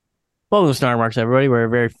Welcome to Star Marks, everybody. We're a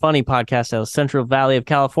very funny podcast out of Central Valley of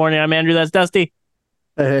California. I'm Andrew. That's Dusty.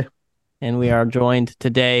 Hey. And we are joined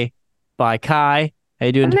today by Kai. How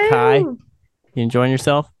you doing, Hello. Kai? You enjoying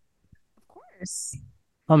yourself? Of course.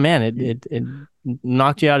 Oh, man, it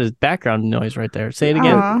knocked you out as background noise right there. Say it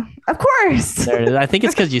again. Of course. There, I think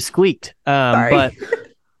it's because you squeaked. Sorry. But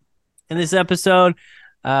in this episode,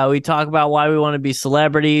 we talk about why we want to be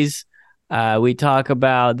celebrities. We talk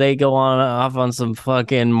about they go off on some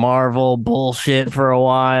fucking Marvel bullshit for a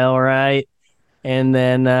while, right? And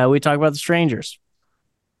then we talk about The Strangers.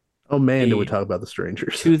 Oh man, did we talk about The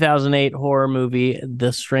Strangers? 2008 horror movie,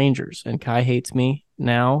 The Strangers. And Kai hates me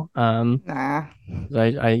now. Nah.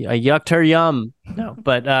 I yucked her yum. No,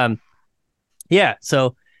 but yeah.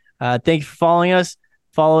 So thank you for following us.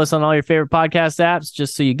 Follow us on all your favorite podcast apps,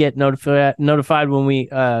 just so you get notified when we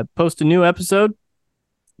post a new episode.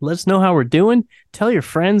 Let us know how we're doing. Tell your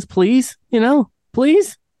friends, please.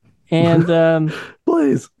 Please. And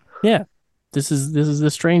please. Yeah. This is the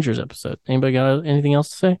Strangers episode. Anybody got anything else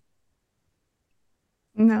to say?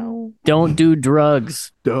 No. Don't do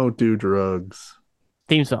drugs. Don't do drugs.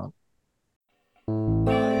 Theme song.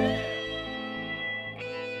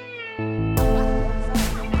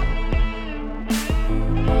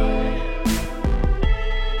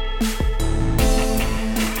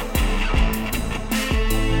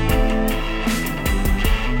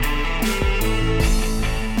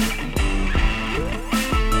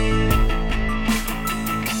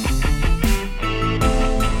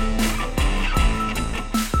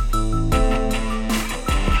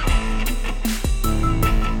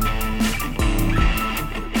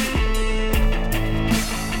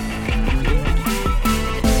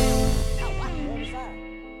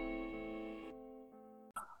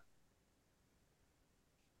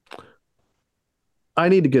 I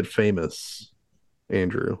need to get famous,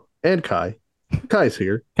 Andrew. And Kai. Kai's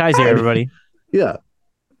here. Kai's here, everybody. Yeah.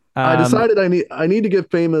 I decided I need to get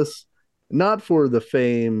famous, not for the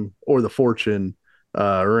fame or the fortune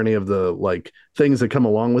or any of the like things that come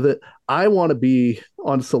along with it. I want to be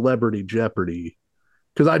on Celebrity Jeopardy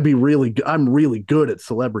because I'm really good at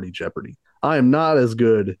Celebrity Jeopardy. I am not as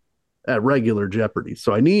good at regular Jeopardy.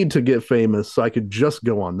 So I need to get famous so I could just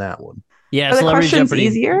go on that one. Yeah, Are the Celebrity questions Jeopardy.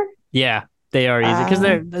 easier? Yeah, they are easy because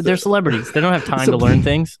they're celebrities. They don't have time to learn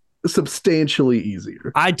things. Substantially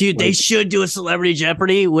easier. They should do a Celebrity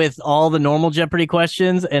Jeopardy with all the normal Jeopardy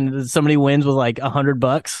questions, and somebody wins with like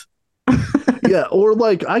 $100. Yeah, or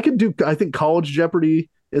like I think College Jeopardy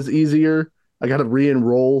is easier. I got to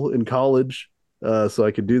re-enroll in college, so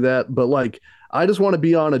I could do that. But like, I just want to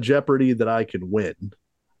be on a Jeopardy that I can win,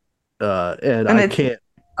 and I can't.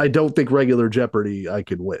 I don't think regular Jeopardy I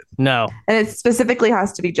could win. No, and it specifically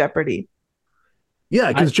has to be Jeopardy.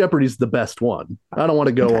 Yeah, because Jeopardy's the best one. I don't want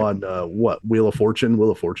to go on Wheel of Fortune.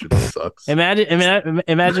 Wheel of Fortune sucks. Imagine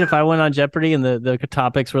if I went on Jeopardy and the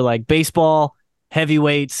topics were like baseball,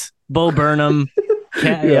 heavyweights, Bo Burnham,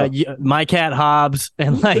 my cat Hobbs,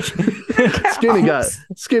 and like skinny guy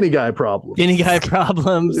problems. Skinny guy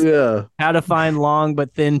problems. Yeah. How to find long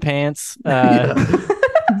but thin pants.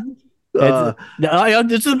 This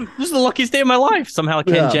is the luckiest day of my life. Somehow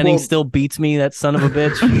Ken Jennings still beats me, that son of a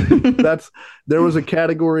bitch. There was a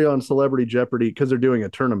category on Celebrity Jeopardy because they're doing a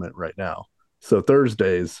tournament right now. So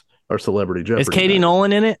Thursdays are Celebrity Jeopardy. Is Katie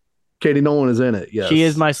Nolan in it? Katie Nolan is in it, yes. She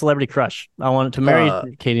is my celebrity crush. I wanted to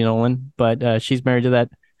marry Katie Nolan, but she's married to that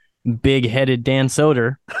big-headed Dan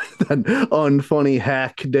Soder. That unfunny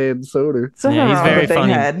hack Dan Soder. Yeah, he's very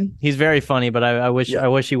funny. He's very funny, but I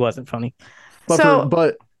wish he wasn't funny.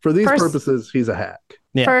 But for these purposes, he's a hack.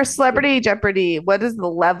 Yeah. For Celebrity Jeopardy, what is the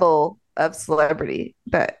level of celebrity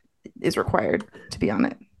that is required to be on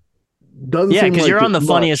it? Because you're on the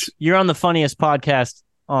funniest. You're on the funniest podcast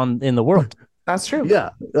in the world. That's true. Yeah,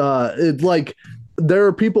 it's like there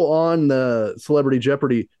are people on Celebrity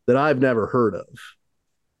Jeopardy that I've never heard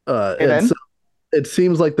of. And so it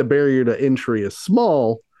seems like the barrier to entry is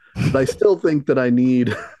small, but I still think that I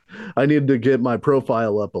need to get my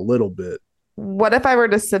profile up a little bit. What if I were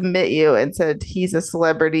to submit you and said he's a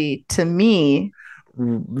celebrity to me?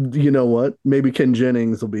 You know what? Maybe Ken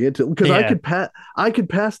Jennings will be into it because I could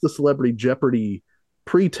pass the Celebrity Jeopardy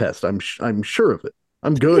pre-test. I'm sure of it.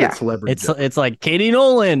 I'm good at Celebrity Jeopardy. It's like Katie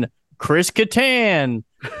Nolan, Chris Kattan,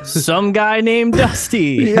 some guy named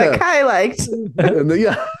Dusty. That Kai liked. And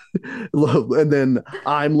then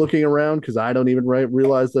I'm looking around because I don't even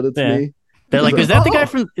realize that it's me. They're like, is that the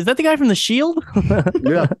guy from The Shield?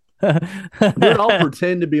 Yeah. Then I'll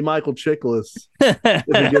pretend to be Michael Chiklis if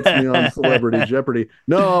he gets me on Celebrity Jeopardy.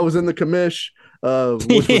 No, I was in The Commish,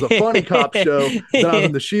 which was a funny cop show. Then I was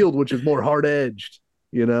in The Shield, which is more hard-edged,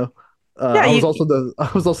 you know? Yeah,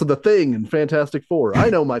 I was also the Thing in Fantastic Four.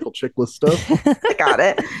 I know Michael Chiklis stuff. I got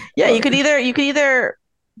it. Yeah, you could either,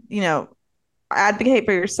 you know, advocate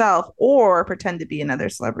for yourself or pretend to be another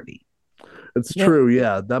celebrity, It's true.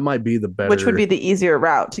 Yeah, that might be the better. which would be the easier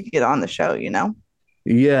route to get on the show. You know.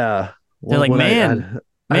 Yeah. They're like,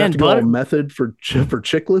 I have to go all method for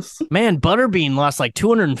Chickless. Man, Butterbean lost like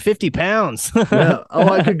 250 pounds. Yeah. Oh,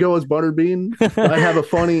 I could go as Butterbean. I have a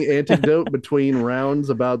funny anecdote between rounds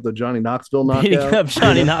about the Johnny Knoxville knockout. Beating up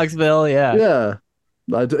Johnny Knoxville, yeah. Yeah.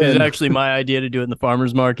 It was actually my idea to do it in the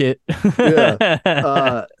farmer's market.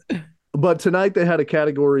 Yeah. But tonight they had a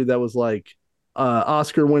category that was like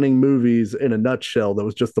Oscar-winning movies in a nutshell. That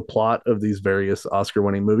was just the plot of these various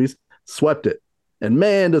Oscar-winning movies. Swept it. And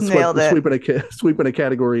man, does sweeping a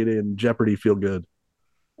category in Jeopardy feel good.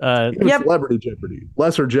 Celebrity Jeopardy,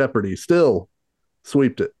 lesser Jeopardy, still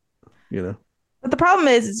sweeped it. You know. But the problem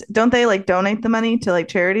is, don't they like donate the money to like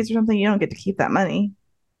charities or something? You don't get to keep that money.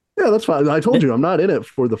 Yeah, that's fine. I told you I'm not in it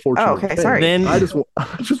for the fortune. Oh, okay, sorry. Then I just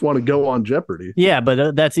want to go on Jeopardy. Yeah,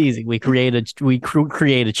 but that's easy. We create a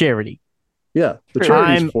charity. Yeah, the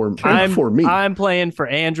charity's for me. I'm playing for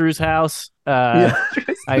Andrew's house.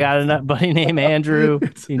 I got a buddy named Andrew.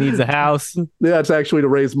 He needs a house. Yeah, it's actually to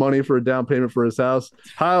raise money for a down payment for his house.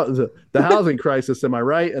 The housing crisis, am I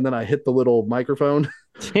right? And then I hit the little microphone.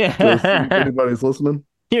 Yeah. If anybody's listening.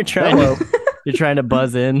 You're trying to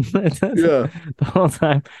buzz in. Yeah. The whole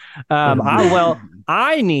time.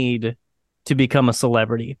 I need to become a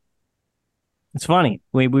celebrity. It's funny.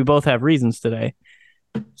 We both have reasons today.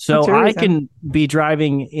 So I can be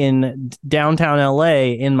driving in downtown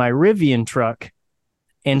LA in my Rivian truck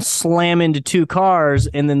and slam into two cars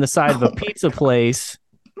and then the side of a pizza place.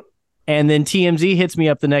 And then TMZ hits me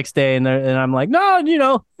up the next day and I'm like,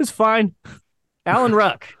 no, it's fine. Alan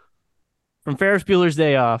Ruck from Ferris Bueller's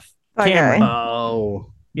Day Off. Cameron.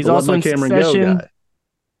 Oh. He's also in Succession. Guy.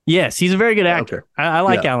 Yes, he's a very good actor. Okay. I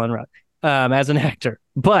like Alan Ruck as an actor.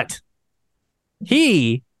 But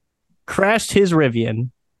he crashed his Rivian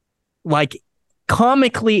like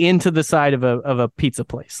comically into the side of a pizza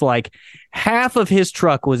place. Like half of his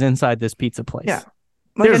truck was inside this pizza place. Yeah.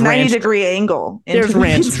 Like there's a 90-degree angle. There's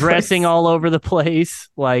ranch dressing all over the place.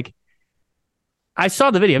 Like I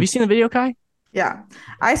saw the video. Have you seen the video, Kai? Yeah.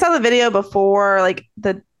 I saw the video before like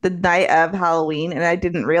the night of Halloween and I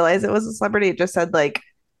didn't realize it was a celebrity. It just said like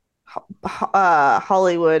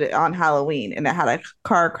Hollywood on Halloween and it had a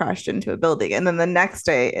car crashed into a building and then the next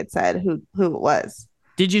day it said who it was.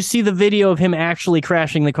 Did you see the video of him actually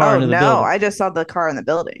crashing the car into the building? No, I just saw the car in the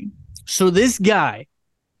building. So this guy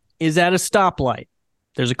is at a stoplight.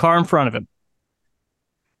 There's a car in front of him.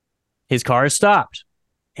 His car is stopped.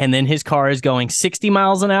 And then his car is going 60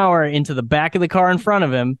 miles an hour into the back of the car in front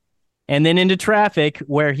of him and then into traffic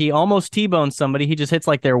where he almost T-bones somebody. He just hits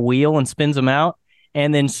like their wheel and spins them out.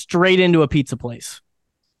 And then straight into a pizza place.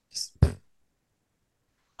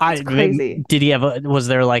 That's crazy. Was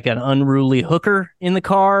there like an unruly hooker in the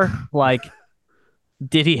car? Like,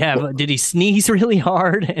 did he sneeze really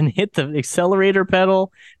hard and hit the accelerator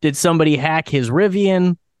pedal? Did somebody hack his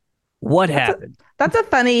Rivian? What happened? That's a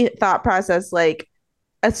funny thought process. Like,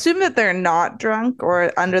 assume that they're not drunk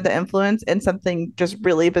or under the influence and something just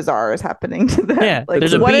really bizarre is happening to them. Yeah, like,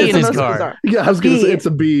 there's a bee in his car. Bizarre? Yeah, I was going to say it's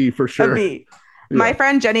a bee for sure. A bee. Yeah. My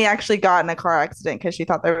friend Jenny actually got in a car accident because she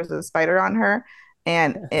thought there was a spider on her,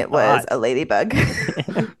 and it was a ladybug.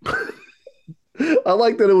 I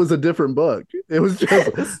like that it was a different bug. It was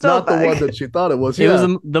just not the one that she thought it was. It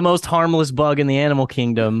was the most harmless bug in the animal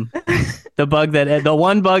kingdom. The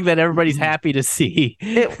one bug that everybody's happy to see.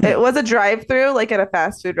 It was a drive-through, like at a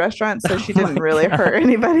fast food restaurant, so she didn't really hurt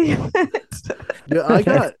anybody.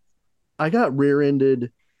 Yeah, I got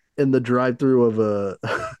rear-ended in the drive-through of a.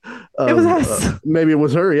 It was us. Maybe it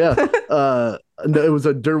was her. Yeah. It was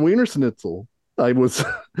a Der Wiener Schnitzel. I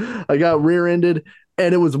got rear-ended,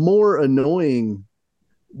 and it was more annoying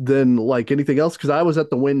than like anything else because I was at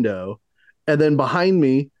the window, and then behind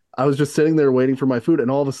me, I was just sitting there waiting for my food, and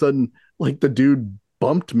all of a sudden, like the dude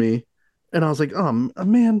bumped me, and I was like, "Oh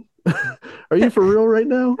man, are you for real right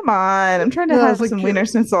now? Come on, I'm trying to have some Wiener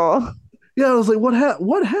Schnitzel." Yeah, I was like,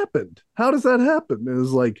 what happened? How does that happen? It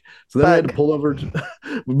was like, so then we had to pull over.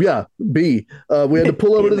 We had to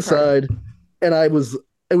pull over to the side. And it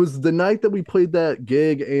was the night that we played that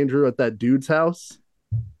gig, Andrew, at that dude's house.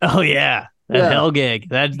 Oh, yeah. That hell gig.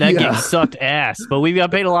 That gig sucked ass, but we got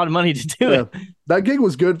paid a lot of money to do it. That gig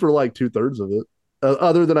was good for like 2/3 of it.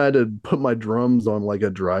 Other than I had to put my drums on like a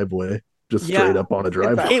driveway. Just straight up on a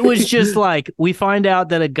driveway. It was just like, we find out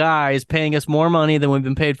that a guy is paying us more money than we've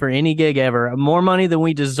been paid for any gig ever, more money than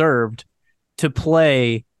we deserved to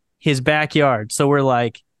play his backyard. So we're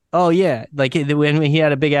like, oh yeah, like when he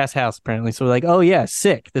had a big ass house apparently. So we're like, oh yeah,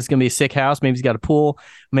 sick. This is gonna be a sick house. Maybe he's got a pool.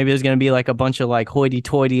 Maybe there's gonna be like a bunch of like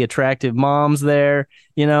hoity-toity attractive moms there,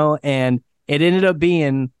 And it ended up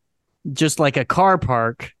being just like a car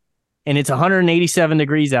park, and it's 187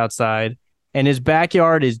 degrees outside, and his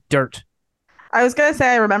backyard is dirt. I was gonna say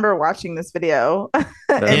I remember watching this video, and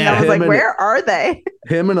Yeah. I was like, "Where are they?"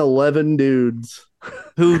 Him and 11 dudes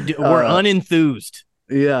who were unenthused.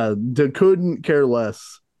 Yeah, couldn't care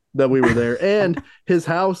less that we were there. And his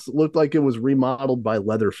house looked like it was remodeled by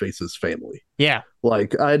Leatherface's family. Yeah.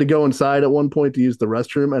 Like I had to go inside at one point to use the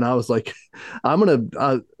restroom, and I was like, I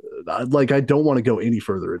don't want to go any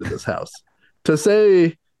further into this house. To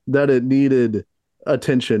say that it needed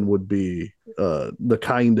attention would be the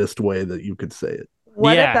kindest way that you could say it.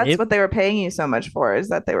 What if that's what they were paying you so much for? Is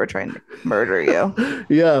that they were trying to murder you?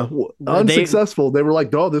 Yeah, unsuccessful. They were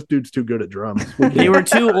like, "Oh, this dude's too good at drums." They were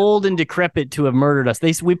too old and decrepit to have murdered us.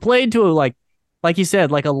 We played to like you said,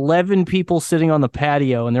 like 11 people sitting on the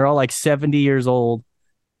patio, and they're all like 70 years old.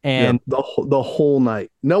 And the whole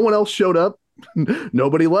night, no one else showed up.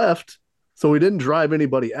 Nobody left, so we didn't drive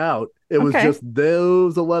anybody out. It was just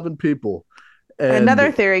those 11 people. And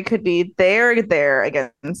another theory could be they're there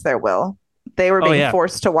against their will. They were being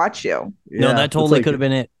forced to watch you. Yeah, no, that totally could have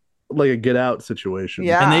been it. Like a Get Out situation.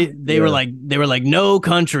 Yeah. And they were like, no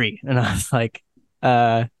country. And I was like,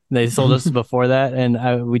 they sold us before that.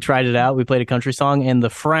 And we tried it out. We played a country song, and the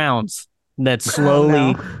frowns that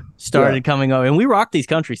slowly started coming over. And we rocked these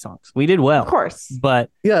country songs. We did well. Of course. But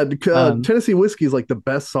Tennessee Whiskey is like the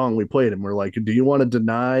best song we played. And we're like, do you want to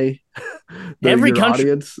deny every country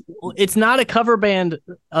audience? It's not a cover band.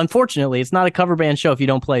 Unfortunately, it's not a cover band show if you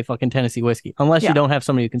don't play fucking Tennessee Whiskey, unless you don't have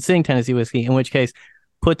somebody who can sing Tennessee Whiskey, in which case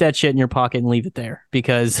put that shit in your pocket and leave it there,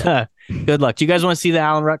 because good luck. Do you guys want to see the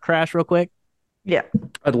Allen Ruck crash real quick? Yeah.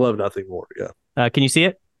 I'd love nothing more. Yeah. Can you see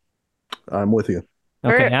it? I'm with you.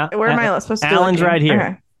 Okay. Where am I supposed to be Alan's looking? right here.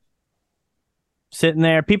 Okay. Sitting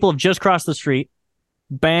there. People have just crossed the street.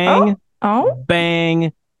 Bang. Oh.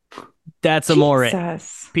 Bang. That's Amore.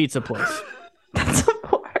 Pizza place. That's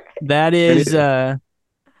Amore. That is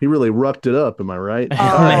he really rucked it up, am I right? Oh,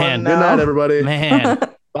 man. Good night, everybody. Man.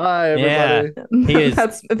 Bye, everybody. Yeah, he is.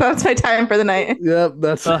 That's my time for the night. Yep,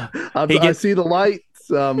 that's I see the lights.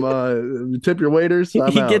 Tip your waiters.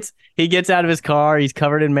 He gets out of his car. He's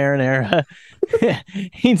covered in marinara.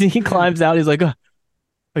 he climbs out. He's like, oh,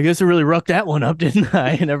 I guess I really rucked that one up, didn't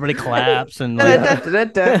I? And everybody claps and like,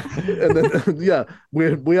 and then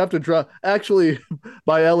we have to drop. Actually,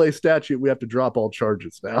 by LA statute, we have to drop all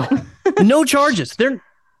charges now. No charges.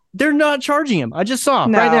 They're not charging him. I just saw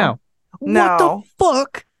right now. What the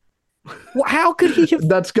fuck? How could he have...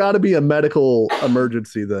 That's got to be a medical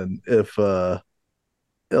emergency then. If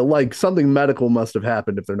like something medical must have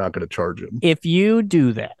happened if they're not going to charge him. If you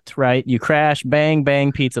do that, right? You crash, bang,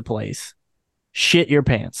 bang, pizza place, shit your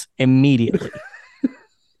pants immediately.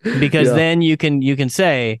 Because then you can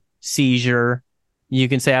say seizure. You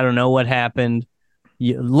can say, I don't know what happened.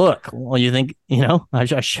 You think, I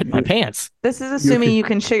shit my pants. This is assuming you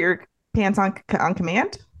can shit your pants on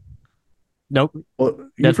command? Nope. Well,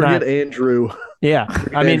 you forget Andrew. Yeah.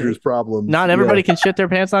 I mean, Andrew's problem. Not everybody can shit their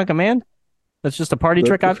pants on command. That's just a party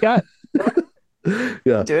trick I've got.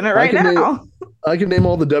 Yeah. Doing it right now. I can name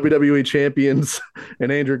all the WWE champions,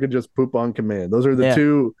 and Andrew could just poop on command. Those are the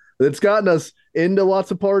two. It's gotten us into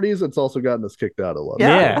lots of parties. It's also gotten us kicked out of lots.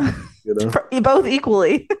 Yeah. Both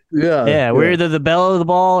equally. Yeah. Yeah. We're either the bell of the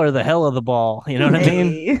ball or the hell of the ball. You know what I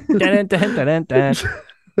mean? Dun, dun, dun, dun, dun.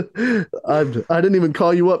 I didn't even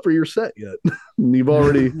call you up for your set yet. You've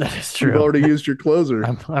already that is true. You've already used your closer.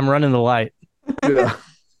 I'm running the light. Yeah.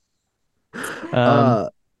 All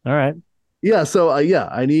right. Yeah. So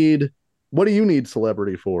I need. What do you need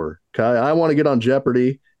celebrity for, Kai? I want to get on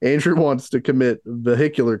Jeopardy. Andrew wants to commit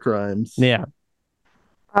vehicular crimes. Yeah.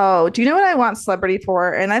 Oh, do you know what I want celebrity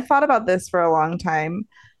for? And I've thought about this for a long time.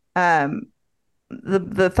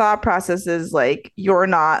 The thought process is like, you're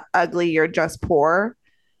not ugly, you're just poor.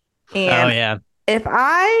 And if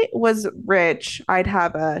I was rich, I'd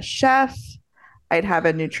have a chef, I'd have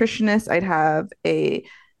a nutritionist, I'd have a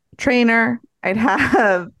trainer, I'd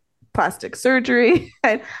have plastic surgery,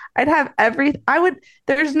 I'd have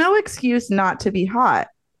there's no excuse not to be hot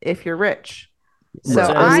if you're rich. So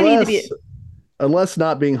I need to be, unless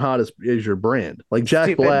not being hot is your brand. Like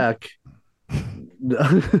Jack Black.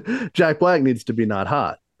 Jack Black needs to be not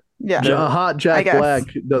hot. Yeah. A hot Jack Black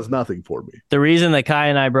does nothing for me. The reason that Kai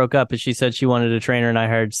and I broke up is she said she wanted a trainer, and I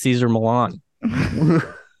hired Caesar Milan.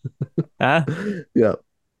 Huh? Yeah.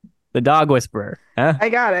 The dog whisperer. Huh? I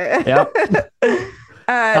got it. Yep.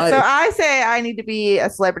 So I say I need to be a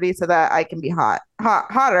celebrity so that I can be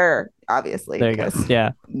hotter, obviously. There you go.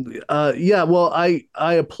 Yeah. Yeah. Well, I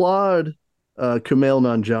applaud Kumail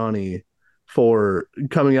Nanjiani for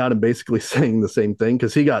coming out and basically saying the same thing,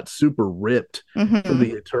 because he got super ripped for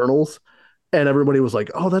the Eternals, and everybody was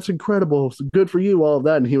like, "Oh, that's incredible! Good for you!" All of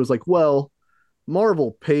that, and he was like, "Well,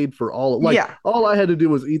 Marvel paid for all I had to do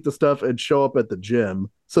was eat the stuff and show up at the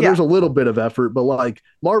gym. So there's a little bit of effort, but like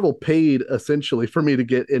Marvel paid essentially for me to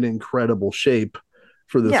get in incredible shape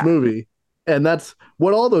for this movie." And that's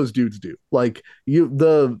what all those dudes do. Like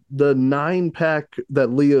the 9-pack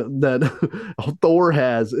that Thor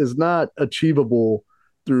has is not achievable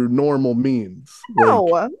through normal means. No.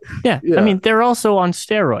 Like, yeah. I mean, they're also on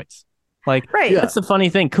steroids. Like, that's the funny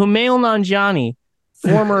thing. Kumail Nanjiani,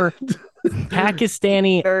 former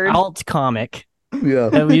Pakistani alt comic,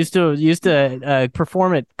 that used to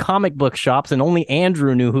perform at comic book shops, and only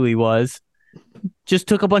Andrew knew who he was. Just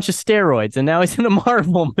took a bunch of steroids, and now he's in a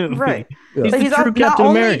Marvel movie. Right. He's the true Captain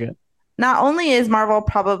America. Not only is Marvel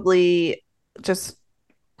probably just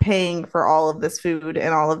paying for all of this food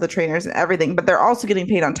and all of the trainers and everything, but they're also getting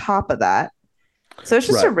paid on top of that. So it's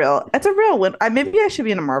just a real win. Maybe I should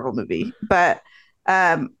be in a Marvel movie, but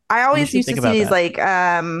I always used to see these like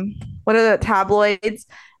what are the tabloids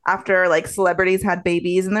after like celebrities had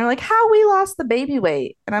babies, and they're like, how we lost the baby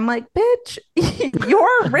weight, and I'm like, bitch,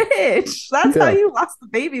 you're rich, that's how you lost the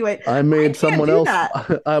baby weight. I paid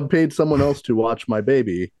someone else to watch my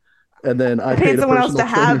baby, and then I paid someone else to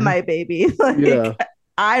have my baby. Like,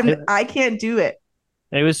 I can't do it.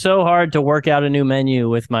 It was so hard to work out a new menu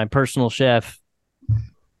with my personal chef.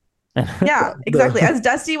 Yeah, exactly. As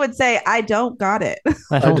Dusty would say, I don't got it.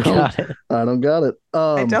 I don't got it. I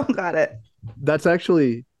don't got it. That's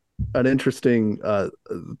actually an interesting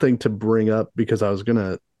thing to bring up, because I was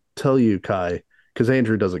gonna tell you, Kai, because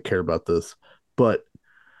Andrew doesn't care about this, but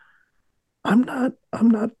I'm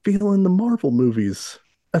not feeling the Marvel movies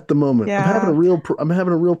at the moment. I'm having a real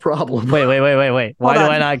problem. Wait. Why do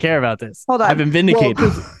I not care about this? Hold on. I've been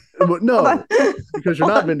vindicated. No, because you're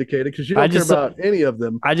not vindicated, because you don't care about any of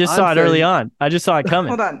them. I just saw it early on. I just saw it coming.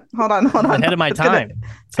 Hold on. Ahead of my time.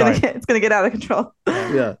 It's gonna get out of control.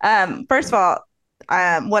 Yeah. First of all,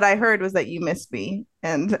 what I heard was that you missed me,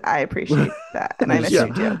 and I appreciate that, and I missed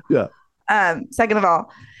you too. Yeah. Second of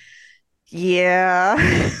all,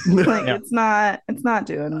 it's not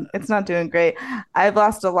doing great. I've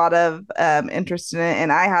lost a lot of interest in it,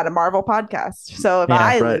 and I had a Marvel podcast, so if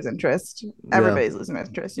I lose interest, everybody's losing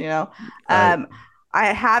interest, you know. I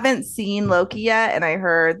haven't seen Loki yet, and I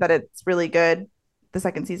heard that it's really good, the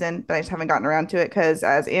second season, but I just haven't gotten around to it because,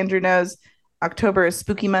 as Andrew knows, October is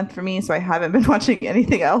spooky month for me, so I haven't been watching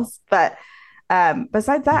anything else. But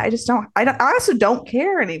besides that, I also don't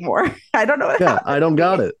care anymore. I don't know what happened. I don't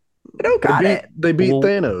got it. I don't got it. They beat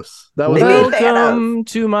Thanos. That was welcome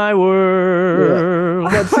to my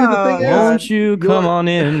world. Yeah. See, the thing won't you come on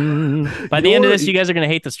in? By the end of this, you guys are going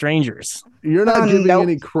to hate The Strangers. You're not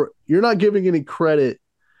giving any credit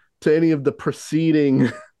to any of the preceding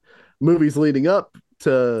movies leading up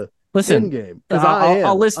to Endgame. Because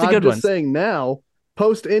I'll list the good ones. I'm just saying now,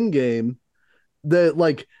 post Endgame, that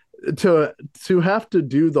like to have to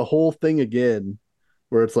do the whole thing again,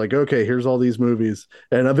 where it's like, okay, here's all these movies,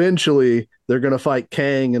 and eventually they're gonna fight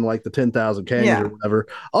Kang and like the 10,000 Kangs or whatever.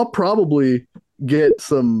 I'll probably get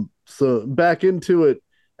some back into it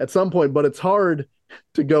at some point, but it's hard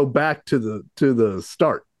to go back to the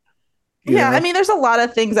start. You know? I mean, there's a lot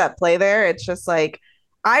of things at play there. It's just like,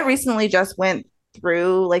 I recently just went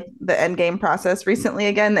through like the Endgame process recently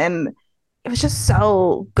again, and it was just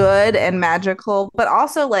so good and magical, but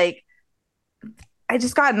also like, I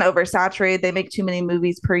just gotten oversaturated. They make too many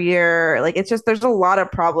movies per year. Like, it's just, there's a lot of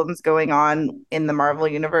problems going on in the Marvel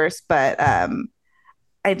universe, but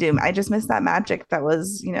I just miss that magic that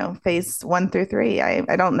was, you know, phase 1 through 3.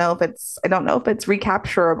 I don't know if it's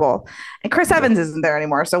recapturable, and Chris Evans isn't there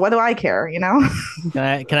anymore. So what do I care, you know? Can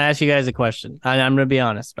I ask you guys a question? I'm going to be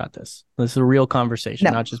honest about this. This is a real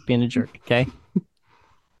conversation, not just being a jerk. Okay.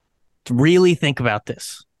 To really think about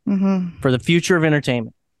this for the future of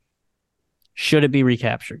entertainment. Should it be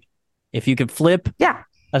recaptured? If you could flip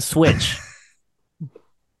a switch,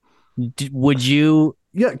 would you?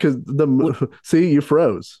 Yeah, because see, you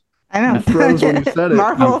froze. I know. You froze when you said it.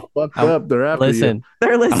 Marvel. Fucked up. They're after you.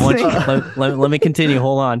 They're listening. Let me continue.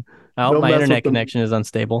 Hold on. I hope my internet connection is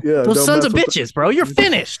unstable. Yeah, those sons of bitches, bro. You're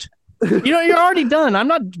finished. You're already done. I'm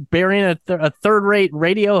not burying a third-rate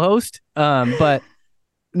radio host. But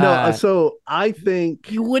no. So I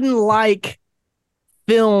think you wouldn't like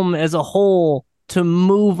film as a whole to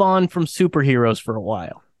move on from superheroes for a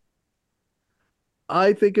while.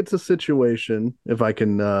 I think it's a situation if I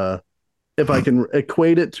can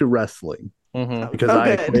equate it to wrestling, because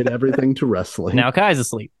I equate everything to wrestling. Now Kai's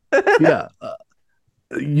asleep. Yeah.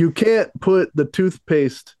 You can't put the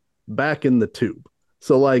toothpaste back in the tube.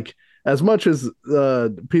 So like, as much as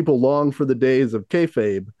people long for the days of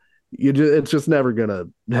kayfabe, it's just never gonna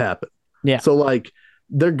happen. Yeah. So like,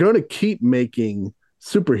 they're gonna keep making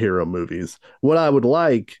superhero movies. What I would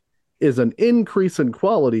like is an increase in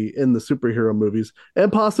quality in the superhero movies,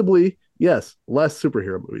 and possibly, yes, less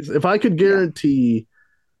superhero movies. If I could guarantee,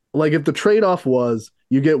 like, if the trade-off was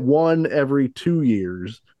you get one every 2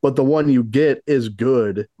 years, but the one you get is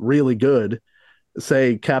good, really good,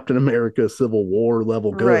 say Captain America Civil War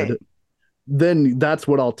level good, then that's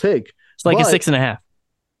what I'll take. It's like a 6.5.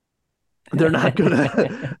 They're not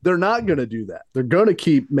gonna do that. They're gonna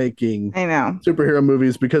keep making superhero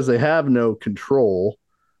movies because they have no control.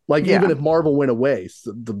 Like, even if Marvel went away,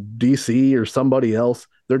 the DC or somebody else,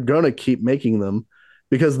 they're gonna keep making them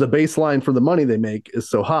because the baseline for the money they make is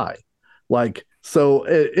so high. Like, so,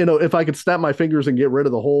 if I could snap my fingers and get rid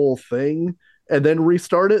of the whole thing and then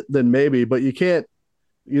restart it, then maybe, but you can't,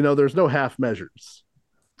 there's no half measures.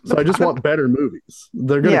 So I just want better movies.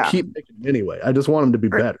 They're going to keep making them anyway. I just want them to be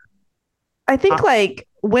better. I think like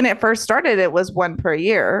when it first started, it was one per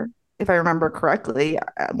year, if I remember correctly,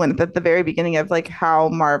 when at the very beginning of like how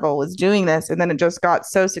Marvel was doing this. And then it just got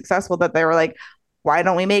so successful that they were like, why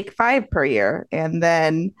don't we make 5 per year? And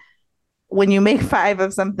then when you make 5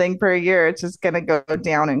 of something per year, it's just going to go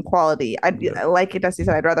down in quality. Like Dusty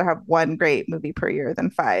said, I'd rather have 1 great movie per year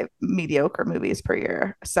than 5 mediocre movies per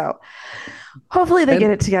year. So hopefully they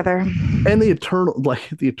get it together. And the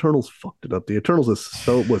Eternals fucked it up. The Eternals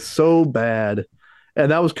was so bad,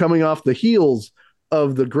 and that was coming off the heels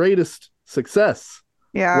of the greatest success.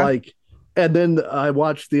 Yeah. Like, and then I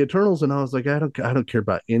watched the Eternals, and I was like, I don't care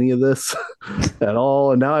about any of this at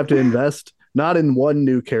all. And now I have to invest not in 1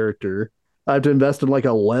 new character. I have to invest in like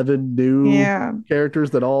 11 new characters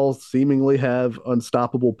that all seemingly have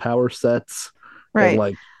unstoppable power sets. Right. And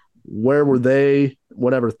like, where were they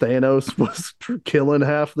whenever Thanos was killing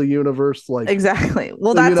half the universe? Like, exactly.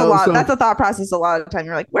 Well, that's a lot. That's a thought process. A lot of the time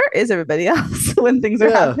you're like, where is everybody else when things are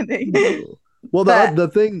happening? Well,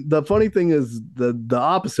 the funny thing is the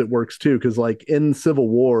opposite works too. Cause like in Civil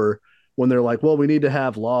War, when they're like, well, we need to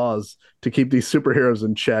have laws to keep these superheroes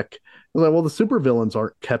in check. I was like, well, the supervillains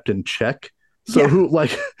aren't kept in check. So who,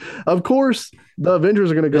 like, of course the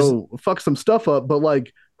Avengers are going to go fuck some stuff up, but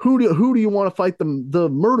like, who do you want to fight them? The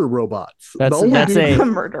murder robots. The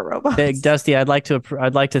murder robots. Dusty, I'd like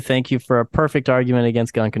to thank you for a perfect argument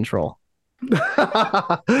against gun control. Listen,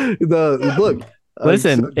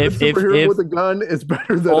 if with a gun is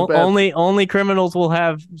better than a bad... only criminals will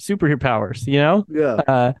have superhero powers,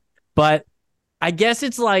 Yeah. But I guess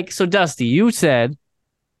it's like, so Dusty, you said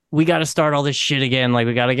we got to start all this shit again. Like,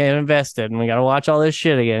 we got to get invested and we got to watch all this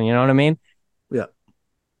shit again. You know what I mean? Yeah.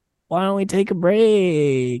 Why don't we take a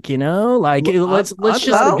break? Like, let's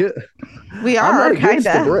just. We are kind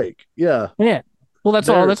of break. Yeah. Yeah. Well, that's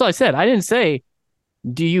all I said. I didn't say,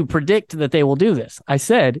 do you predict that they will do this? I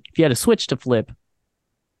said, if you had a switch to flip,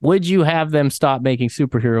 would you have them stop making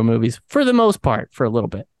superhero movies for the most part, for a little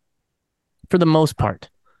bit? For the most part.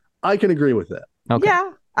 I can agree with that. Okay.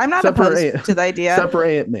 Yeah. I'm not opposed to the idea. Except for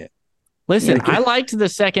Ant-Man. Listen, I liked the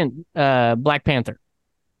second Black Panther.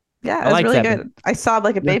 Yeah, it was really good. I saw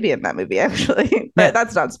like a baby in that movie, actually. But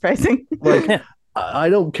that's not surprising. Like, I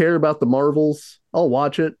don't care about the Marvels. I'll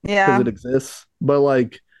watch it because it exists. But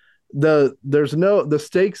like, the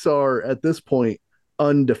stakes are at this point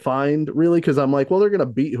undefined, really, because I'm like, well, they're gonna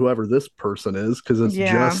beat whoever this person is because it's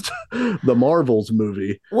just the Marvels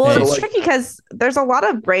movie. Well, it's tricky because there's a lot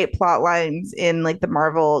of great plot lines in like the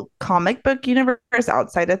Marvel comic book universe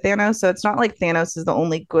outside of Thanos, so it's not like Thanos is the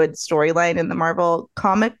only good storyline in the Marvel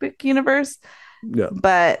comic book universe. Yeah,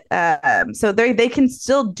 but so they can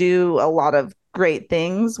still do a lot of great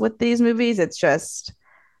things with these movies. It's just,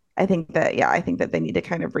 I think that they need to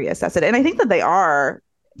kind of reassess it, and I think that they are,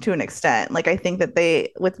 to an extent. Like, I think that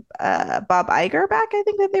they, with Bob Iger back, I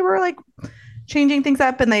think that they were like changing things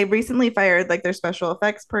up, and they recently fired like their special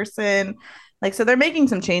effects person. Like, so they're making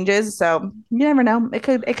some changes. So you never know. It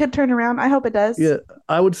could turn around. I hope it does. Yeah.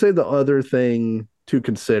 I would say the other thing to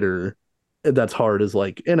consider that's hard is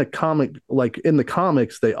like in a comic, like in the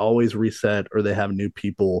comics, they always reset or they have new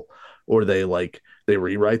people or they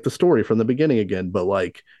rewrite the story from the beginning again. But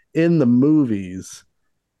like in the movies,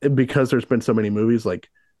 because there's been so many movies, like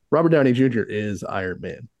Robert Downey Jr. is Iron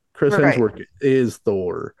Man. Chris Hemsworth is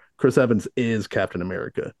Thor. Chris Evans is Captain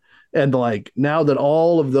America. And like now that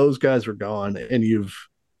all of those guys are gone and you've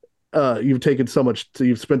you've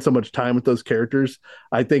spent so much time with those characters,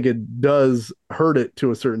 I think it does hurt it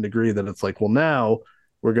to a certain degree that it's like, well, now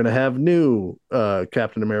we're gonna have new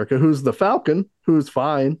Captain America, who's the Falcon, who's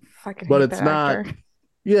fine, but it's not.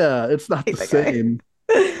 Yeah, it's not the same.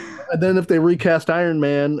 And then if they recast Iron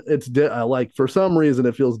Man, like for some reason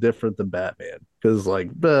it feels different than Batman because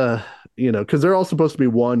because they're all supposed to be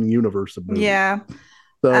one universe of movies. Yeah.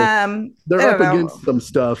 So they're up against some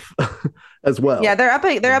stuff as well. Yeah, they're up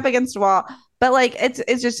against a wall. But like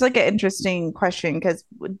it's just like an interesting question because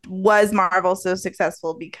was Marvel so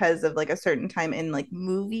successful because of like a certain time in like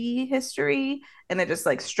movie history and it just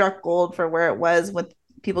like struck gold for where it was with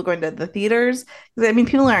people going to the theaters? Because I mean,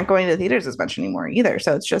 people aren't going to the theaters as much anymore either.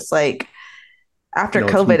 So it's just like after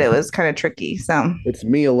COVID, it was kind of tricky. So it's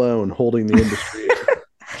me alone holding the industry.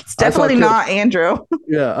 It's definitely not Andrew.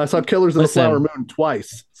 Yeah, I saw Killers of the Flower Moon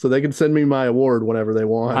twice, so they can send me my award whenever they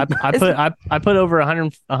want. I put over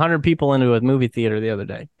 100 people into a movie theater the other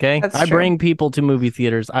day. Okay, I bring people to movie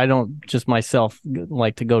theaters. I don't just myself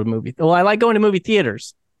like to go to movie. Well, I like going to movie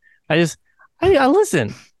theaters. I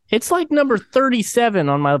listen. It's like number 37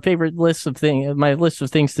 on my favorite list of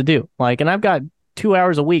things to do. Like, and I've got 2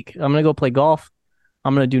 hours a week. I'm gonna go play golf.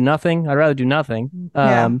 I'm gonna do nothing. I'd rather do nothing.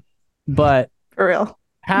 But for real.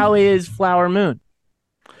 How is Flower Moon?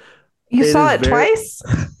 You saw it twice?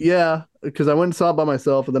 Yeah, because I went and saw it by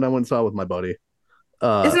myself, and then I went and saw it with my buddy.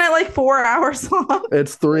 Isn't it like 4 hours long?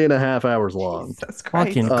 It's 3.5 hours long. Jesus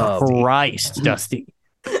Christ. Fucking Christ, Dusty.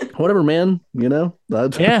 Whatever, man. You know? I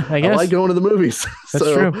guess. I like going to the movies. That's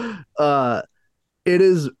true. It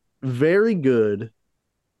is very good.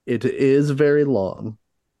 It is very long.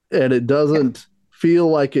 And it doesn't feel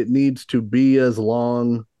like it needs to be as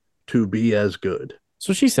long to be as good.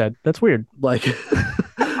 So she said. That's weird. Like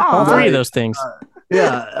all three of those things.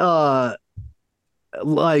 And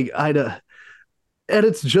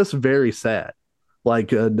it's just very sad.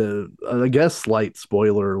 Like I guess slight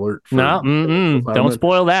spoiler alert. Don't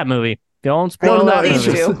spoil that movie. Don't spoil that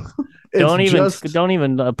movie. Don't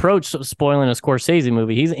even approach spoiling a Scorsese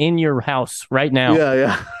movie. He's in your house right now.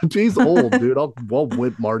 Yeah. He's old, dude. I'll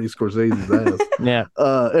whip Marty Scorsese's ass. Yeah.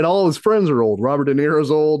 And all his friends are old. Robert De Niro's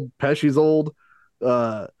old. Pesci's old. It's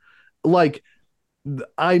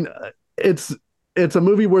a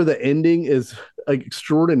movie where the ending is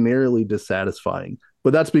extraordinarily dissatisfying,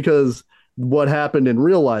 but that's because what happened in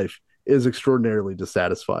real life is extraordinarily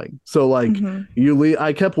dissatisfying. So like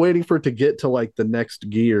I kept waiting for it to get to like the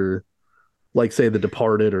next gear, like say The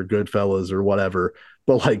Departed or Goodfellas or whatever,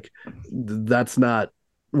 but like that's not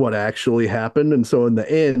what actually happened. And so in the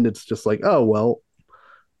end, it's just like, oh well,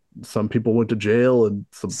 some people went to jail and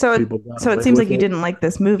people so it seems like you didn't like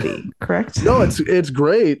this movie, correct? No, it's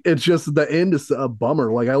great. It's just the end is a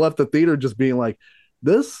bummer. Like I left the theater just being like,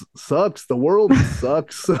 this sucks. The world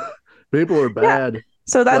sucks. People are bad. Yeah.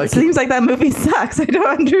 So that seems like that movie sucks. I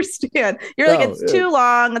don't understand. You're like, it's too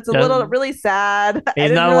long. It's a little really sad.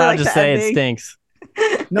 He's not allowed to say it stinks.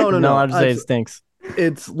 No. Not allowed to say it stinks.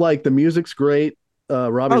 It's like the music's great.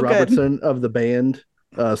 Robbie Robertson of the band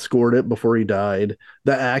scored it before he died.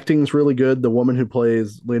 The acting's really good. The woman who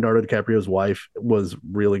plays Leonardo DiCaprio's wife was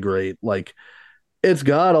really great. Like it's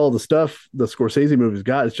got all the stuff the Scorsese movies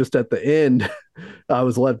got. It's just at the end, I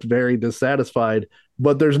was left very dissatisfied.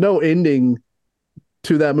 But there's no ending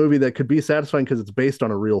to that movie that could be satisfying because it's based on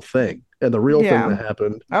a real thing, and the real thing that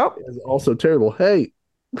happened is also terrible. Hey,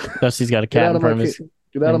 Dusty's got a cat in front of us.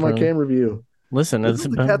 Get out of my camera view. Listen, it's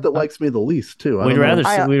the cat that likes me the least too. We'd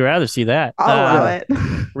rather see that. I'll allow it.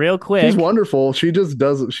 Real quick, she's wonderful. She just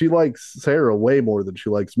doesn't. She likes Sarah way more than she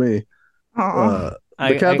likes me. The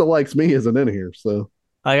cat that likes me isn't in here, so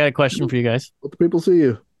I got a question for you guys. Let the people see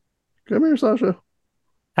you. Come here, Sasha.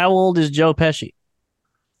 How old is Joe Pesci?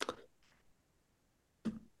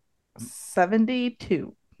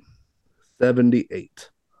 72. 78.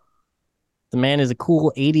 The man is a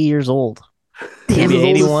cool 80 years old. Maybe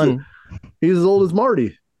 81. He's as old as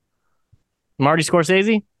Marty. Marty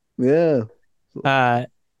Scorsese? Yeah.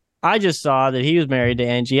 I just saw that he was married to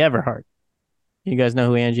Angie Everhart. You guys know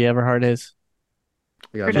who Angie Everhart is?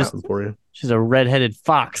 I got something for you. She's a redheaded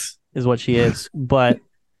fox, is what she is. But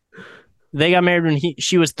they got married when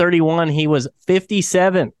she was 31. He was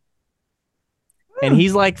 57. And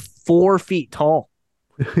he's like 4 feet tall.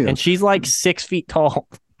 Yeah. And she's like 6 feet tall.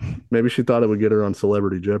 Maybe she thought it would get her on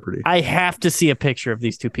Celebrity Jeopardy. I have to see a picture of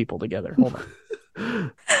these two people together. Hold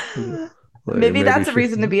on. Maybe that's a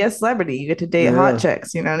reason to be a celebrity. You get to date hot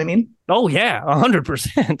chicks. You know what I mean? Oh, yeah.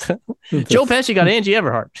 100%. Joe Pesci got Angie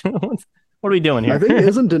Everhart. What are we doing here? I think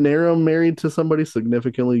isn't De Niro married to somebody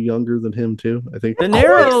significantly younger than him too? I think De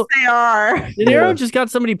Niro they are. De Niro just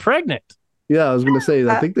got somebody pregnant. Yeah, I was going to say,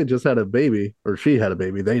 I think they just had a baby, or she had a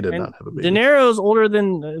baby. They did not have a baby. De Niro's older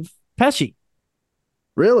than Pesci.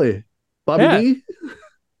 Really? Bobby D?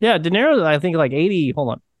 Yeah, De Niro, I think like 80. Hold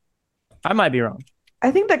on. I might be wrong.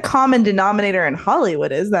 I think the common denominator in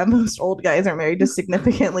Hollywood is that most old guys are married to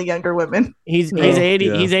significantly younger women. He's 80.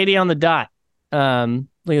 Yeah. He's 80 on the dot. Look at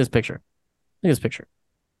this picture.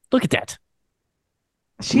 Look at that.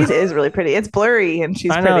 She is really pretty. It's blurry and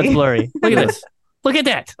she's pretty. I know it's blurry. Look at this. Look at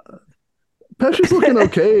that. Pesci's looking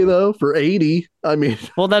okay though for 80. I mean,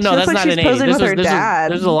 well, no, that's like not an 80.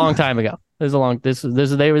 This was a long time ago.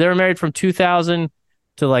 They were married from 2000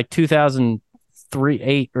 to like 2003,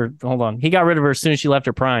 8 or hold on. He got rid of her as soon as she left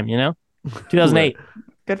her prime. 2008.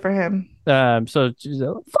 Good for him. So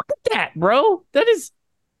fuck that, bro. That is.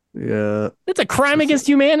 Yeah. It's a crime against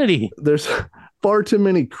humanity. There's far too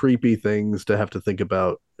many creepy things to have to think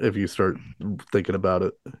about if you start thinking about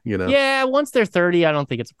it, Yeah, once they're 30, I don't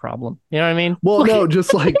think it's a problem. You know what I mean? Well, no,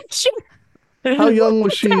 just like how young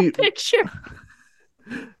was she? Picture.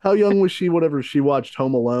 How young was she whenever she watched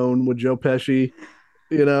Home Alone with Joe Pesci,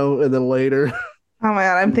 and then later? Oh my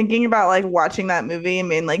God, I'm thinking about like watching that movie and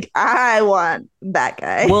being like, I want that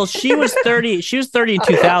guy. Well, she was 30. She was 30 in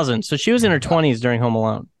 2000, so she was in her 20s during Home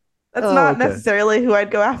Alone. That's not necessarily who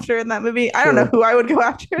I'd go after in that movie. I don't know who I would go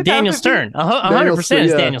after. Daniel Stern. 100%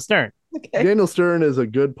 is Daniel Stern. Okay. Daniel Stern is a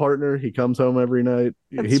good partner. He comes home every night.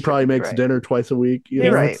 He probably makes dinner twice a week.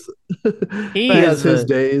 You're right. He has his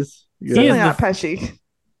days. He's not Pesci.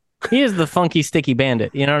 He is the funky, sticky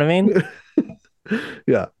bandit. You know what I mean?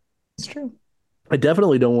 Yeah. It's true. I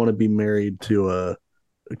definitely don't want to be married to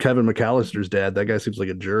Kevin McAllister's dad. That guy seems like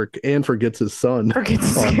a jerk and forgets his son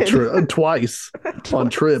twice on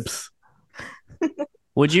trips.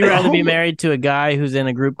 Would you rather be married to a guy who's in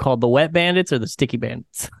a group called the Wet Bandits or the Sticky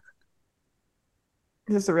Bandits?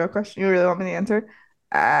 Is this a real question? You really want me to answer?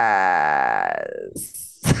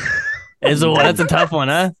 That's a tough one,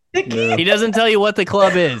 huh? Yeah. He doesn't tell you what the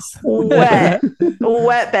club is. Wet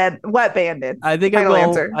bandits. I think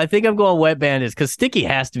I'm going Wet Bandits because sticky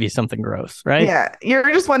has to be something gross, right? Yeah,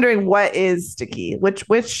 you're just wondering what is sticky. What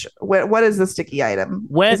is the sticky item?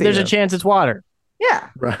 Wet. There's a chance it's water. Yeah.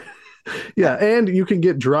 Right. Yeah, and you can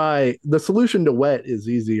get dry. The solution to wet is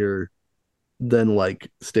easier than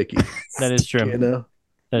like sticky. That is true. That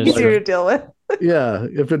is easier to deal with. Yeah,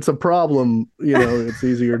 if it's a problem, it's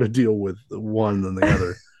easier to deal with one than the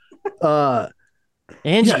other.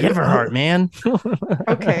 Angie Everhart, man.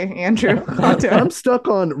 Okay, Andrew. I'm stuck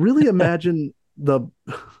on really imagine the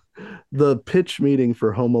pitch meeting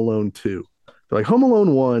for Home Alone 2. Like Home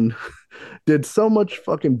Alone 1 did so much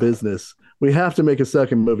fucking business. We have to make a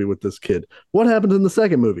second movie with this kid. What happens in the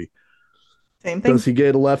second movie? Same thing. Does he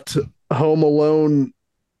get left home alone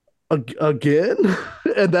again?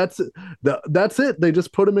 And that's it. They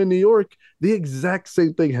just put him in New York. The exact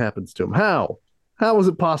same thing happens to him. How is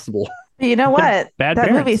it possible? You know what?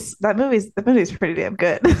 That movie's pretty damn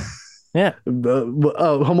good. Yeah.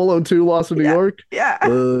 Home Alone 2 Lost in New York. Yeah.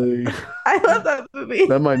 I love that movie.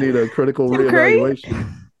 That might need a critical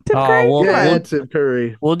reevaluation. Tim Curry? Tim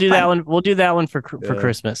Curry. We'll do that one. We'll do that one for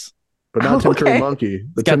Christmas. But not Tim Curry Monkey.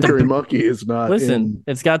 The Tim Curry Monkey is not. Listen,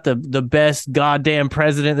 it's got the best goddamn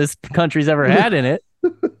president this country's ever had in it.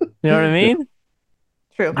 You know what I mean?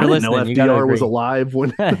 True. I didn't know FDR was alive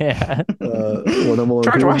when when I'm alone.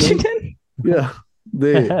 George Washington. Yeah.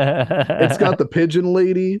 It's got the pigeon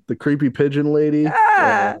lady, the creepy pigeon lady.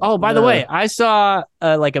 Yeah. Oh, by the way, I saw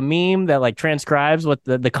like a meme that like transcribes what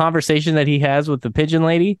the conversation that he has with the pigeon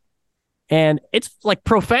lady, and it's like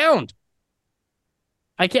profound.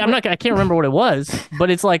 I can't remember what it was,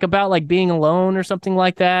 but it's like about like being alone or something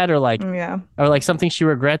like that, or like something she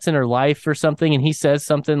regrets in her life or something, and he says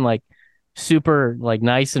something like super like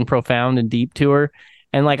nice and profound and deep to her.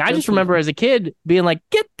 And like I just remember as a kid being like,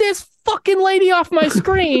 get this fucking lady off my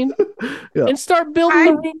screen and start building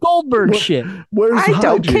the Rube Goldberg shit. I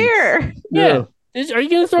don't care. Yeah. Are you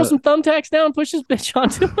gonna throw some thumbtacks down and push this bitch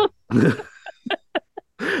onto him?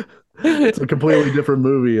 It's a completely different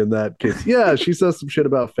movie in that case. Yeah, she says some shit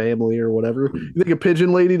about family or whatever. You think a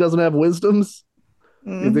pigeon lady doesn't have wisdoms?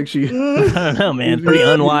 You think she? I don't know, man. Pretty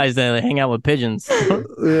unwise to hang out with pigeons. Yeah.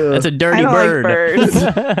 That's a dirty bird.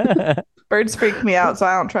 Like birds. Birds freak me out, so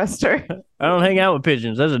I don't trust her. I don't hang out with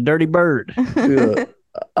pigeons. That's a dirty bird. Yeah.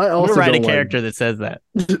 I also write a character that says that.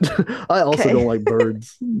 I also don't like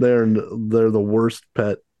birds. They're the worst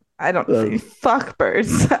pet. I don't fuck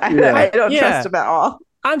birds. I don't trust them at all.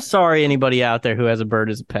 I'm sorry, anybody out there who has a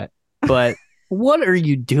bird as a pet, but what are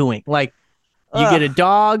you doing? Like, you get a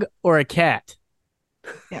dog or a cat.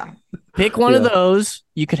 Yeah. Pick one of those.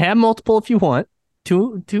 You can have multiple if you want,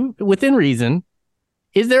 two within reason.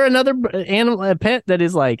 Is there another animal, a pet that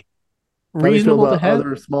is like reasonable to have?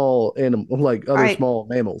 Other small small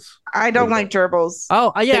mammals. I don't like gerbils.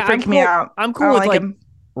 Oh, yeah, they freak me out. I'm cool with like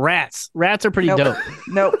rats. Rats are pretty dope.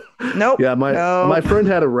 Nope. Yeah, my friend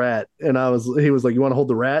had a rat, and he was like, "You want to hold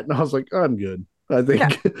the rat?" And I was like, "I'm good." I think.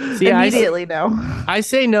 Yeah. See, immediately no. I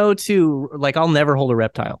say no to like I'll never hold a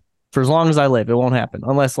reptile for as long as I live. It won't happen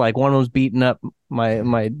unless like one of them's beating up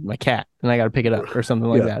my cat and I got to pick it up or something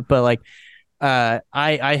like that. But like.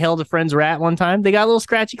 I held a friend's rat one time. They got little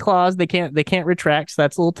scratchy claws. They can't retract, so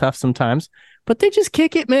that's a little tough sometimes. But they just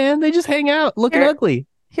kick it, man. They just hang out, looking ugly.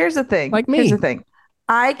 Here's the thing. Like me. Here's the thing.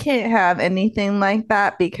 I can't have anything like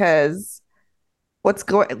that because what's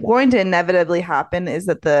going to inevitably happen is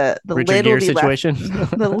that the lid will be situation.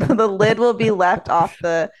 the lid will be left off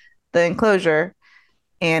the enclosure,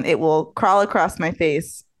 and it will crawl across my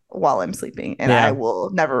face while I'm sleeping, and I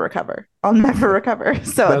will never recover. I'll never recover.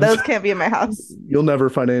 So those can't be in my house. You'll never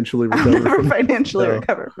financially recover. I'll never financially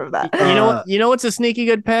recover from that. You know what's a sneaky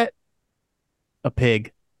good pet? A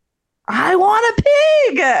pig. I want a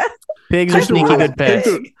pig. Pigs are sneaky good pets.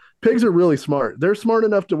 Pigs are really smart. They're smart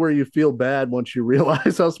enough to where you feel bad once you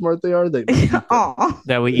realize how smart they are.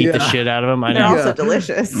 That we eat the shit out of them. I know. They're also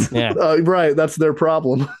delicious. Yeah. Right. That's their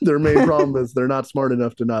problem. Their main problem is they're not smart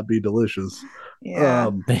enough to not be delicious.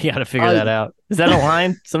 Yeah. They got to figure that out. Is that a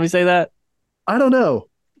line? Somebody say that? I don't know.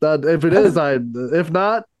 If it is, if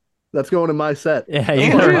not, that's going in my set. Yeah,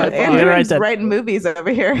 Andrew's writing movies over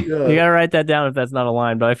here. Yeah. You gotta write that down if that's not a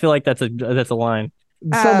line, but I feel like that's a line.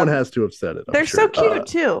 Someone has to have said it. They're so cute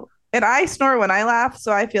too. And I snore when I laugh,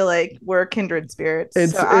 so I feel like we're kindred spirits.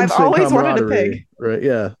 So I've always wanted a pig. Right?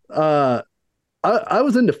 Yeah. I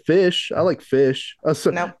was into fish. I like fish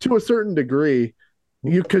to a certain degree.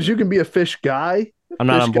 Because you can be a fish guy. I'm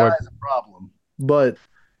not on board. Is a problem, but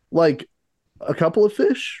like a couple of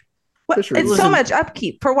fish. It's so much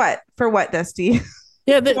upkeep for what? For what, Dusty?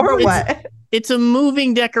 Yeah, what? It's a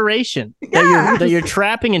moving decoration that you're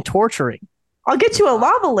trapping and torturing. I'll get you a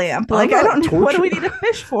lava lamp. Like I don't know. What do we need a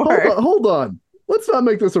fish for? Hold on. Let's not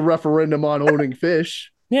make this a referendum on owning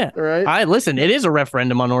fish. Yeah. All right. Listen. It is a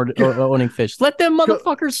referendum on owning fish. Let them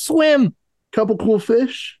motherfuckers swim. Couple cool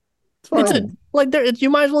fish. You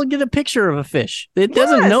might as well get a picture of a fish. It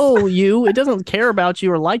doesn't know you. It doesn't care about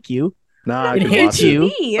you or like you. Nah, it hates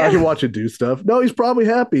you. I can watch it do stuff. No, he's probably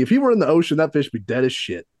happy. If he were in the ocean, that fish would be dead as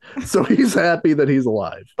shit. So he's happy that he's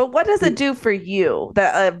alive. But what does it do for you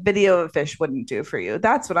that a video of a fish wouldn't do for you?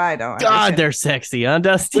 That's what I don't understand. God, they're sexy, huh,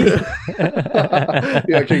 Dusty? Yeah,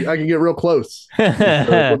 I can get real close.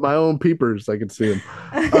 With my own peepers, I can see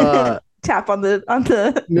them. Tap on the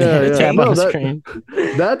tap on the screen.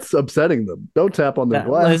 That's upsetting them. Don't tap on their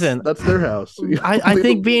glass. Listen, that's their house. I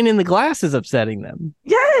think being in the glass is upsetting them.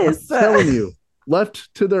 Yes, I'm telling you,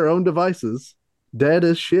 left to their own devices, dead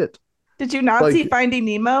as shit. Did you not see Finding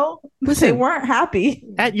Nemo? Listen, they weren't happy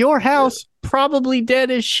at your house. Probably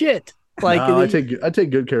dead as shit. I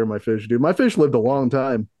take good care of my fish, dude. My fish lived a long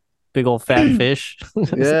time. Big old fat fish.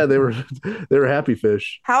 Yeah, they were happy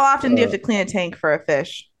fish. How often do you have to clean a tank for a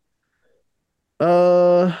fish?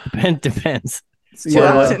 Depends.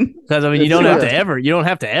 Because I mean, you don't have to ever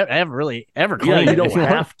really ever clean it. You don't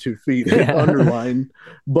have to feed it, underline,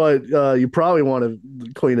 but you probably want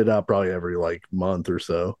to clean it out probably every month or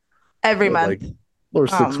so. Every month. Or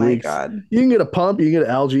 6 weeks. God. You can get a pump, you can get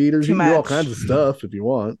algae eaters, you can do all kinds of stuff if you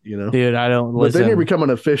want, Dude, I don't listen. But then you're becoming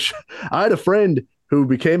a fish. I had a friend who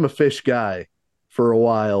became a fish guy for a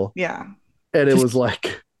while. Yeah. And it was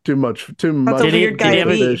like too much. Did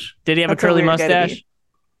he have a curly mustache?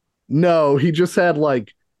 No, he just had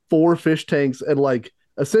 4 fish tanks and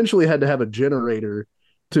essentially had to have a generator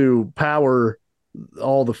to power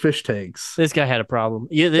all the fish tanks. This guy had a problem.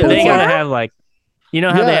 They gotta have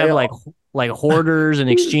they have hoarders and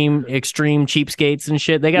extreme cheapskates and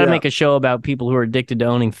shit. They got to make a show about people who are addicted to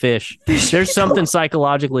owning fish. There's something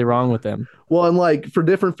psychologically wrong with them. Well, and for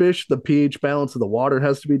different fish, the pH balance of the water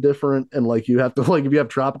has to be different, and you have to if you have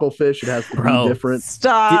tropical fish, it has to be different.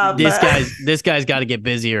 Stop. This guy's got to get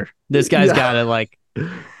busier. This guy's got to And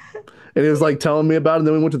he was telling me about it. And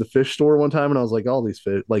then we went to the fish store one time, and I was like, all these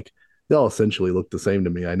fish, they all essentially look the same to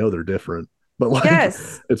me. I know they're different. But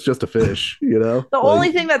yes, it's just a fish, The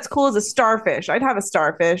only thing that's cool is a starfish. I'd have a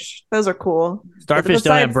starfish. Those are cool. Starfish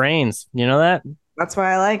don't have brains. You know that? That's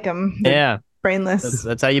why I like them. Yeah. Brainless.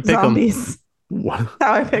 That's how you pick zombies. them. What?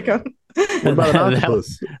 How I pick them. What about an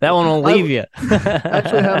octopus? That one won't leave you.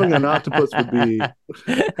 Actually, having an octopus would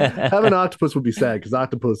be sad because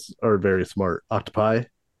octopus are very smart. Octopi.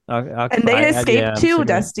 And they'd escape too,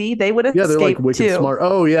 Dusty. They would escape they're wicked too. Smart.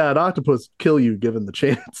 Oh yeah, an octopus kill you given the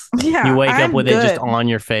chance. Yeah, you wake up with it just on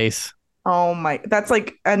your face. Oh my, that's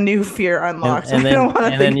like a new fear unlocked. And then, I don't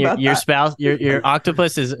want to think about your that. spouse, your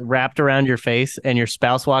octopus is wrapped around your face, and your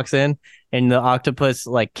spouse walks in, and the octopus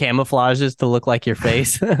like camouflages to look like your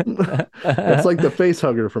face. It's like the face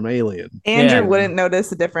hugger from Alien. Andrew wouldn't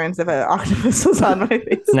notice the difference if an octopus was on my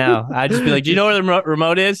face. No, I'd just be like, "Do you know where the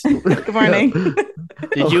remote is?" Good morning.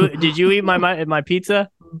 Did you eat my pizza?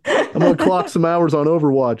 I'm gonna clock some hours on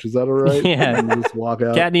Overwatch. Is that all right? Yeah. And just walk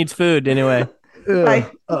out. Cat needs food anyway. Yeah.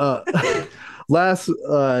 Last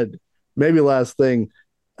thing.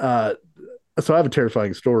 So I have a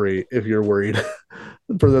terrifying story if you're worried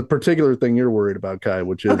for the particular thing you're worried about, Kai,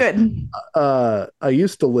 which is I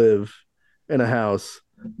used to live in a house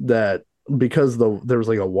that because there was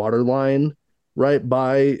like a water line right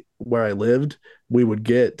by where I lived, we would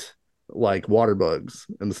get like water bugs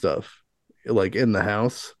and stuff like in the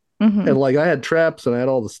house. Mm-hmm. And like I had traps and I had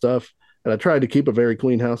all the stuff and I tried to keep a very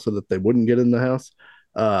clean house so that they wouldn't get in the house.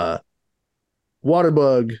 Water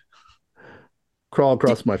bug crawl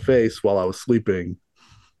across my face while I was sleeping,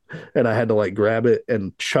 and I had to like grab it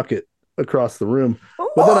and chuck it across the room.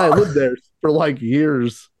 But then I lived there for like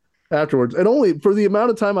years afterwards, and only for the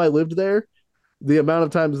amount of time I lived there, the amount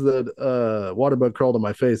of times that water bug crawled on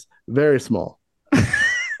my face, very small.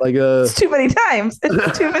 Like it's too many times.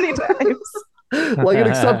 It's too many times. Like an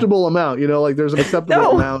acceptable amount, like there's an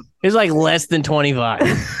acceptable amount. It's like less than 25.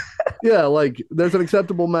 Yeah, like there's an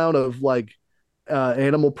acceptable amount of like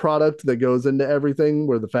animal product that goes into everything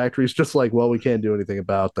where the factory's just like, well, we can't do anything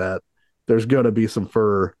about that. There's going to be some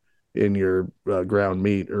fur in your ground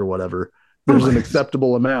meat or whatever. There's an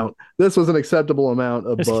acceptable amount. This was an acceptable amount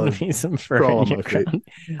of bugs. Some fur crawl on my face.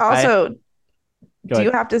 Also, do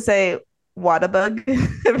you have to say Waterbug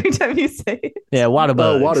every time you say it? Yeah, waterbug.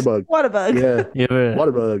 Oh, waterbug. Waterbug. Yeah,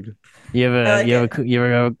 waterbug. You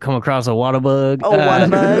ever come across a waterbug? Oh,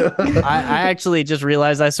 waterbug. I actually just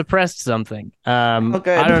realized I suppressed something. Good.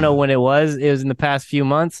 I don't know when it was. It was in the past few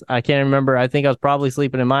months. I can't remember. I think I was probably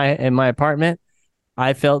sleeping in my apartment.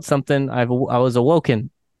 I felt something. I was awoken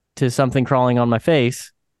to something crawling on my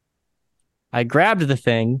face. I grabbed the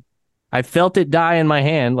thing. I felt it die in my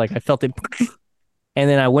hand. Like I felt it. And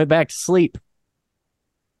then I went back to sleep.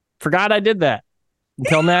 Forgot I did that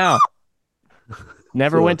until now.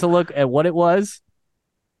 Never went to look at what it was.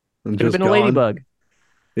 Could have been a ladybug.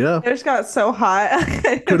 Yeah. It just got so hot.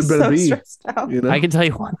 Could have been a bee. I can tell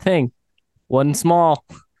you one thing. Wasn't small.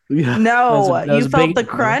 Yeah. No, you felt the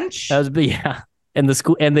crunch? That was big, yeah. And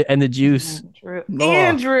the juice.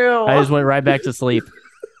 Andrew. I just went right back to sleep.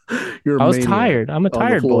 I was tired. I'm a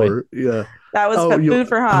tired boy. Yeah. That was food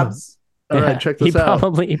for Hobbs. All right, check this out.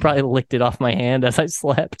 He probably licked it off my hand as I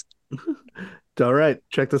slept. All right,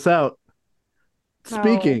 check this out.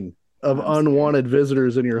 Speaking of unwanted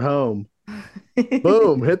visitors in your home,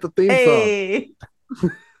 boom, hit the theme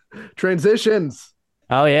song. Transitions.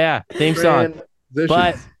 Oh, yeah, theme song.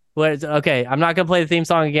 But okay, I'm not going to play the theme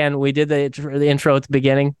song again. We did the intro at the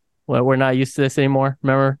beginning. Well, we're not used to this anymore.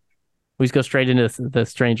 Remember? We just go straight into the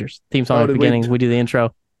Strangers. Theme song at the beginning. We do the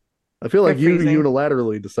intro. I feel like you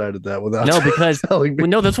unilaterally decided that without because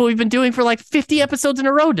no, that's what we've been doing for like 50 episodes in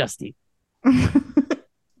a row, Dusty.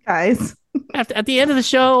 Guys, at the end of the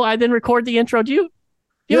show, I then record the intro. Do you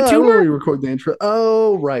have a tumor? You record the intro.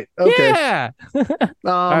 Oh, right. Okay. Yeah.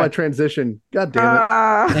 My transition. God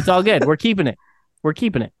damn it. It's all good. We're keeping it.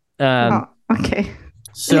 Okay.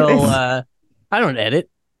 So I don't edit.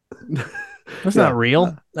 That's not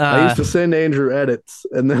real. I used to send Andrew edits,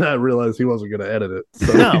 and then I realized he wasn't going to edit it.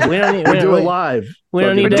 So no, we don't need. We do it live. We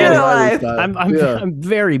don't need to edit live. I'm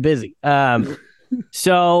very busy.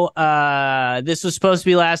 So this was supposed to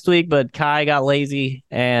be last week, but Kai got lazy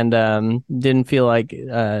and didn't feel like.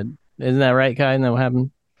 Isn't that right, Kai? Isn't that what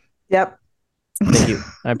happened? Yep. Thank you.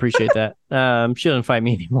 I appreciate that. She doesn't fight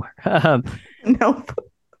me anymore. Nope.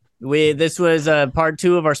 This was part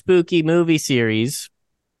 2 of our spooky movie series.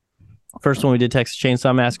 First one we did Texas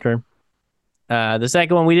Chainsaw Massacre. The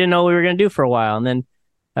second one we didn't know what we were going to do for a while. And then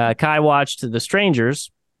Kai watched The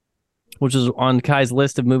Strangers, which is on Kai's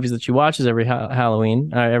list of movies that she watches every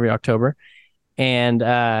Halloween, every October. And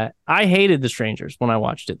I hated The Strangers when I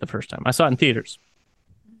watched it the first time. I saw it in theaters.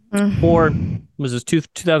 Was this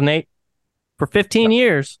 2008? For 15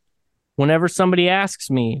 years, whenever somebody asks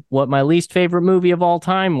me what my least favorite movie of all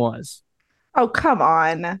time was, oh, come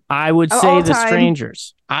on. I would say The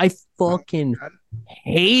Strangers. I fucking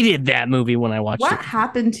hated that movie when I watched it. What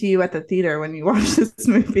happened to you at the theater when you watched this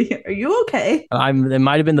movie? Are you okay? It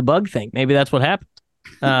might have been the bug thing. Maybe that's what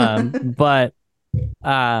happened. But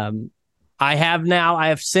I haven't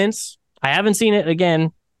seen it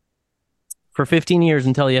again for 15 years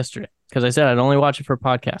until yesterday, because I said I'd only watch it for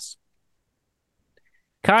podcasts.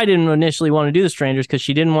 Kai didn't initially want to do The Strangers because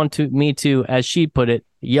she didn't want me to, as she put it,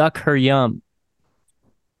 yuck her yum.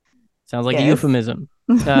 Sounds like a euphemism.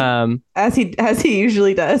 As he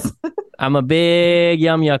usually does. I'm a big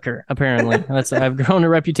yum yucker, apparently. I've grown a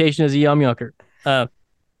reputation as a yum yucker.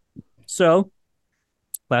 So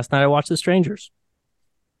last night I watched The Strangers.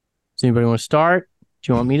 Does anybody want to start?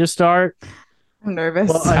 Do you want me to start? I'm nervous.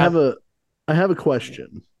 Well, I have a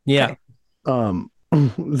question. Yeah. Okay.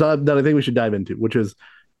 That I think we should dive into, which is,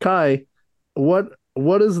 Kai, what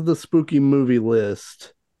is the spooky movie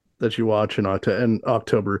list that you watch in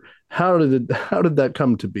October? How did that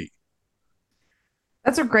come to be?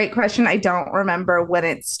 That's a great question. I don't remember when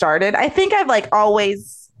it started. I think I've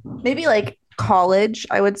always, maybe college,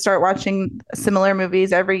 I would start watching similar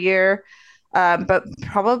movies every year. But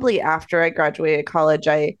probably after I graduated college,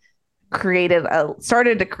 I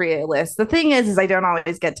started to create a list. The thing is I don't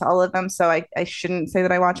always get to all of them. So I shouldn't say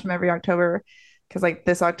that I watch them every October, because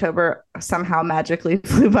this October somehow magically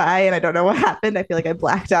flew by and I don't know what happened. I feel like I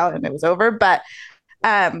blacked out and it was over. But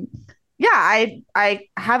I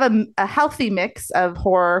have a healthy mix of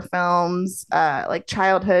horror films,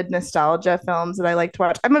 childhood nostalgia films that I like to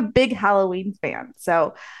watch. I'm a big Halloween fan.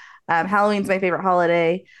 So Halloween's my favorite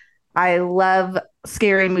holiday. I love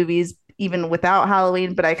scary movies even without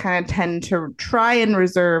Halloween, but I kind of tend to try and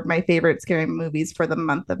reserve my favorite scary movies for the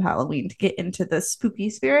month of Halloween to get into the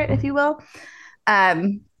spooky spirit, if you will.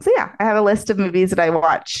 So yeah, I have a list of movies that I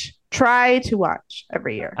try to watch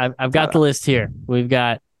every year. I've got the list here. We've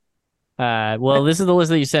got, this is the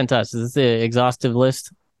list that you sent us. Is this the exhaustive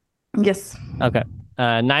list? Yes. Okay.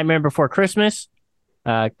 Nightmare Before Christmas,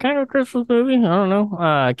 kind of a Christmas movie. I don't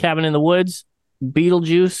know. Cabin in the Woods,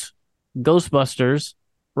 Beetlejuice, Ghostbusters,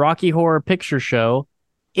 Rocky Horror Picture Show,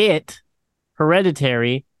 It,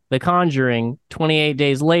 Hereditary, The Conjuring, 28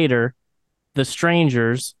 Days Later, The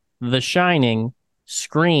Strangers, The Shining,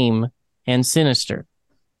 Scream, and Sinister.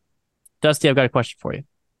 Dusty, I've got a question for you.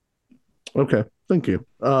 Okay, thank you.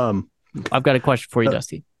 I've got a question for you,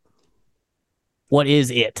 Dusty. What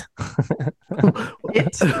is it?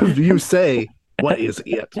 You say, what is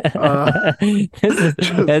it? That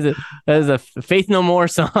is a Faith No More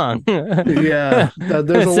song. Yeah,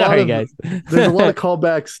 there's a lot of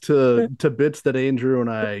callbacks to bits that Andrew and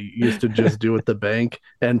I used to just do at the bank,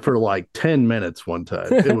 and for 10 minutes one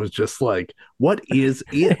time, it was just like, "What is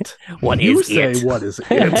it? What is it?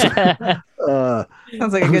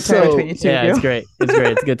 Sounds like a good time between you two. Yeah, it's great. It's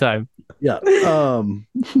great. It's a good time. Yeah,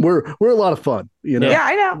 we're a lot of fun. Yeah,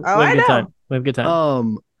 I know. I know. We have a good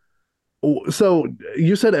time. So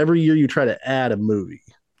you said every year you try to add a movie.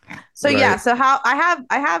 So right? Yeah, so how I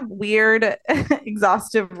have weird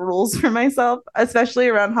exhaustive rules for myself, especially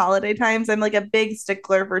around holiday times. I'm a big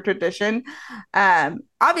stickler for tradition.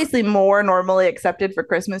 Obviously more normally accepted for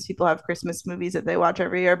Christmas. People have Christmas movies that they watch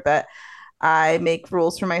every year, but I make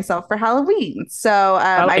rules for myself for Halloween. So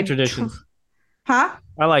I like traditions. Huh?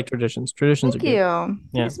 I like traditions. Traditions Thank are good.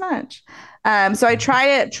 Thank you so much. So I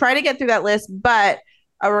try to get through that list, but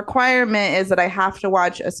a requirement is that I have to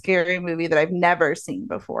watch a scary movie that I've never seen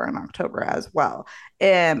before in October as well.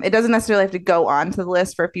 It doesn't necessarily have to go on to the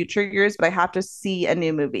list for future years, but I have to see a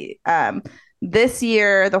new movie. This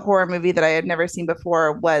year, the horror movie that I had never seen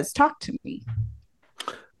before was Talk to Me.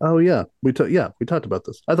 Oh yeah, we talked about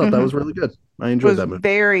this. I thought that was really good. I enjoyed that movie.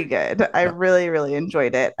 Very good. I really, really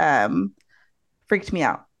enjoyed it. Freaked me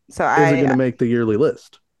out. So is it going to make the yearly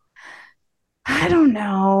list? I don't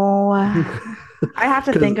know. I have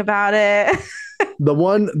to think about it. the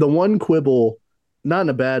one quibble, not in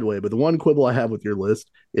a bad way, but the one quibble I have with your list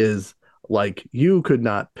is you could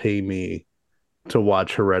not pay me to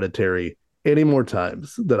watch Hereditary any more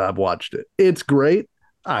times than I've watched it. It's great.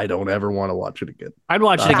 I don't ever want to watch it again. I'd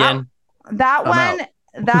watch it again. That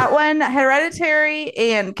one, Hereditary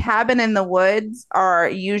and Cabin in the Woods are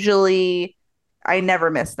usually, I never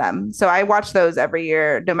miss them. So I watch those every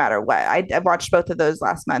year, no matter what. I watched both of those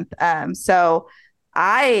last month. So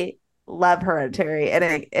I love Hereditary, and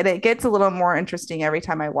it gets a little more interesting every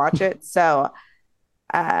time I watch it. So,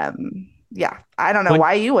 yeah, I don't know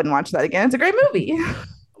why you wouldn't watch that again. It's a great movie.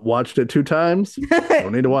 Watched it 2 times.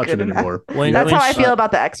 Don't need to watch it anymore. That's how I feel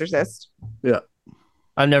about The Exorcist. Yeah.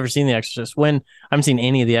 I've never seen The Exorcist. I haven't seen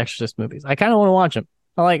any of the Exorcist movies. I kind of want to watch them.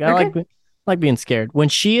 I like being scared. When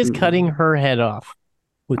she is cutting her head off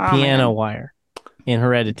with piano wire in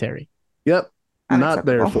Hereditary. Yep. Not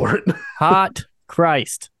there for it. Hot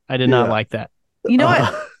Christ. I did not like that. You know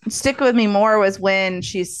what stick with me more was when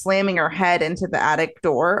she's slamming her head into the attic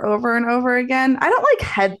door over and over again. I don't like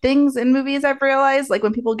head things in movies, I've realized.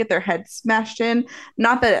 When people get their head smashed in.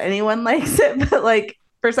 Not that anyone likes it, but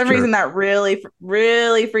For some reason, that really,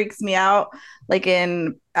 really freaks me out. Like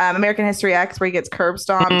in American History X, where he gets curb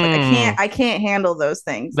stomped. Like I can't handle those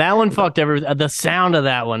things. That one fucked the sound of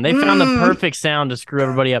that one. They found the perfect sound to screw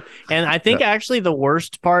everybody up. And I think actually the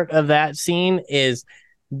worst part of that scene is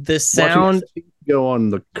the sound go on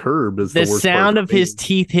the curb is the worst sound part of his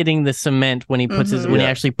teeth hitting the cement when he puts when he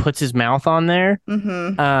actually puts his mouth on there.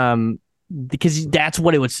 Because that's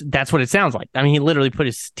what it sounds like. I mean, he literally put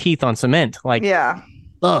his teeth on cement. Like,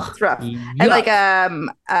 ugh, it's rough. Yuck. And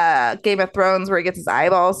like Game of Thrones, where he gets his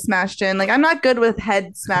eyeballs smashed in. Like, I'm not good with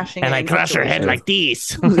head smashing. And I crush her head like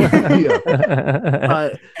this.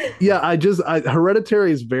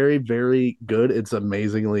 Hereditary is very, very good. It's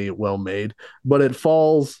amazingly well made, but it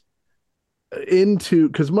falls into,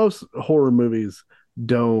 because most horror movies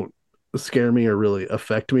don't scare me or really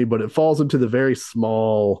affect me, but it falls into the very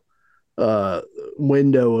small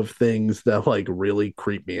window of things that like really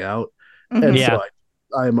creep me out. And so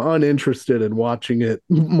I'm uninterested in watching it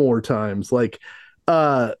more times. Like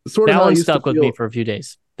sort of that one stuck with me for a few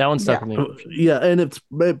days. That one stuck with me. And it's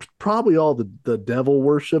probably all the devil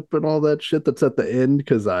worship and all that shit that's at the end,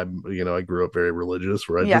 because I grew up very religious,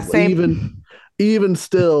 where even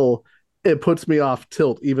still it puts me off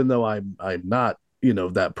tilt, even though I'm not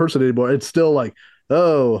that person anymore. It's still like,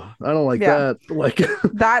 oh, I don't like that. Like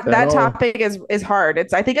that topic is hard.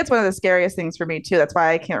 I think it's one of the scariest things for me too. That's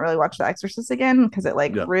why I can't really watch The Exorcist again, because it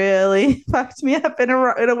really fucked me up in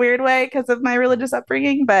a weird way because of my religious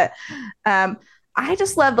upbringing. But I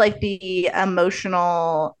just love like the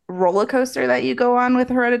emotional roller coaster that you go on with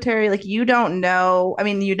Hereditary. Like, you don't know. I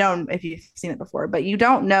mean, you don't if you've seen it before, but you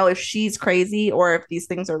don't know if she's crazy or if these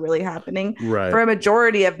things are really happening for a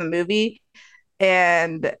majority of the movie.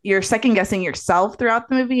 And you're second guessing yourself throughout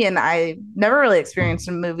the movie. And I never really experienced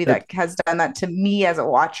a movie that has done that to me as a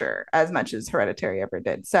watcher as much as Hereditary ever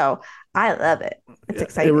did. So I love it. It's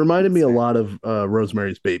exciting. It reminded me a lot of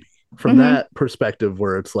Rosemary's Baby from that perspective,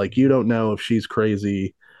 where it's like, you don't know if she's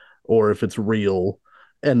crazy or if it's real.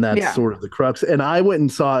 And that's sort of the crux. And I went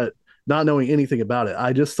and saw it not knowing anything about it.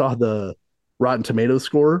 I just saw the Rotten Tomatoes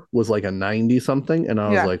score was like a 90 something. And I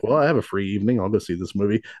was like, well, I have a free evening. I'll go see this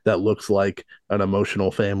movie that looks like an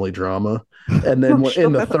emotional family drama. And then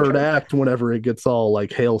in the third act, whenever it gets all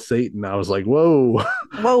like Hail Satan, I was like, whoa,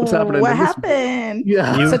 what's happening? What happened?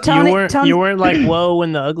 Yeah. You weren't like, whoa,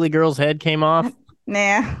 when the ugly girl's head came off?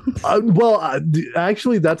 Nah.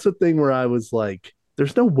 Actually, that's the thing where I was like,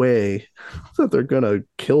 there's no way that they're going to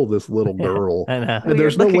kill this little girl. And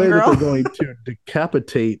there's no way that they're going to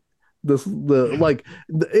decapitate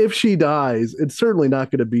if she dies, it's certainly not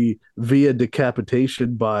going to be via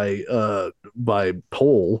decapitation by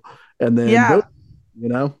pole, and then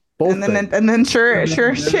both and then sure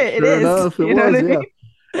shit it is enough, it was.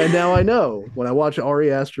 And now I know when I watch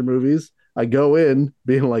Ari Aster movies, I go in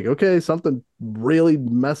being like, okay, something really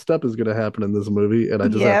messed up is going to happen in this movie, and I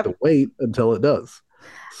just have to wait until it does.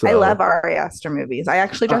 So, I love Ari Aster movies. I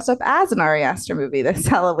actually dressed up as an Ari Aster movie this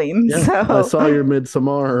Halloween. So I saw your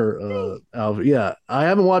Midsommar. I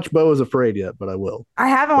haven't watched Beau is Afraid yet, but I will. I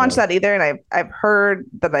haven't watched that either, and I've heard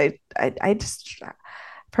that I just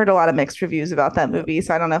heard a lot of mixed reviews about that movie,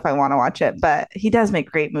 so I don't know if I want to watch it. But he does make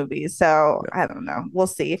great movies, so I don't know. We'll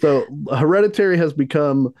see. So Hereditary has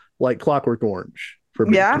become like Clockwork Orange for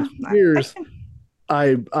me. Yeah, for years.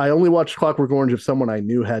 I only watched Clockwork Orange if someone I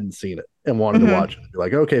knew hadn't seen it and wanted to watch it. I'd be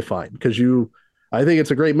like, okay, fine. Because I think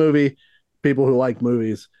it's a great movie. People who like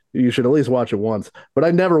movies, you should at least watch it once. But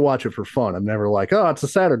I never watch it for fun. I'm never like, oh, it's a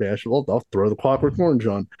Saturday. I'll throw the Clockwork Orange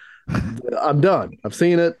on. I'm done. I've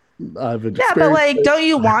seen it. I've experienced but like, don't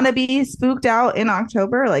you want to be spooked out in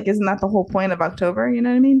October? Like, isn't that the whole point of October? You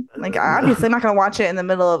know what I mean? Like, obviously I'm not going to watch it in the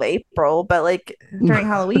middle of April, but like during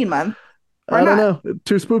Halloween month. I don't know.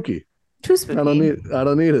 Too spooky. Too spooky. I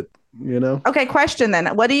don't need it. Okay, question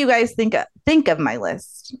then. What do you guys think of my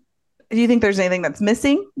list? Do you think there's anything that's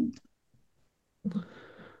missing?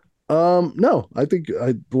 No. I think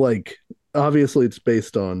obviously it's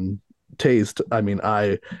based on taste. I mean,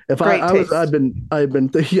 I had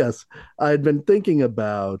been thinking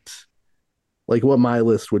about like what my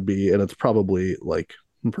list would be, and it's probably like,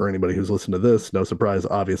 for anybody who's listened to this, no surprise,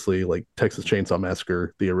 obviously, like Texas Chainsaw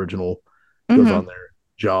Massacre, the original, goes on there.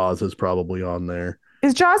 Jaws is probably on there.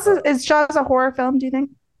 Is Jaws a horror film, do you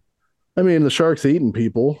think? I mean, the shark's eating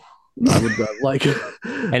people. I would like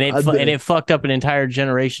and it fucked up an entire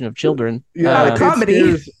generation of children. Yeah,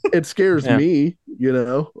 comedy. It scares me, when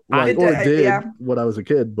I was a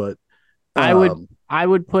kid, but I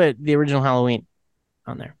would put the original Halloween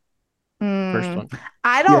on there. first one.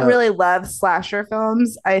 I don't really love slasher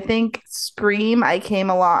films. I think Scream I came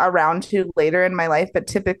around to later in my life, but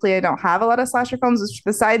typically I don't have a lot of slasher films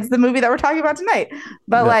besides the movie that we're talking about tonight.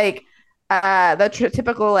 But like the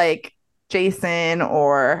typical like Jason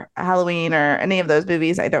or Halloween or any of those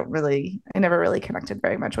movies, I never really connected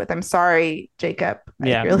very much with. I'm sorry, Jacob.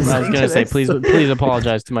 Yeah, I was going to say, please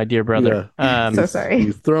apologize to my dear brother. Yeah. So sorry.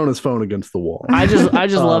 He's throwing his phone against the wall. I just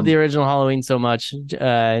love the original Halloween so much.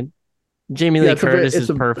 Jamie Lee Curtis is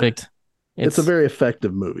perfect. It's a very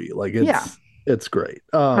effective movie. Like it's great.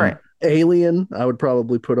 Alien, I would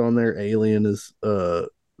probably put on there. Alien is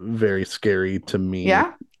very scary to me.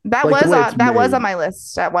 Yeah. That was on my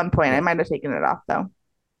list at one point. I might have taken it off though.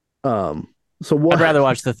 I'd rather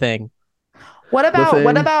watch The Thing. What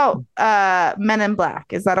about Men in Black?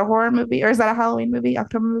 Is that a horror movie or is that a Halloween movie?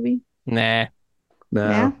 October movie? Nah.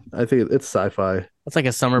 Yeah? I think it's sci-fi. It's like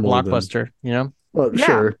a summer blockbuster, you know? Well,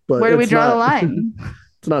 sure, but where do we draw the line?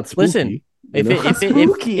 It's not spooky. Listen, if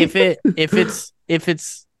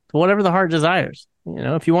it's whatever the heart desires, you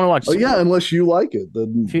know, if you want to watch, unless you like it,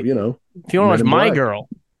 then if you want to watch My Girl,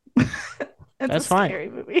 that's fine. Scary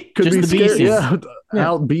movie. Could be scary.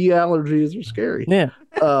 Bee allergies are scary. Yeah.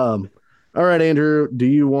 All right, Andrew, do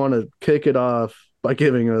you want to kick it off by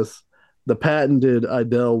giving us the patented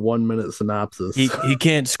Idell 1 minute synopsis? He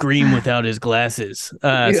can't scream without his glasses.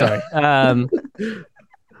 Sorry.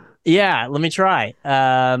 Yeah, let me try.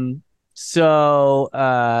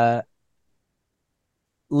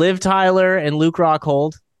 Liv Tyler and Luke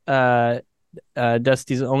Rockhold.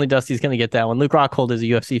 Dusty's going to get that one. Luke Rockhold is a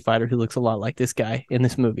UFC fighter who looks a lot like this guy in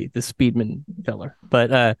this movie, this Speedman feller.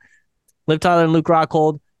 But Liv Tyler and Luke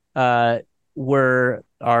Rockhold were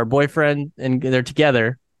our boyfriend, and they're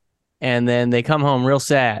together. And then they come home real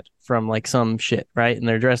sad from like some shit, right? And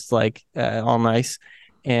they're dressed like all nice.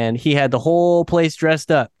 And he had the whole place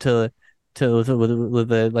dressed up with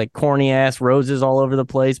the like corny ass roses all over the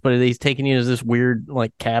place, but he's taking you to this weird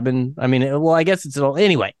like cabin. I mean, I guess it's all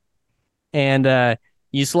anyway. And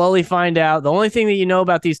you slowly find out the only thing that you know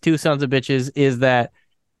about these two sons of bitches is that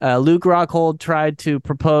Luke Rockhold tried to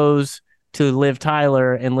propose to Liv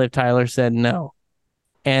Tyler, and Liv Tyler said no.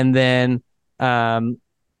 And then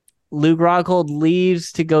Luke Rockhold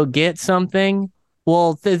leaves to go get something.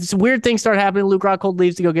 Well, this weird things start happening. Luke Rockhold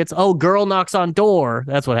leaves to go get. Girl knocks on door.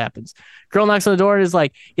 That's what happens. Girl knocks on the door and is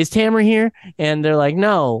like, "Is Tamara here?" And they're like,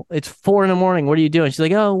 "No, it's 4 a.m. What are you doing?" She's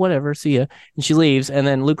like, "Oh, whatever. See ya." And she leaves. And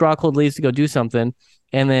then Luke Rockhold leaves to go do something.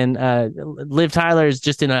 And then Liv Tyler is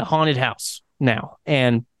just in a haunted house now,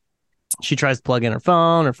 and she tries to plug in her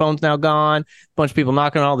phone. Her phone's now gone. A bunch of people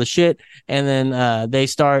knocking on all the shit. And then they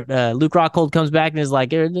start, Luke Rockhold comes back and is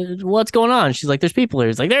like, "What's going on?" She's like, "There's people here."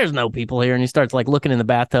 He's like, "There's no people here." And he starts like looking in the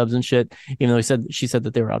bathtubs and shit, even though she said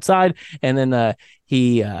that they were outside. And then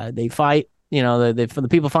they fight. You know, the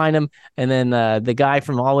people find him. And then the guy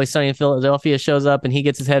from Always Sunny in Philadelphia shows up and he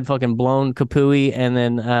gets his head fucking blown kapooey. And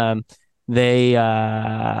then they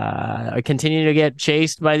continue to get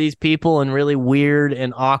chased by these people in really weird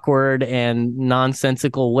and awkward and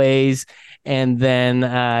nonsensical ways. And then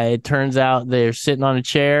it turns out they're sitting on a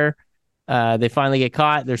chair. They finally get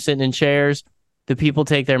caught. They're sitting in chairs. The people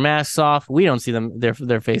take their masks off. We don't see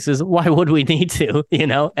their faces. Why would we need to? You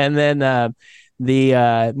know? And then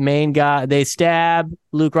the main guy, they stab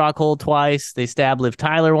Luke Rockhold twice. They stab Liv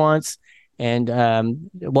Tyler once. And,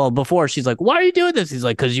 before she's like, "Why are you doing this?" He's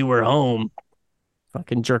like, "'Cause you were home."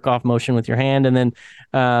 Fucking jerk off motion with your hand. And then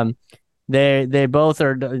they both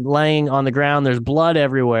are laying on the ground. There's blood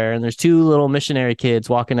everywhere. And there's two little missionary kids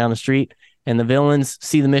walking down the street. And the villains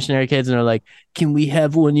see the missionary kids and are like, "Can we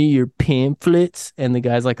have one of your pamphlets?" And the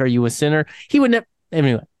guy's like, "Are you a sinner?" He would never.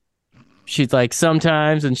 Anyway, she's like,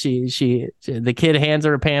 "Sometimes." And the kid hands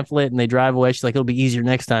her a pamphlet and they drive away. She's like, "It'll be easier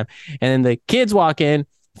next time." And then the kids walk in,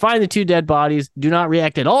 find the two dead bodies, do not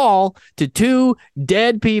react at all to two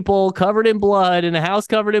dead people covered in blood in a house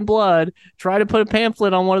covered in blood, try to put a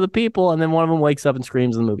pamphlet on one of the people, and then one of them wakes up and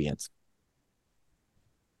screams and the movie ends.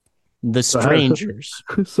 The Strangers.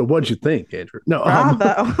 So what'd you think, Andrew? No,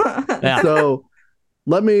 yeah. So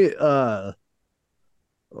let me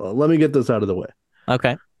get this out of the way.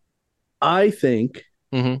 Okay. I think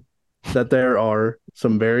that there are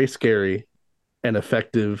some very scary and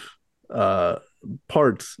effective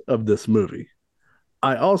parts of this movie.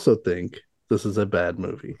 I also think this is a bad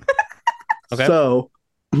movie. Okay. So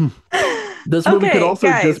this movie could also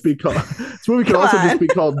just be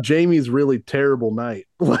called Jamie's Really Terrible Night.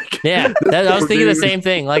 Like, yeah, I was thinking the same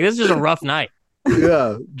thing. Like, this is just a rough night.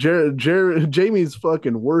 Yeah, Jamie's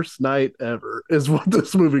fucking worst night ever is what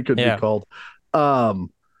this movie could be called.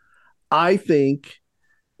 I think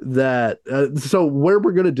that so where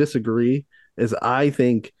we're going to disagree is I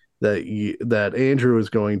think that Andrew is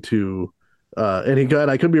going to,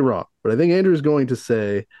 I could be wrong, but I think Andrew is going to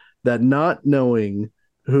say that not knowing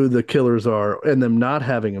who the killers are and them not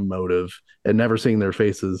having a motive and never seeing their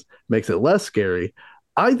faces makes it less scary.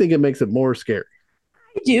 I think it makes it more scary.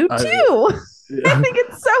 I do too. I think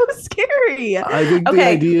it's so scary. I think the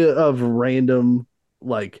idea of random,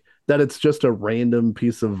 like that it's just a random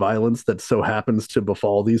piece of violence that so happens to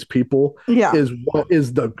befall these people is what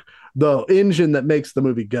is the engine that makes the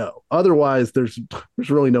movie go. Otherwise, there's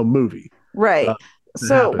really no movie. Right.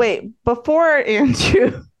 So wait, before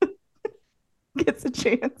Andrew gets a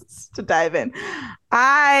chance to dive in,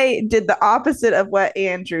 I did the opposite of what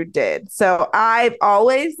Andrew did. So I've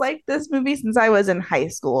always liked this movie since I was in high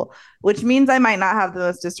school, which means I might not have the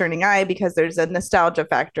most discerning eye because there's a nostalgia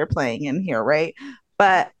factor playing in here, right?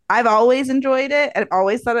 But I've always enjoyed it. I've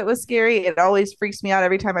always thought it was scary. It always freaks me out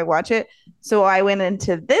every time I watch it. So I went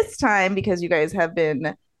into this time because you guys have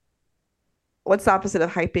been, what's the opposite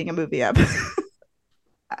of hyping a movie up?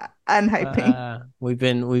 Unhyping. We've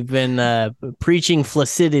been preaching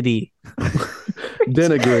flaccidity.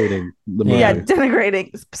 Denigrating the movie. Yeah,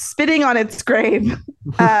 denigrating, spitting on its grave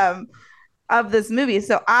of this movie.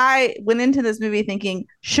 So I went into this movie thinking,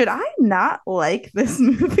 should I not like this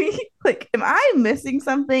movie? Like, am I missing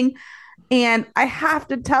something? And I have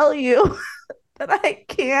to tell you that I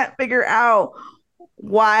can't figure out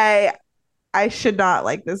why I should not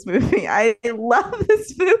like this movie. I love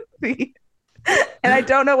this movie. And I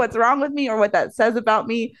don't know what's wrong with me or what that says about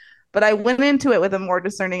me, but I went into it with a more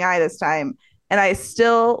discerning eye this time. And I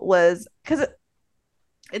still was, because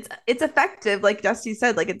it's effective, like Dusty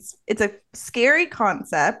said, like it's a scary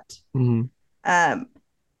concept. Mm-hmm.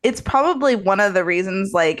 It's probably one of the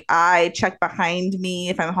reasons like I check behind me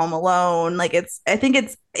if I'm home alone. Like I think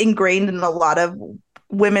it's ingrained in a lot of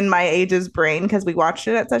women my age's brain because we watched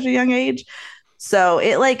it at such a young age. So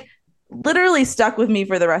it like literally stuck with me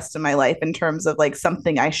for the rest of my life in terms of like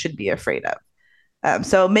something I should be afraid of.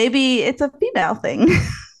 So maybe it's a female thing.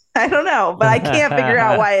 I don't know, but I can't figure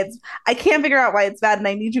out why it's bad, and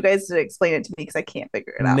I need you guys to explain it to me because I can't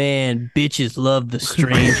figure it out. Man, bitches love the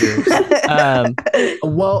strangers.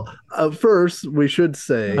 First we should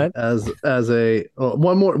say what? as a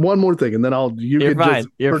one more thing, and then You're fine.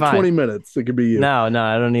 20 minutes. It could be you. No,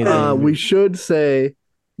 I don't need that. We should say,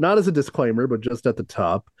 not as a disclaimer, but just at the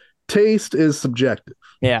top, taste is subjective.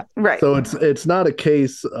 Yeah, right. So it's not a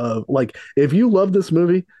case of like if you love this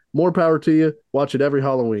movie, more power to you. Watch it every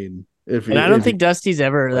Halloween. I don't think Dusty's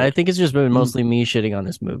ever. I think it's just been mostly me shitting on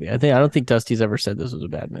this movie. I don't think Dusty's ever said this was a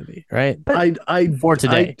bad movie, right? But for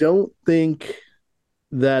today, I don't think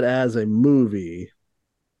that as a movie,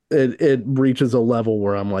 it reaches a level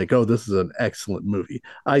where I'm like, oh, this is an excellent movie.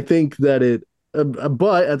 I think that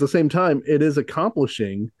but at the same time, it is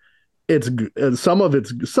accomplishing some of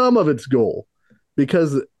its goal,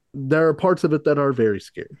 because there are parts of it that are very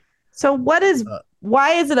scary. So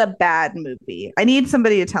why is it a bad movie? I need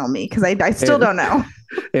somebody to tell me because I still don't know.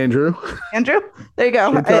 Andrew, there you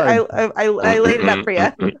go. I laid it up for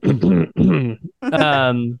you.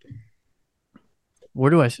 Where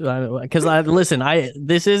do I? Because listen,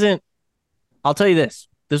 this isn't. I'll tell you this.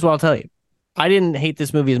 This is what I'll tell you. I didn't hate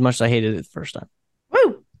this movie as much as I hated it the first time.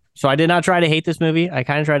 Woo! So I did not try to hate this movie. I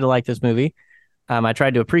kind of tried to like this movie. I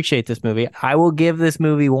tried to appreciate this movie. I will give this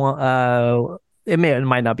movie one. It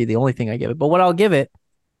might not be the only thing I give it, but what I'll give it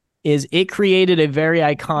is it created a very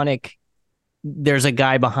iconic "there's a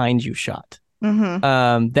guy behind you" shot.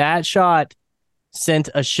 Mm-hmm. That shot sent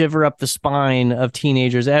a shiver up the spine of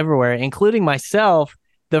teenagers everywhere, including myself,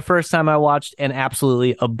 the first time I watched and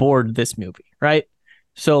absolutely abhorred this movie, right?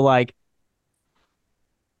 So like,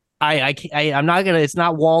 I'm not gonna. It's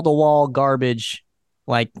not wall to wall garbage.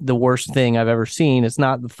 Like the worst thing I've ever seen. It's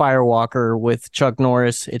not the Firewalker with Chuck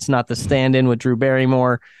Norris. It's not the Stand-In with Drew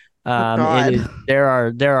Barrymore. There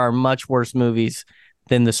are much worse movies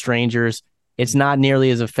than The Strangers. It's not nearly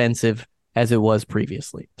as offensive as it was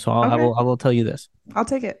previously. So I will tell you this. I'll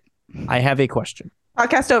take it. I have a question.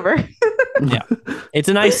 Podcast over. Yeah, it's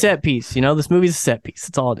a nice set piece. You know, this movie's a set piece.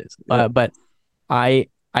 That's all it is. But I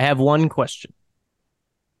have one question.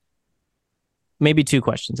 Maybe two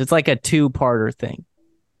questions. It's like a two-parter thing.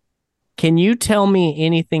 Can you tell me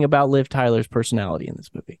anything about Liv Tyler's personality in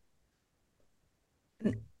this movie?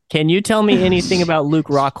 Can you tell me anything about Luke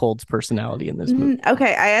Rockhold's personality in this movie?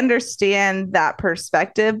 Okay, I understand that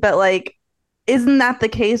perspective, but like, isn't that the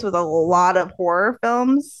case with a lot of horror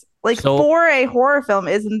films? Like, for a horror film,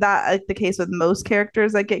 isn't that like the case with most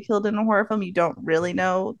characters that get killed in a horror film? You don't really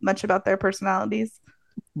know much about their personalities.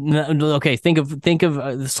 No, okay, think of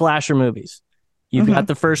the slasher movies. You've got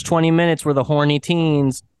the first 20 minutes where the horny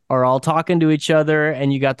teens are all talking to each other,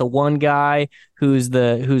 and you got the one guy who's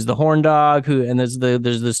the horn dog, and there's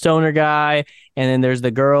the stoner guy, and then there's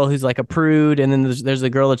the girl who's like a prude, and then there's the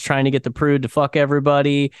girl that's trying to get the prude to fuck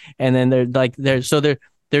everybody, and then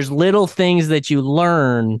there's little things that you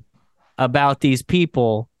learn about these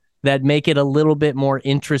people that make it a little bit more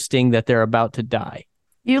interesting that they're about to die.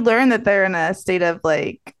 You learn that they're in a state of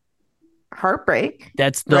like heartbreak.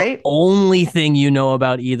 That's the only thing you know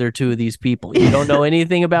about either two of these people. You don't know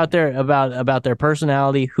anything about their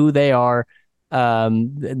personality, who they are,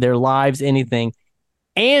 their lives, anything,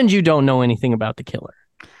 and you don't know anything about the killer.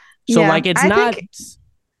 So like it's not.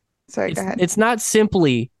 Sorry, go ahead. It's not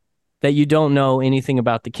simply that you don't know anything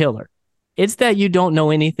about the killer. It's that you don't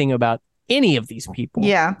know anything about any of these people.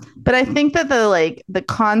 Yeah. But I think that the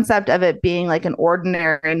concept of it being like an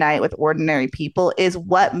ordinary night with ordinary people is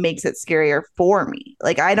what makes it scarier for me.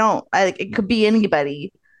 Like it could be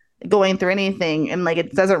anybody going through anything, and like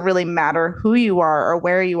it doesn't really matter who you are or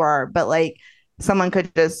where you are, but like someone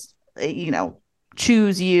could just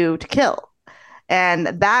choose you to kill. And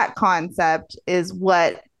that concept is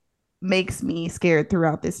what makes me scared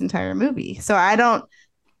throughout this entire movie. So I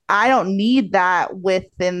don't need that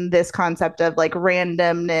within this concept of like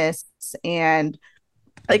randomness and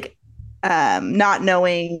like not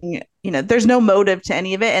knowing, there's no motive to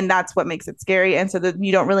any of it, and that's what makes it scary. And so that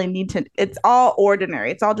you don't really need to, it's all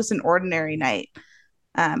ordinary. It's all just an ordinary night.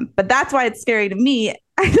 But that's why it's scary to me.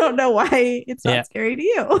 I don't know why it's not scary to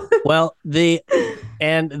you. Well, the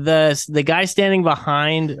guy standing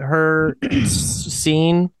behind her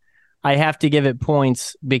scene, I have to give it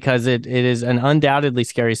points because it is an undoubtedly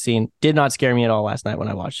scary scene. Did not scare me at all last night when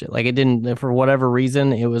I watched it. Like it didn't, for whatever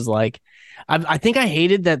reason, it was like, I think I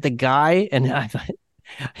hated that the guy, and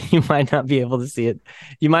you might not be able to see it.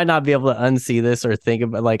 You might not be able to unsee this or think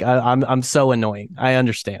about like, I'm so annoying. I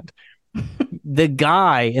understand. The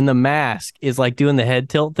guy in the mask is like doing the head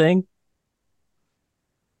tilt thing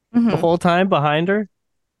the whole time behind her.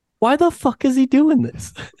 Why the fuck is he doing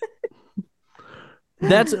this?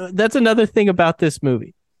 That's another thing about this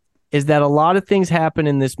movie, is that a lot of things happen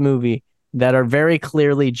in this movie that are very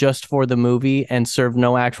clearly just for the movie and serve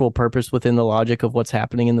no actual purpose within the logic of what's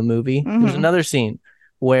happening in the movie. There's another scene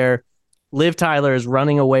where Liv Tyler is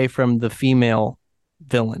running away from the female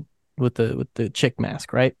villain with the chick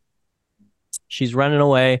mask, right? She's running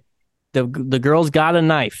away. The girl's got a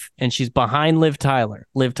knife and she's behind Liv Tyler.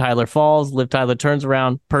 Liv Tyler falls. Liv Tyler turns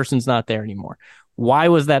around. Person's not there anymore. Why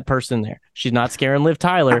was that person there? She's not scaring Liv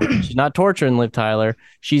Tyler. She's not torturing Liv Tyler.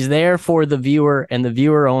 She's there for the viewer and the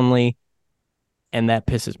viewer only. And that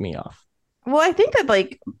pisses me off. Well, I think that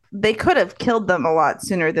like they could have killed them a lot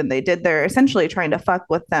sooner than they did. They're essentially trying to fuck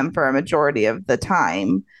with them for a majority of the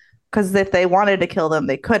time. Because if they wanted to kill them,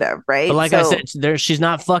 they could have, right? But like I said, she's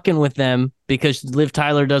not fucking with them because Liv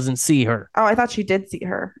Tyler doesn't see her. Oh, I thought she did see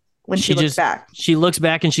her when she looks back. She looks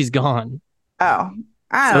back and she's gone. Oh,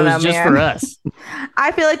 I don't know, just man. For us.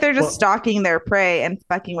 I feel like they're just stalking their prey and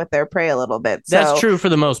fucking with their prey a little bit. So that's true for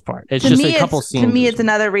the most part. It's just a couple scenes. To me, it's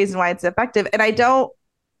another reason why it's effective. And I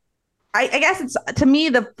guess it's, to me,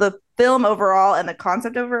 the film overall and the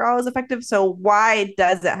concept overall is effective. So why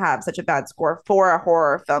does it have such a bad score for a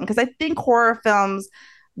horror film? Because I think horror films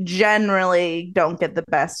generally don't get the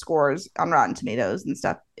best scores on Rotten Tomatoes and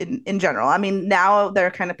stuff in general. I mean, now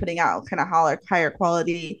they're kind of putting out kind of higher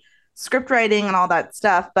quality script writing and all that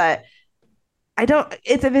stuff, but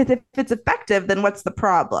if it's effective, then what's the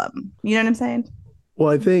problem? You know what I'm saying? Well,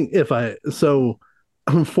 I think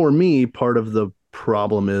for me, part of the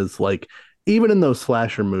problem is like, even in those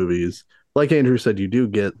slasher movies, like Andrew said, you do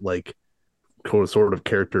get like sort of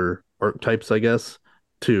character archetypes, I guess,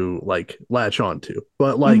 to like latch onto.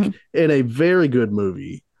 But like in a very good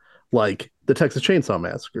movie, like the Texas Chainsaw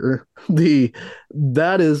Massacre,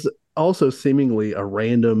 that is also seemingly a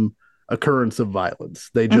random occurrence of violence.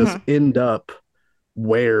 They just end up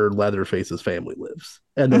where Leatherface's family lives,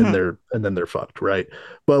 and then they're fucked, right?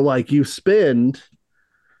 But like you spend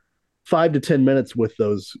 5 to 10 minutes with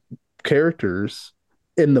those characters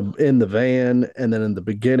in the van, and then in the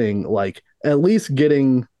beginning, like at least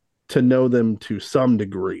getting to know them to some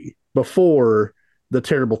degree before the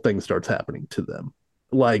terrible thing starts happening to them.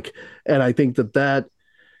 Like, and I think that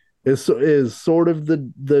is sort of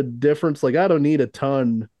the difference. Like, I don't need a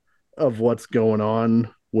ton of what's going on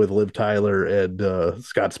with Liv Tyler and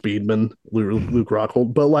Scott Speedman, Luke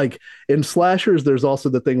Rockhold. But like in slashers, there's also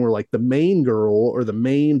the thing where like the main girl or the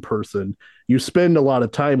main person you spend a lot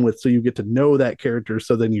of time with, so you get to know that character.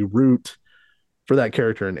 So then you root for that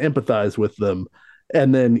character and empathize with them.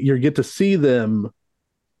 And then you get to see them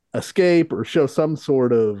escape or show some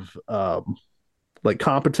sort of like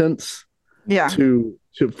competence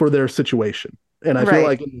for their situation. And I feel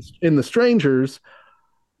like in the strangers,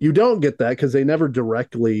 you don't get that because they never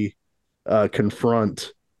directly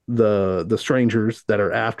confront the strangers that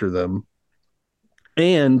are after them,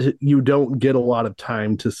 and you don't get a lot of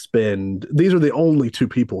time to spend. These are the only two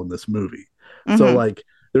people in this movie, so like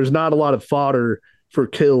there's not a lot of fodder for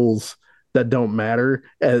kills that don't matter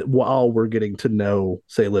while we're getting to know,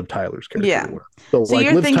 say, Liv Tyler's character. Yeah. So like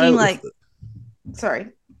you're Liv thinking Tyler, like, sorry.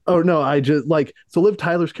 Oh no, I just like so Liv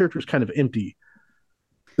Tyler's character is kind of empty.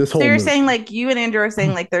 So you're saying like you and Andrew are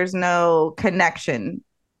saying like there's no connection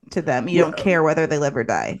to them. You don't care whether they live or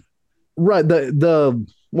die. Right.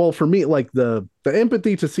 Well, for me, like the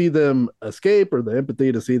empathy to see them escape or the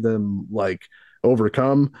empathy to see them like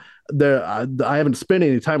overcome. I haven't spent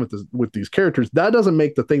any time with these characters. That doesn't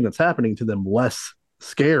make the thing that's happening to them less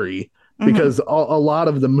scary because a lot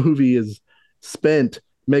of the movie is spent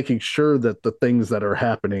making sure that the things that are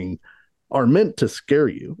happening are meant to scare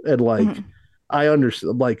you. And like I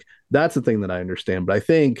understand, like that's the thing that I understand. But I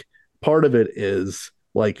think part of it is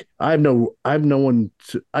like I have no one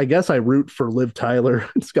to, I guess I root for Liv Tyler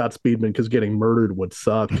and Scott Speedman because getting murdered would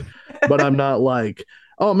suck. But I'm not like,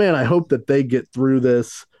 oh man, I hope that they get through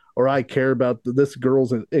this, or I care about this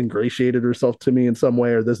girl's ingratiated herself to me in some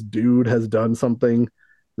way, or this dude has done something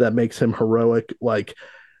that makes him heroic. Like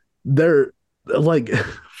they're like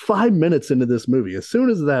 5 minutes into this movie, as soon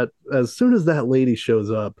as that lady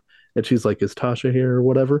shows up and she's like, is Tasha here or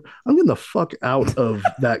whatever, I'm getting the fuck out of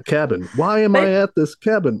that cabin. Why am I at this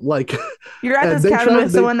cabin? Like you're at this cabin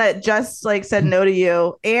with someone that just like said no to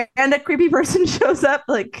you and a creepy person shows up.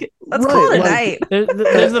 Like, let's call it a night.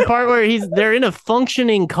 There's the part where they're in a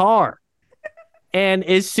functioning car. And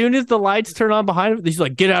as soon as the lights turn on behind him, he's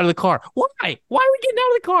like, get out of the car. Why? Why are we getting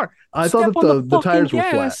out of the car? I thought that the tires were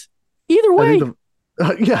flat. Either way.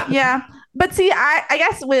 Yeah. But see, I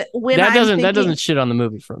guess when that doesn't shit on the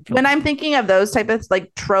movie when I'm thinking of those type of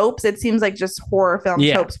like tropes, it seems like just horror film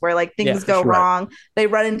tropes where like things go wrong. They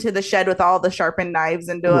run into the shed with all the sharpened knives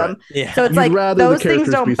into them. Yeah. So it's like those things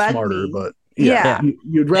don't bug me. But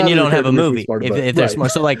you'd rather, and you don't have a movie if they're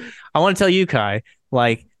smart. So like, I want to tell you, Kai,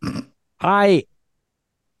 like I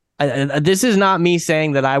this is not me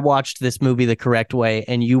saying that I watched this movie the correct way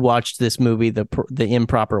and you watched this movie the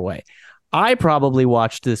improper way. I probably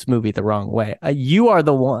watched this movie the wrong way. You are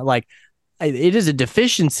the one, like, it is a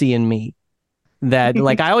deficiency in me that,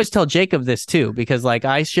 like, I always tell Jacob this too, because, like,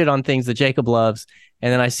 I shit on things that Jacob loves,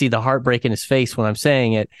 and then I see the heartbreak in his face when I'm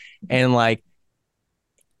saying it. And, like,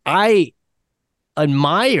 I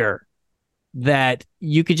admire that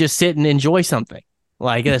you could just sit and enjoy something.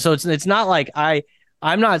 Like, so it's not like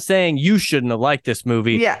I'm not saying you shouldn't have liked this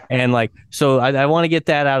movie. Yeah. And like, so I want to get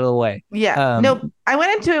that out of the way. Yeah. No, I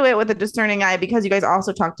went into it with a discerning eye because you guys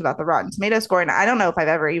also talked about the Rotten Tomato score. And I don't know if I've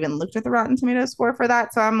ever even looked at the Rotten Tomato score for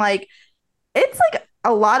that. So I'm like, it's like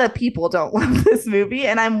a lot of people don't love this movie.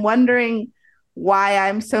 And I'm wondering why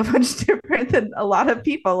I'm so much different than a lot of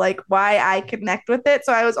people, like why I connect with it.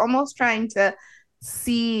 So I was almost trying to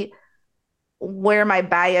see where my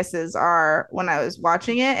biases are when I was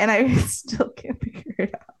watching it, and I still can't figure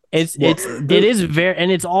it out. It is very,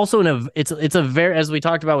 and it's also it's a very, as we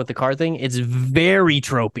talked about with the car thing, it's very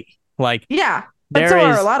tropey. Like, yeah, but so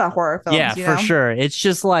are a lot of horror films. Yeah, for sure. It's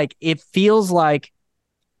just like, it feels like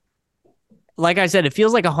I said, it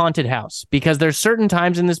feels like a haunted house, because there's certain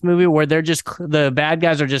times in this movie where they're just, the bad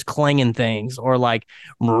guys are just clanging things, or like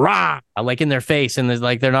rah, like in their face, and there's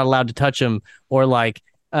like they're not allowed to touch them, or like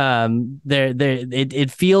it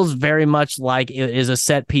feels very much like it is a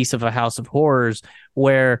set piece of a house of horrors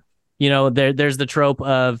where, you know, there's the trope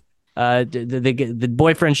of the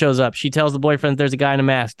boyfriend shows up, she tells the boyfriend there's a guy in a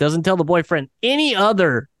mask, doesn't tell the boyfriend any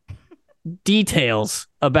other details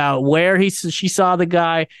about where she saw the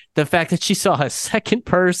guy, the fact that she saw a second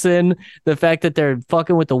person, the fact that they're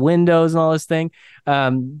fucking with the windows and all this thing.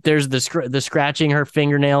 There's the scratching her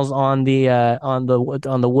fingernails on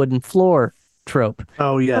the wooden floor trope.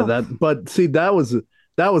 Oh yeah, but see, that was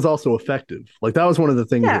also effective. Like, that was one of the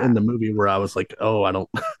things in the movie where I was like, oh, I don't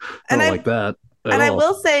like that. And I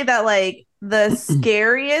will say that, like, the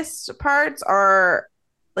scariest parts are,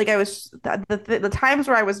 like, I was the times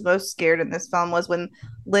where I was most scared in this film was when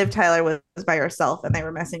Liv Tyler was by herself and they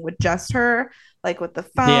were messing with just her, like with the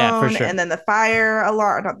phone, for sure. And then the fire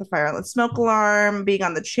alarm, not the fire alarm, the smoke alarm, being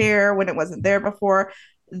on the chair when it wasn't there before.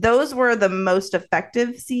 Those were the most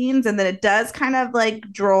effective scenes. And then it does kind of like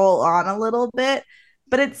droll on a little bit,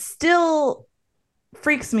 but it still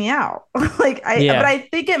freaks me out. But I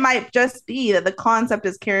think it might just be that the concept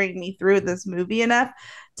is carrying me through this movie enough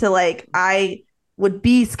to, like, I would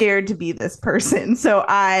be scared to be this person. So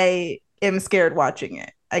I am scared watching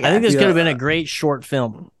it. I guess. think this could have been a great short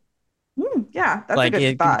film. Yeah, that's like a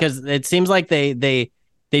good thought. Because it seems like they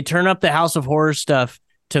turn up the House of Horror stuff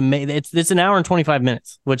to make it's an hour and 25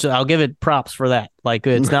 minutes, which I'll give it props for that. Like,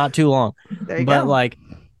 it's not too long, but like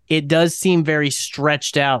it does seem very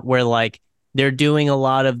stretched out where like they're doing a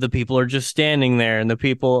lot of the people are just standing there and the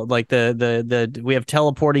people like the we have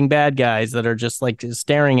teleporting bad guys that are just like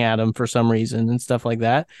staring at them for some reason and stuff like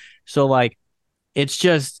that. So like it's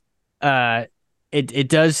just it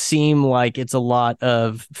does seem like it's a lot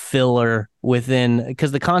of filler within,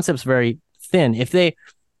 because the concept's very thin. If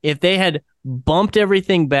they had bumped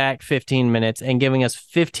everything back 15 minutes and giving us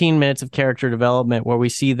 15 minutes of character development where we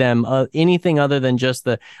see them anything other than just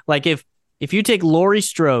the, like if you take Laurie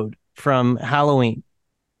Strode from Halloween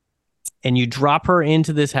and you drop her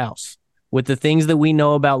into this house with the things that we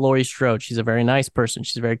know about Laurie Strode, she's a very nice person.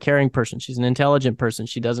 She's a very caring person. She's an intelligent person.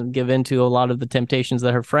 She doesn't give in to a lot of the temptations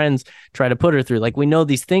that her friends try to put her through. Like, we know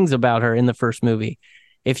these things about her in the first movie.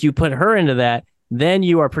 If you put her into that, then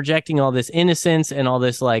you are projecting all this innocence and all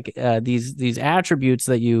this like these attributes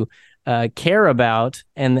that you care about,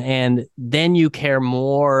 and then you care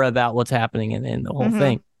more about what's happening in the whole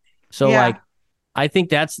thing. So like, I think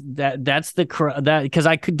that's the because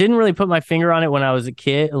I didn't really put my finger on it when I was a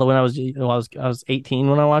kid, when I was 18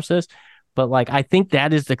 when I watched this, but like I think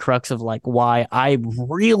that is the crux of like why I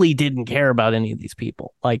really didn't care about any of these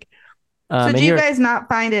people. Like, so do you guys not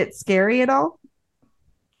find it scary at all?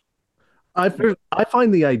 I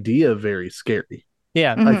find the idea very scary.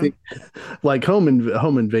 Yeah, I think like home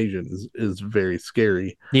invasion is very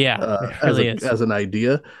scary. Yeah, it really is. As an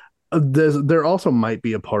idea. There also might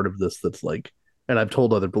be a part of this that's like, and I've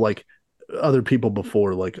told other people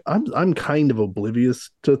before, like I'm kind of oblivious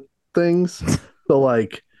to things. So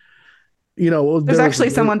like, you know, there's actually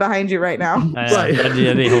someone behind you right now. Right.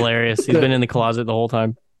 That'd be hilarious. He's been in the closet the whole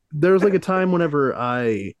time. There was like a time whenever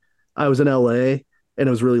I was in LA and it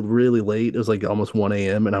was really, really late. It was like almost 1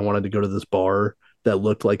 a.m. and I wanted to go to this bar that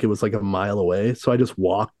looked like it was like a mile away. So I just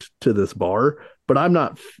walked to this bar, but I'm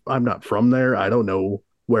not from there. I don't know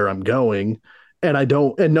where I'm going, and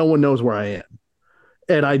no one knows where I am.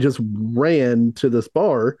 And I just ran to this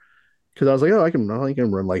bar because I was like, oh, I can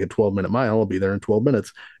run like a 12-minute mile. I'll be there in 12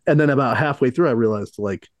 minutes. And then about halfway through, I realized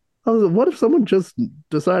like, oh, what if someone just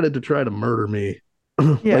decided to try to murder me?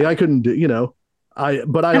 Yeah. Like I couldn't do, you know, I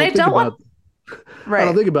don't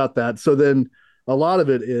think about that. So then a lot of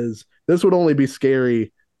it is, this would only be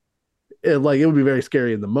scary. It would be very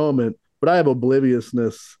scary in the moment, but I have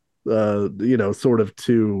obliviousness, you know, sort of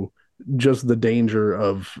to just the danger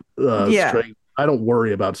of strange. I don't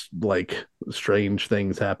worry about like strange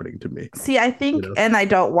things happening to me. See, I think, you know? And I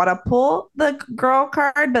don't want to pull the girl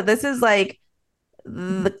card, but this is like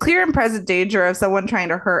the clear and present danger of someone trying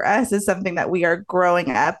to hurt us is something that we are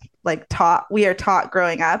growing up, like we are taught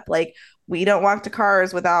growing up, like we don't walk to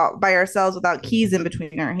cars by ourselves without keys in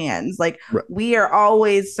between our hands. Like right. We are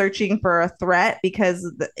always searching for a threat because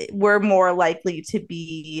we're more likely to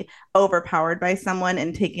be overpowered by someone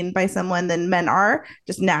and taken by someone than men are,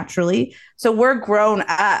 just naturally. So we're grown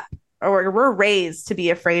up, or we're raised to be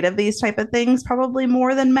afraid of these type of things probably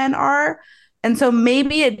more than men are. And so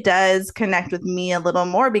maybe it does connect with me a little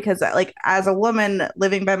more because like as a woman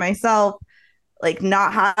living by myself, like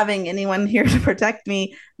not having anyone here to protect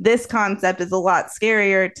me, this concept is a lot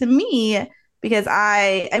scarier to me because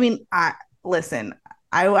listen,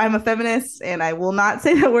 I'm a feminist and I will not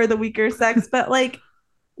say that we're the weaker sex, but like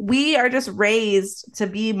we are just raised to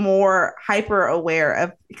be more hyper aware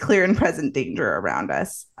of clear and present danger around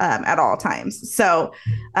us at all times. So,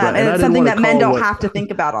 right. And it's something that men don't have to think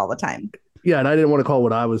about all the time. Yeah. And I didn't want to call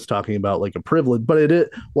what I was talking about like a privilege, but it is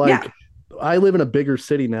like, yeah. I live in a bigger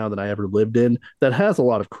city now than I ever lived in that has a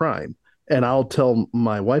lot of crime. And I'll tell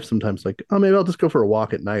my wife sometimes like, oh, maybe I'll just go for a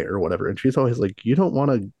walk at night or whatever. And she's always like, you don't want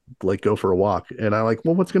to like go for a walk. And I'm like,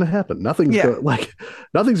 well, what's going to happen? Nothing's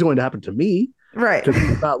going to happen to me. Right. Because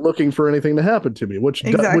I'm not looking for anything to happen to me, which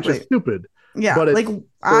is stupid. Yeah. But like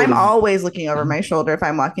I'm always looking over my shoulder if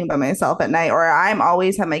I'm walking by myself at night, or I'm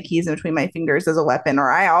always have my keys in between my fingers as a weapon,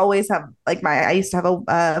 or I always have like I used to have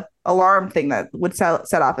a alarm thing that would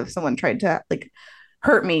set off if someone tried to like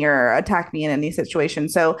hurt me or attack me in any situation.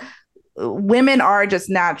 So women are just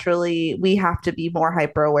naturally, we have to be more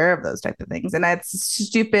hyper aware of those type of things. And that's a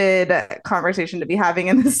stupid conversation to be having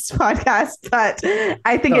in this podcast, but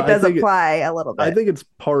I think it does apply a little bit. I think it's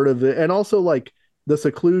part of it. And also like the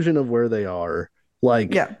seclusion of where they are,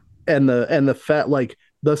 like, yeah. And the fact, like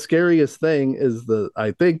the scariest thing is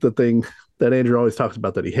I think the thing that Andrew always talks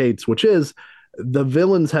about that he hates, which is the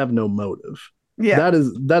villains have no motive. Yeah.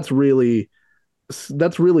 That's really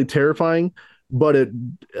terrifying but it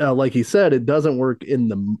like he said, it doesn't work in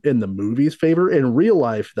the movie's favor. In real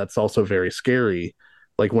life, that's also very scary.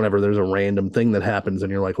 Like whenever there's a random thing that happens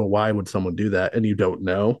and you're like, well, why would someone do that? And you don't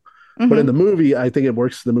know. But in the movie, I think it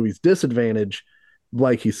works to the movie's disadvantage,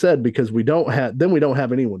 like he said, because we don't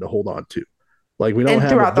have anyone to hold on to. Like we don't and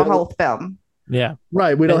have throughout the whole film. Yeah.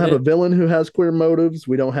 Right. We don't have a villain who has queer motives.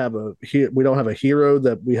 We don't have a hero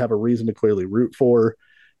that we have a reason to clearly root for.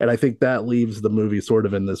 And I think that leaves the movie sort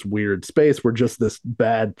of in this weird space where just this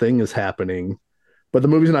bad thing is happening, but the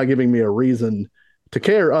movie's not giving me a reason to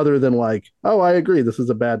care other than like, oh, I agree, this is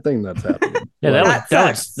a bad thing that's happening. Yeah, like,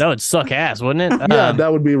 that would suck ass, wouldn't it? Yeah,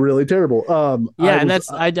 that would be really terrible.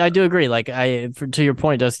 I do agree. Like to your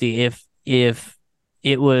point, Dusty, if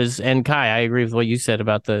it was, and Kai, I agree with what you said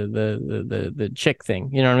about the chick thing.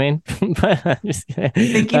 You know what I mean? But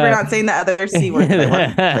thank you for not saying the other C word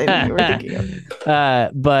that you were thinking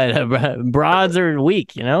of. But broads are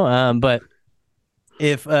weak, you know. But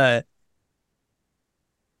if I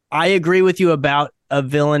agree with you about a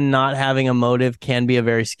villain not having a motive can be a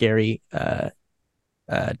very scary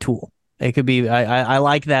tool. It could be. I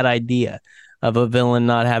like that idea of a villain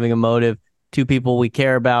not having a motive. Two people we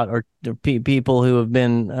care about, or people who have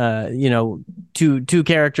been, two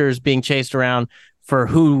characters being chased around for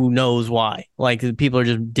who knows why. Like people are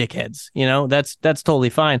just dickheads. You know, that's totally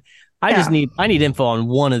fine. I need info on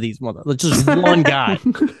one of these just one guy.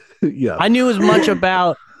 Yeah, I knew as much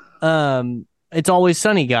about It's Always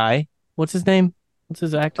Sunny guy. What's his name? What's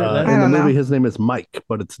his actor? In the movie, his name is Mike,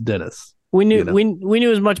 but it's Dennis. We knew we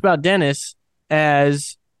knew as much about Dennis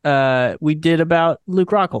as we did about Luke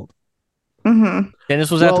Rockhold. Mm-hmm. Dennis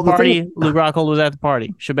was at the party. Luke Rockhold was at the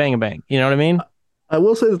party. Shebang bang. You know what I mean? I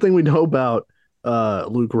will say the thing we know about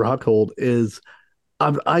Luke Rockhold is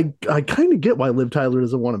I kind of get why Liv Tyler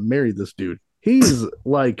doesn't want to marry this dude. He's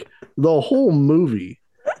like the whole movie.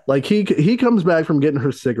 Like he comes back from getting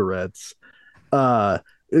her cigarettes. I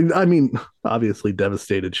mean, obviously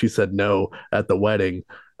devastated. She said no at the wedding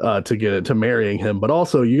to marrying him, but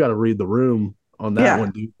also you got to read the room on that one,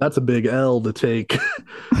 dude. That's a big L to take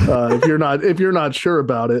if you're not sure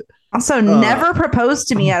about it. Also, never propose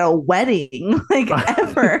to me at a wedding, like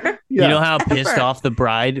ever. You know how pissed off the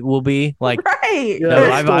bride will be, like. Right. Yeah,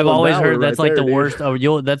 no, I've always heard that's like the worst.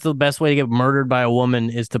 That's the best way to get murdered by a woman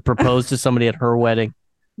is to propose to somebody at her wedding.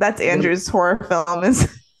 That's Andrew's horror film.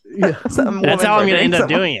 That's how I'm going to end up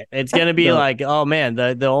doing it. It's going to be like, oh man,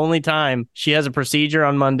 the only time she has a procedure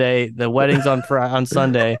on Monday, the wedding's on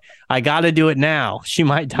Sunday. I got to do it now. She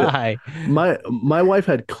might die. My wife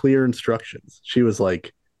had clear instructions. She was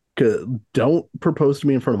like, don't propose to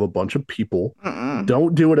me in front of a bunch of people.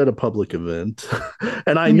 Don't do it at a public event.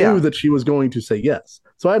 And I knew that she was going to say yes.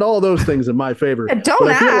 So I had all those things in my favor.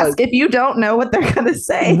 Don't ask if you don't know what they're going to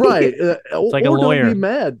say. Right. It's like a lawyer. Don't be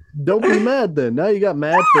mad. Don't be mad then. Now you got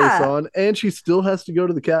mad face on and she still has to go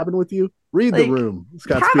to the cabin with you. Read the room.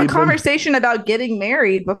 Scott have a conversation about getting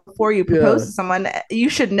married before you propose to someone. You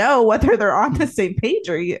should know whether they're on the same page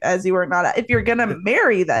or as you are not. If you're going to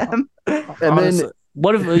marry them. And honestly, then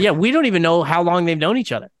what if we don't even know how long they've known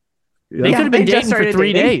each other. They could have been dating for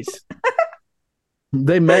 3 days.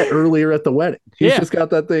 They met earlier at the wedding. He's just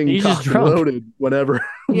got that thing loaded whenever.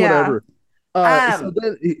 Whatever. So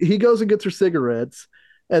then he goes and gets her cigarettes,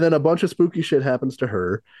 and then a bunch of spooky shit happens to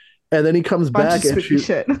her. And then he comes back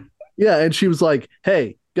and she was like,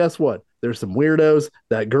 hey, guess what? There's some weirdos.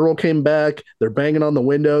 That girl came back. They're banging on the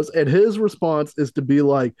windows. And his response is to be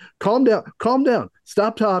like, calm down.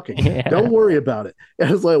 Stop talking. Yeah. Don't worry about it.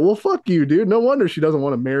 And it's like, well, fuck you, dude. No wonder she doesn't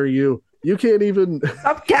want to marry you. You can't even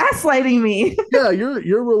stop gaslighting me. Yeah,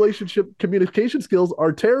 your relationship communication skills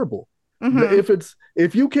are terrible. Mm-hmm.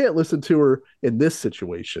 If you can't listen to her in this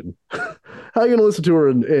situation, how are you going to listen to her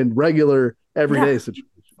in regular everyday situations?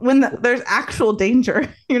 When there's actual danger,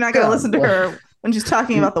 you're not going to listen to her when she's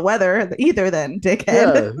talking about the weather either, then,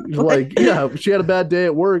 dickhead. Yeah, she had a bad day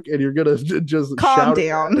at work and you're going to just calm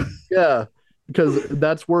down. Yeah, because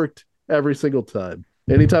that's worked every single time.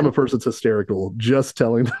 Anytime a person's hysterical, just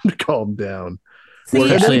telling them to calm down.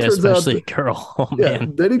 Especially a girl. Oh,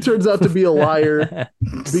 man. Then he turns out to be a liar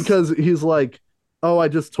because he's like, oh, I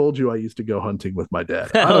just told you I used to go hunting with my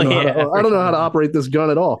dad. I don't know how to operate this gun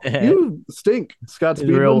at all. You stink, Scott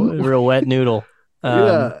Speedman. Real wet noodle.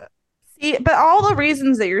 See, but all the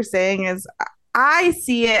reasons that you're saying is I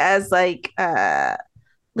see it as like a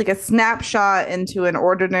snapshot into an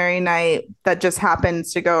ordinary night that just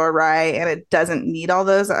happens to go awry, and it doesn't need all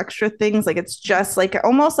those extra things. Like it's just like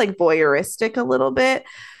almost like voyeuristic a little bit.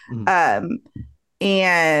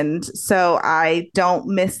 And so I don't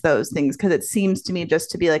miss those things because it seems to me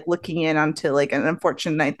just to be like looking in onto like an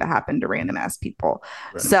unfortunate night that happened to random ass people.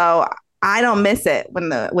 Right. So I don't miss it when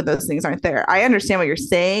those things aren't there. I understand what you're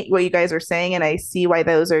saying, what you guys are saying, and I see why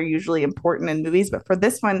those are usually important in movies. But for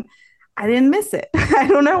this one, I didn't miss it. I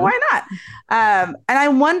don't know why not. And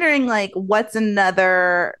I'm wondering, like, what's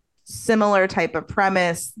another similar type of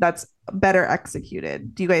premise that's better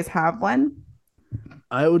executed? Do you guys have one?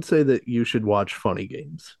 I would say that you should watch Funny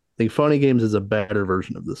Games. I think Funny Games is a better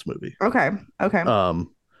version of this movie. Okay. Okay.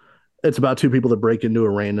 It's about two people that break into a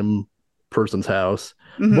random person's house,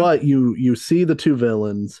 but you see the two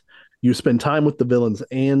villains. You spend time with the villains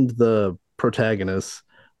and the protagonists.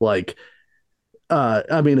 Like,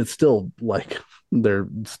 I mean, it's still like they're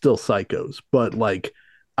still psychos, but like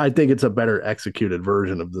I think it's a better executed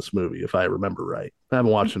version of this movie, if I remember right. I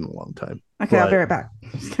haven't watched it in a long time. Okay, I'll be right back.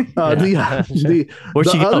 Where'd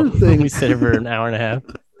she go? We sit here for an hour and a half.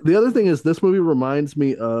 The other thing is this movie reminds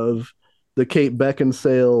me of the Kate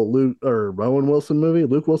Beckinsale Luke or Luke Wilson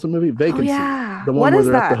movie, Vacancy. Oh, yeah. The one where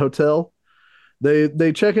they're at the hotel.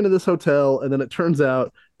 They check into this hotel, and then it turns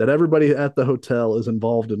out that everybody at the hotel is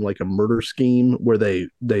involved in like a murder scheme where they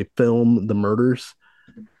film the murders,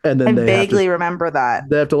 and then I vaguely remember that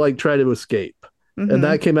they have to like try to escape, and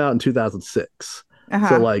that came out in 2006.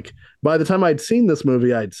 So like by the time I'd seen this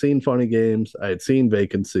movie, I'd seen Funny Games, I had seen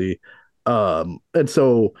Vacancy, and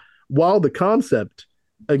so while the concept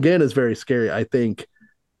again is very scary,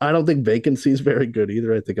 I don't think Vacancy is very good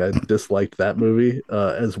either. I think I disliked that movie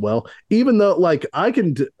as well. Even though, like,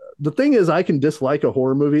 the thing is, I can dislike a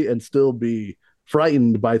horror movie and still be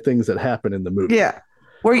frightened by things that happen in the movie. Yeah.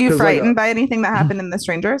 Were you frightened by anything that happened in The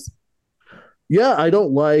Strangers? Yeah, I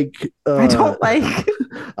don't like. I don't like.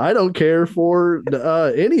 I don't care for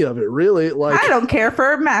any of it really. Like, I don't care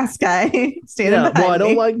for Mask Guy standing behind me. I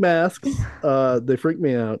don't like masks. They freak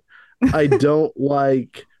me out. I don't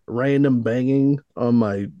like random banging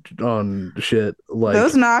on shit. Like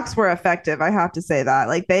those knocks were effective, I have to say that.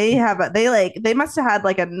 Like they must have had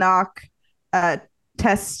like a knock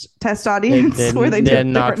test audience where they did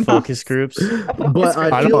knock focus groups. But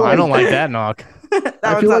I don't like that knock.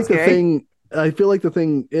 I feel like the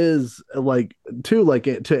thing is like too, like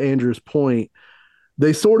to Andrew's point,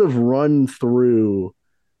 they sort of run through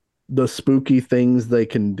the spooky things they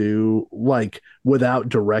can do, like without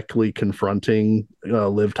directly confronting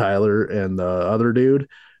Liv Tyler and the other dude,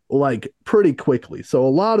 like pretty quickly. So a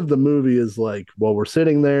lot of the movie is like, well, we're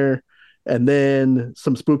sitting there, and then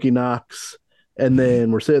some spooky knocks, and then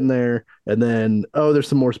we're sitting there, and then there's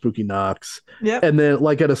some more spooky knocks, and then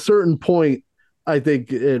like at a certain point, I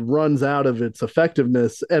think it runs out of its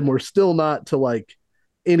effectiveness, and we're still not to like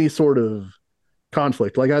any sort of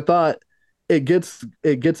conflict. Like I thought it gets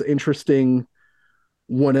interesting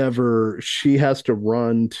whenever she has to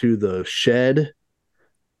run to the shed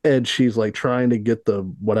and she's like trying to get the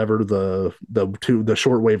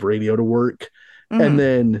shortwave radio to work, and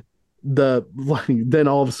then then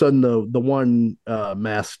all of a sudden the one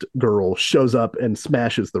masked girl shows up and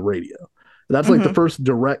smashes the radio. That's like the first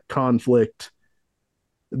direct conflict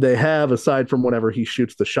they have, aside from whenever he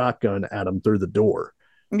shoots the shotgun at him through the door.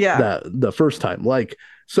 That the first time, like,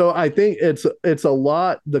 so I think it's a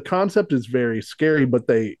lot. The concept is very scary, but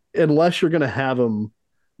unless you're going to have them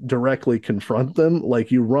directly confront them, like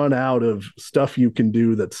you run out of stuff you can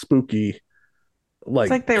do that's spooky. Like,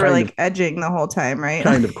 it's like they were like edging the whole time, right?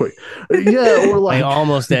 Kind of quick. Yeah. Or like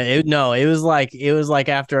almost dead. It was like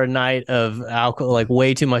after a night of alcohol, like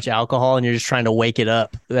way too much alcohol, and you're just trying to wake it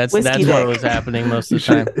up. That's what was happening most of the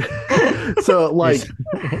time. So like,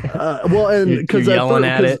 and because you're yelling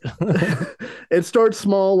at it, it starts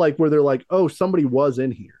small, like where they're like, oh, somebody was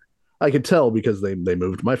in here. I could tell because they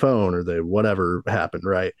moved my phone or whatever happened,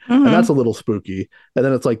 right? And that's a little spooky. And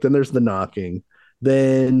then it's like, then there's the knocking.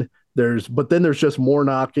 Then there's just more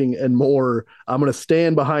knocking and more. I'm going to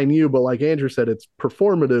stand behind you, but like Andrew said, it's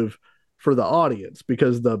performative for the audience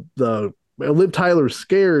because the Liv Tyler's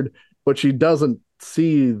scared, but she doesn't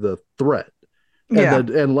see the threat.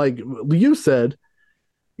 And like you said,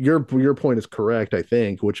 your point is correct, I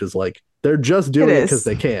think, which is like they're just doing it because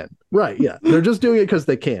they can. Right. Yeah. They're just doing it because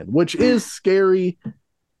they can, which is scary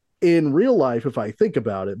in real life if I think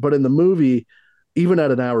about it. But in the movie, even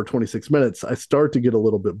at an hour 26 minutes, I start to get a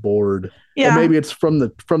little bit bored. Yeah. And maybe it's from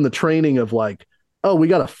the training of like, oh, we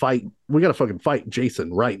gotta fucking fight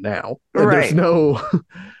Jason right now. And right.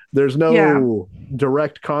 There's no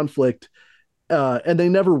direct conflict. And they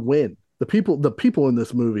never win. The people in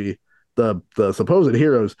this movie, the supposed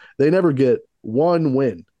heroes, they never get one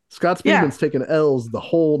win. Scott Speedman's taking L's the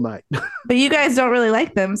whole night. But you guys don't really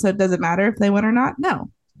like them, so it doesn't matter if they win or not.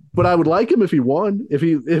 No. but I would like him if he won. If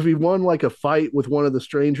he won like a fight with one of the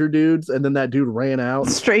stranger dudes, and then that dude ran out.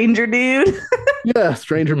 Stranger dude. Yeah,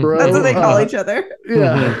 stranger bro. That's what they call each other.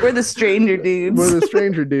 Yeah, we're the stranger dudes. We're the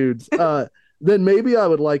stranger dudes. Then maybe I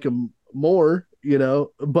would like him more,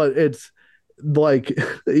 But it's like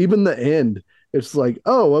even the end. It's like,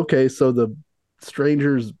 oh, okay, so the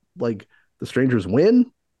strangers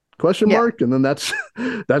win? Question mark, and then that's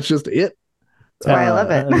just it. That's why I love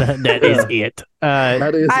it. That is it.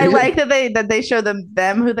 I like that they show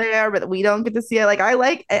them who they are, but we don't get to see it. Like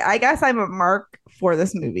I guess I'm a mark for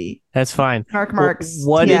this movie. That's fine. Marks.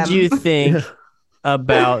 What did you think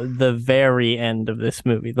about the very end of this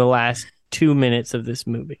movie? The last 2 minutes of this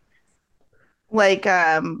movie, like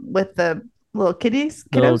with the little kiddies,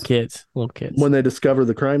 little kids when they discover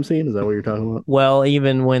the crime scene. Is that what you're talking about? Well,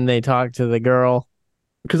 even when they talk to the girl,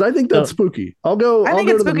 because I think that's spooky. I think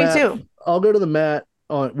it's spooky too. I'll go to the mat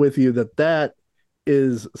with you that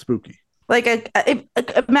is spooky. Like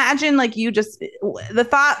imagine like you just the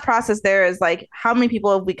thought process there is like how many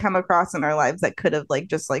people have we come across in our lives that could have like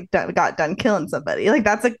just like got done killing somebody. Like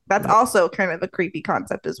that's also kind of a creepy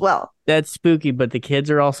concept as well. That's spooky, but the kids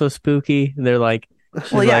are also spooky. They're like,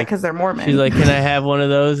 well, yeah, because they're Mormon. She's like, can I have one of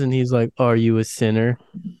those? And he's like, are you a sinner?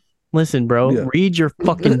 Listen, bro, read your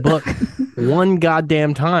fucking book one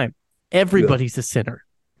goddamn time. Everybody's a sinner.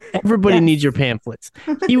 Everybody needs your pamphlets.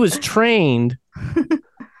 He was trained.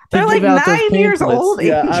 They're like 9 years old.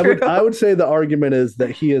 Yeah, I would say the argument is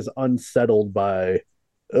that he is unsettled by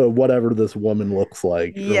whatever this woman looks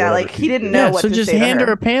like. Yeah, like he didn't know what to say. So just hand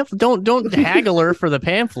her a pamphlet. Don't haggle her for the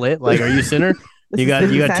pamphlet. Like, are you a sinner? You got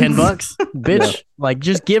 $10, bitch. Yeah. Like,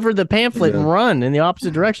 just give her the pamphlet and run in the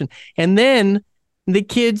opposite direction. And then the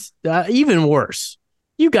kids, even worse.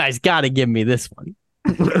 You guys got to give me this one.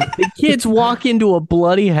 The kids walk into a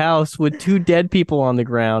bloody house with 2 dead people on the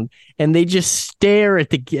ground, and they just stare at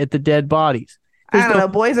the dead bodies. I don't know.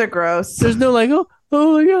 Boys are gross. There's no like, oh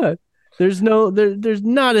my god. There's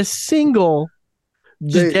not a single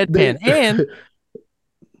deadpan, and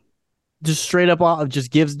just straight up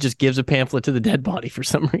just gives a pamphlet to the dead body for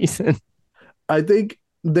some reason. I think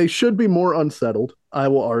they should be more unsettled. I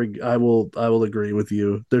will argue. I will agree with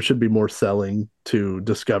you. There should be more selling to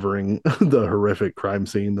discovering the horrific crime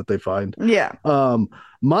scene that they find. Yeah.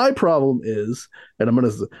 My problem is, and I'm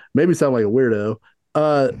gonna maybe sound like a weirdo.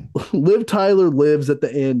 Liv Tyler lives at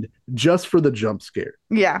the end just for the jump scare.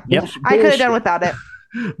 Yeah. Yep. I could have done without it.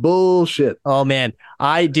 Bullshit. Oh man,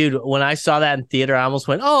 when I saw that in theater, I almost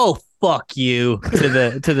went, "Oh fuck you" to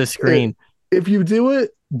the screen. If you do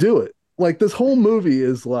it, do it. Like this whole movie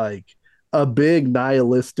is like a big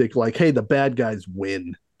nihilistic, like, hey, the bad guys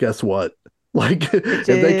win. Guess what? Like if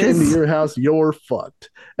they came to your house, you're fucked.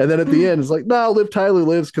 And then at the end, it's like, no, Liv Tyler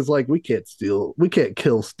lives because like we can't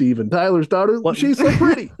kill Steven Tyler's daughter. She's so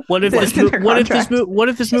pretty. What if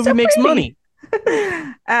this movie makes money?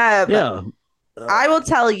 Yeah. I will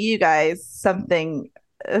tell you guys something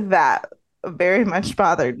that very much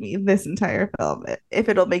bothered me this entire film. If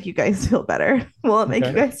it'll make you guys feel better, will it make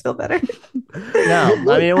you guys feel better? No,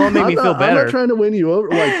 I mean it won't make me feel better. I'm not trying to win you over.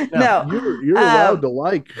 Like, no, you're allowed to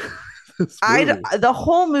like. The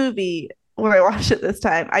whole movie when I watched it this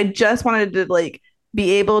time, I just wanted to like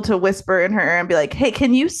be able to whisper in her ear and be like, "Hey,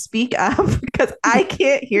 can you speak up? Because I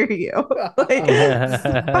can't hear you. Like,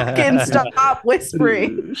 fucking stop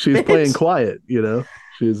whispering." She's bitch. Playing quiet,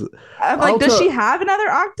 She's. I'm like, does she have another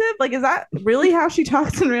octave? Like, is that really how she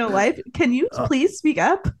talks in real life? Can you please speak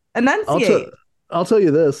up? Enunciate. I'll tell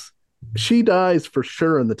you this: she dies for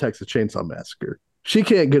sure in the Texas Chainsaw Massacre. She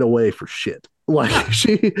can't get away for shit. Like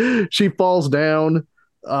she falls down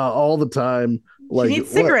all the time. Like, she needs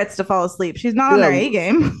cigarettes to fall asleep. She's not on her A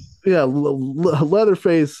game. Yeah,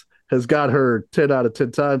 Leatherface has got her 10 out of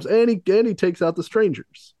 10 times, and he takes out the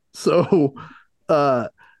strangers. So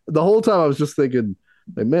the whole time I was just thinking,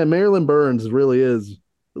 like, man, Marilyn Burns really is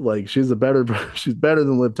like she's better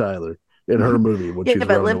than Liv Tyler in her movie.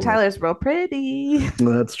 But Liv Tyler's real pretty.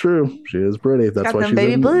 That's true. She is pretty. That's why she's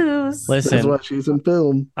baby blues. Listen, that's why she's in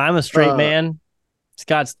film. I'm a straight man.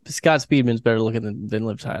 Scott Speedman's better looking than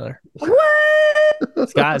Liv Tyler. What?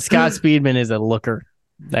 Scott Speedman is a looker.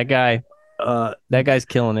 That guy's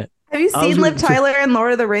killing it. Have you seen Liv Tyler in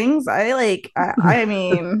Lord of the Rings? I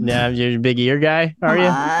mean, yeah, you're a big ear guy, are you?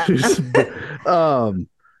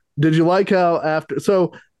 Did you like how after?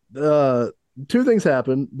 So, 2 things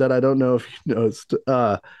happen that I don't know if you noticed.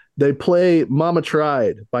 They play "Mama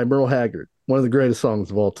Tried" by Merle Haggard, one of the greatest songs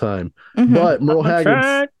of all time. Mm-hmm. But Merle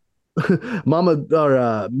Haggard's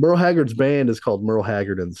Merle Haggard's band is called Merle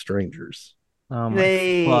Haggard and the Strangers. Oh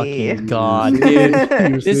my fucking god, dude!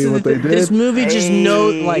 This movie just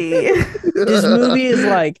this movie is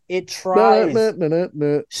like it tries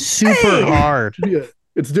super hard. Yeah,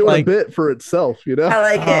 it's doing a bit for itself, you know.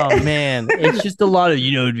 I like it. Oh man, it's just a lot of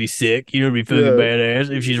it'd be sick, it'd be fucking badass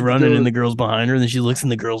if she's running and the girl's behind her, and then she looks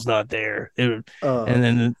and the girl's not there, and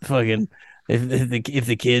then fucking. If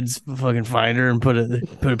the kids fucking find her and put a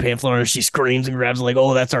pamphlet on her, she screams and grabs it like,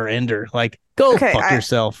 oh, that's our ender. Like, go fuck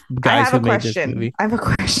yourself, guys who made this movie. I have a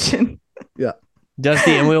question. Yeah,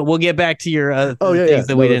 Dusty, and we'll get back to your things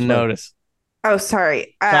that we didn't notice. Oh,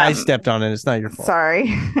 sorry. I stepped on it. It's not your fault.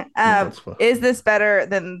 Sorry. Is this better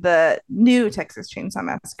than the new Texas Chainsaw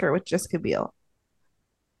Massacre with Jessica Biel?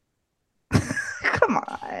 Come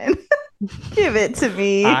on. Give it to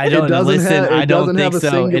me. I don't listen. I don't think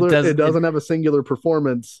so. It doesn't have a singular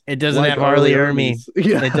performance. It doesn't have Arlie Ermy.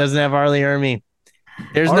 Yeah. It doesn't have Arlie Ermy.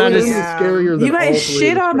 There's not a scarier than you guys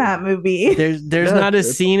shit on that movie. There's not a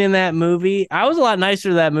scene in that movie. I was a lot nicer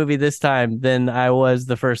to that movie this time than I was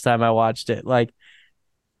the first time I watched it. Like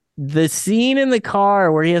the scene in the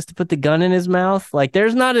car where he has to put the gun in his mouth. Like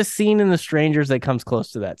there's not a scene in The Strangers that comes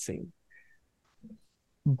close to that scene.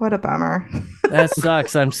 What a bummer. That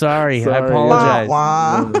sucks. I'm sorry. I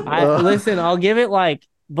apologize. Listen, I'll give it like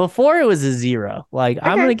before it was a 0. Like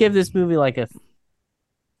I'm gonna give this movie like a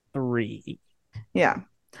 3. Yeah. I'm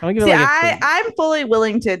gonna give it like a 3. I'm fully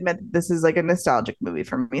willing to admit that this is like a nostalgic movie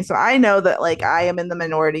for me. So I know that like I am in the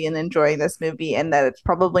minority in enjoying this movie and that it's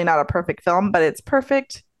probably not a perfect film, but it's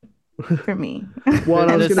perfect for me.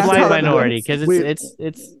 Well, it's a slight minority because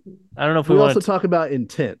it's I don't know if we also talk about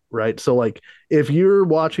intent, right? So like if you're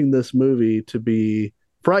watching this movie to be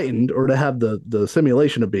frightened or to have the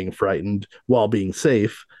simulation of being frightened while being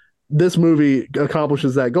safe, this movie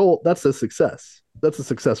accomplishes that goal. That's a success. That's a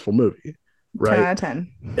successful movie, right? 10 out of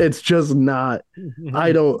 10. It's just not.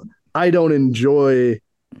 I don't enjoy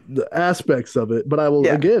the aspects of it, but I will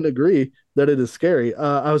again agree that it is scary.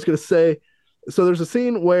 I was going to say, so there's a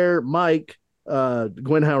scene where Mike,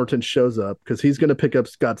 Gwen Howerton shows up because he's going to pick up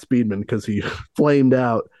Scott Speedman because he flamed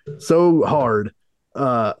out so hard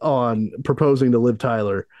on proposing to Liv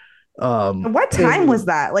Tyler. What time was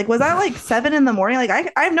that? Like, was that like 7 a.m? Like,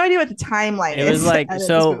 I have no idea what the timeline is. It was like,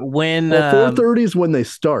 so when 4:30 is when they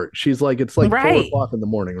start. She's like, it's like 4:00 in the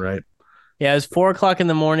morning, right? Yeah, it was 4:00 in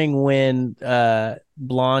the morning when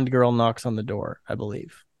blonde girl knocks on the door, I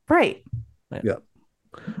believe. Right. Yeah.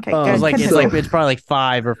 Okay, it's probably like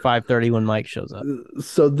 5 or 5:30 when Mike shows up.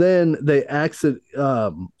 So then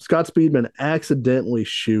Scott Speedman accidentally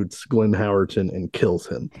shoots Glenn Howerton and kills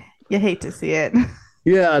him. You hate to see it.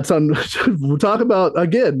 Yeah, it's on. We'll talk about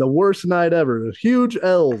again the worst night ever. Huge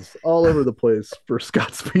L's all over the place for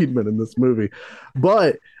Scott Speedman in this movie.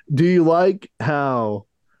 But do you like how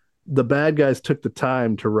the bad guys took the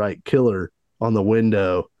time to write "killer" on the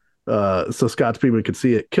window so Scott Speedman could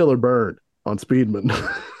see it? Killer burn on Speedman.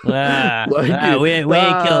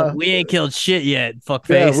 We ain't killed shit yet.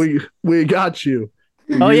 Fuckface. Yeah, we got you.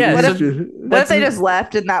 What if they just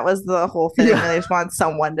left and that was the whole thing? And they just want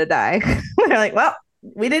someone to die. They're like, well,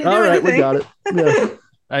 we didn't do anything. We got it. Yeah.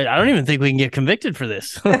 I don't even think we can get convicted for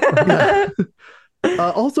this.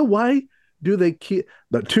 Also, why do they keep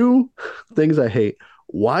the 2 things I hate?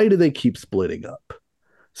 Why do they keep splitting up?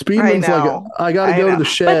 Speedman's like, I gotta go to the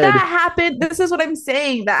shed. But that happened. This is what I'm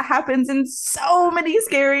saying. That happens in so many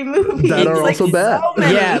scary movies that are also bad.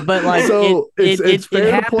 Yeah, but like, so it's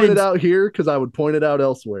fair to point it out here because I would point it out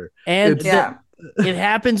elsewhere. And it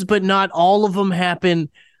happens, but not all of them happen.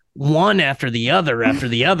 One after the other, after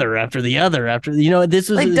the other, after the other, after this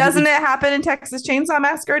is like. Doesn't it happen in Texas Chainsaw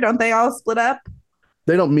Massacre? Don't they all split up?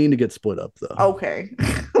 They don't mean to get split up though. Okay,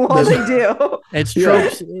 well they do. It's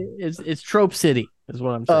tropes. It's trope city, is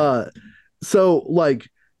what I'm saying. So like,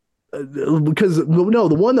 because the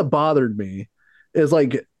one that bothered me is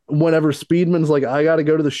like whenever Speedman's like, I got to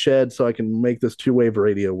go to the shed so I can make this 2-wave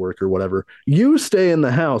radio work or whatever. You stay in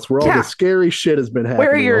the house where all the scary shit has been happening.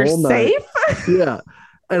 Where you're safe. Yeah.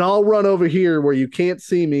 And I'll run over here where you can't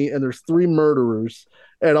see me and there's 3 murderers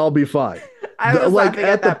and I'll be fine. I was laughing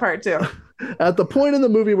at that part too. At the point in the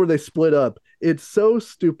movie where they split up, it's so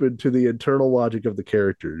stupid to the internal logic of the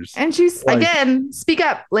characters. And she's again, speak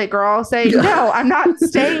up, like girl, say no, I'm not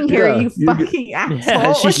staying here, you fucking asshole.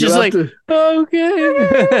 Yeah, she's just like, okay.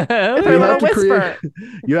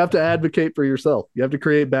 You have to advocate for yourself. You have to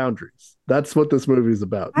create boundaries. That's what this movie is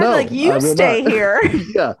about. I'm like, you stay here.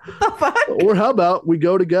 Yeah. The fuck? Or how about we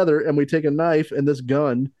go together and we take a knife and this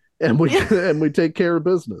gun and we take care of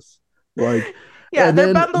business. Like, yeah,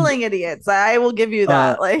 they're bumbling idiots. I will give you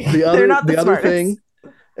that. Like, they're not the other thing,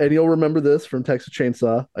 and you'll remember this from Texas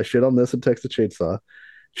Chainsaw. I shit on this in Texas Chainsaw.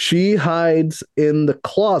 She hides in the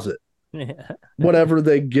closet. Whatever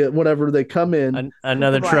they come in.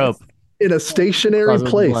 Another trope. In a stationary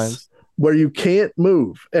place where you can't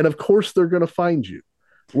move. And of course they're going to find you.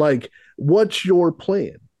 Like, what's your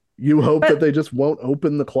plan? You hope that they just won't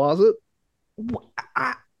open the closet?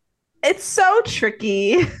 It's so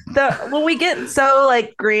tricky when we get so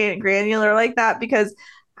like granular like that, because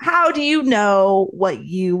how do you know what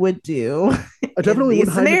you would do? I definitely would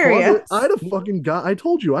hide in the closet. I'd have fucking I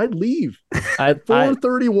told you I'd leave at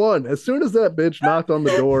 4:31. As soon as that bitch knocked on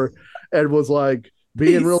the door and was like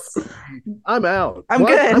being real, I'm out. I'm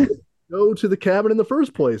good. I'm go to the cabin in the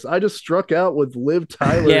first place. I just struck out with Liv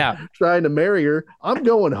Tyler trying to marry her. I'm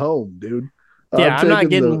going home, dude. Yeah, I'm not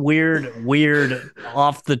getting weird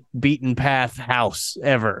off the beaten path house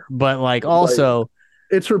ever. But like also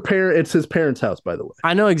it's her parent. It's his parents' house, by the way.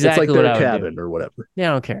 I know exactly it's like their cabin or whatever.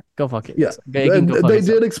 Yeah, I don't care. Go fuck it. Yeah, they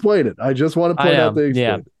did explain it. I just want to point out they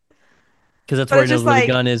explained it. Because that's where he knows where the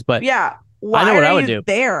gun is. But yeah, I know what I would do.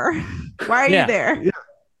 There, why are you there? Yeah.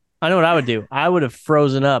 I know what I would do. I would have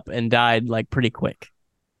frozen up and died like pretty quick.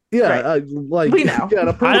 Yeah, right. we know.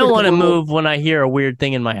 Yeah, I don't want to move when I hear a weird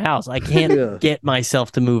thing in my house. I can't get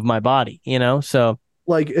myself to move my body, So,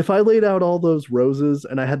 like, if I laid out all those roses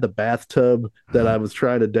and I had the bathtub that I was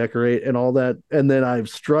trying to decorate and all that, and then I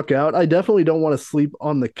struck out, I definitely don't want to sleep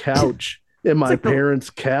on the couch in my parents'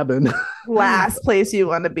 cabin. Last place you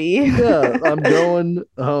want to be. Yeah, I'm going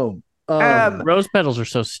home. Rose petals are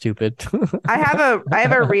so stupid. I have a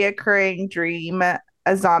reoccurring dream.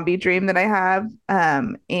 A zombie dream that I have.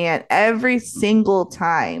 And every single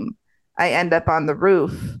time I end up on the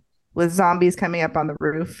roof with zombies coming up on the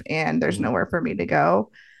roof and there's nowhere for me to go.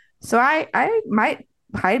 So I might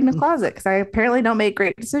hide in a closet because I apparently don't make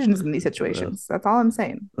great decisions in these situations. That's all I'm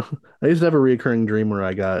saying. I used to have a recurring dream where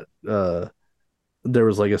I got, there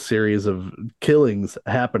was like a series of killings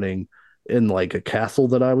happening in like a castle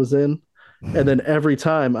that I was in. And then every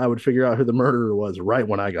time I would figure out who the murderer was right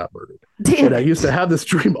when I got murdered. And I used to have this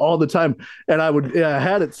dream all the time. And I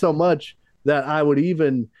had it so much that I would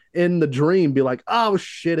even in the dream be like, oh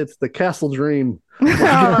shit, it's the castle dream.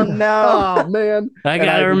 Oh no. Oh man. I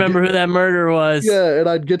gotta remember who that murderer was. Yeah, and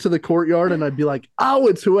I'd get to the courtyard and I'd be like, oh,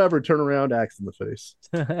 it's whoever. Turn around, axe in the face.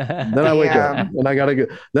 Then I wake up and I gotta go.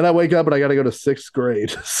 Then I wake up and I gotta go to 6th grade.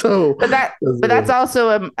 So but that's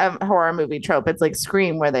also a horror movie trope. It's like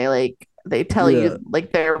Scream where they tell you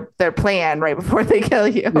like their plan right before they kill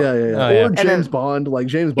you. Yeah. Or James Bond. Like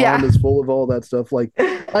James Bond is full of all that stuff. Like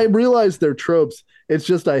I realize they're tropes. It's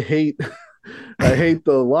just I hate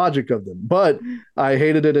the logic of them. But I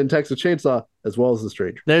hated it in Texas Chainsaw as well as The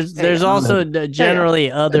Stranger. There's also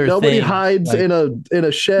generally other nobody things. hides in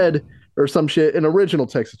a shed or some shit in original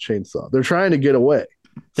Texas Chainsaw. They're trying to get away.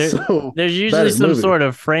 There's usually some sort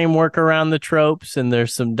of framework around the tropes, and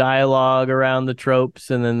there's some dialogue around the tropes,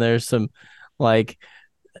 and then there's some like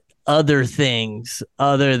other things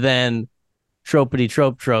other than tropity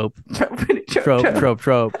trope.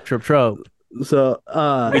 So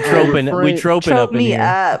we troping up in here. Trope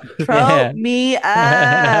me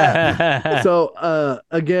up. So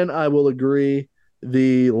again, I will agree.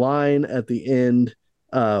 The line at the end,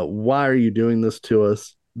 why are you doing this to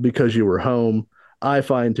us? Because you were home. I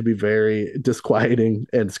find to be very disquieting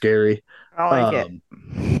and scary. I don't like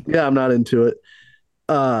it. Yeah, I'm not into it.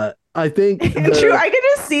 I think Andrew, I can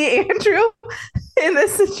just see Andrew in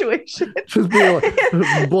this situation. Just being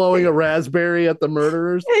like, blowing a raspberry at the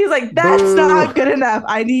murderers. He's like, that's not good enough.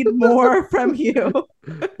 I need more from you.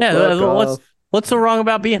 Yeah, what's so wrong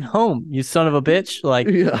about being home, you son of a bitch? Like,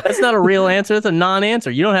 that's not a real answer. That's a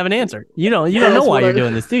non-answer. You don't have an answer. You don't know why you're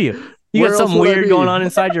doing this, do you? You got something weird going on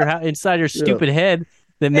inside your stupid head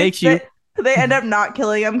that makes you. They end up not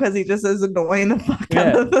killing him because he just is annoying the fuck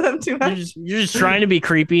out of them too much. You're just trying to be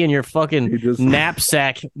creepy in your fucking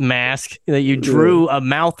knapsack mask that you drew a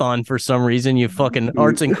mouth on for some reason. You fucking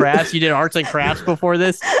arts and crafts. You did arts and crafts before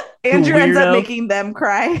this. Andrew ends up making them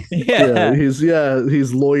cry. He's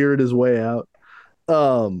lawyered his way out.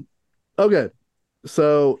 Okay,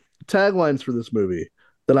 so taglines for this movie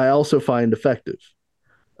that I also find effective.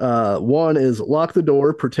 One is lock the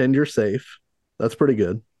door, pretend you're safe. That's pretty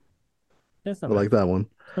good. I like that one.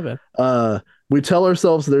 Okay. We tell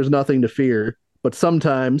ourselves there's nothing to fear, but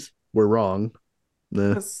sometimes we're wrong.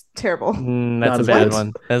 That's terrible. That's a bad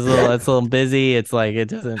one. That's a little busy. It's like it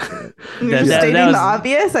doesn't. You're stating the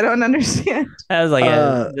obvious. I don't understand. I was like,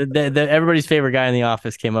 everybody's favorite guy in the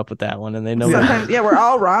office came up with that one, and they know. Sometimes, we're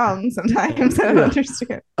all wrong. Sometimes I don't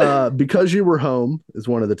understand. Because you were home is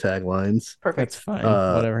one of the taglines. Perfect. That's fine.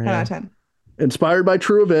 Whatever. 10 out of 10. Inspired by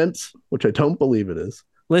true events, which I don't believe it is.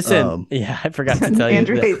 Listen, I forgot to tell you.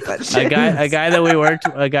 Andrew hates that shit. A guy that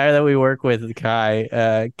we work with,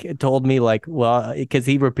 Kai, told me like, well, because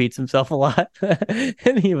he repeats himself a lot,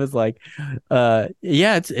 and he was like, yeah,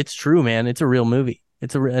 it's true, man. It's a real movie.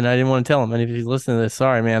 And I didn't want to tell him. And if he's listening to this,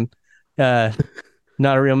 sorry, man.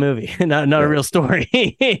 Not a real movie, not a real story.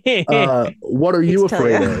 What are you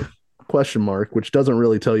afraid of? Question mark, which doesn't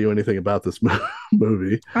really tell you anything about this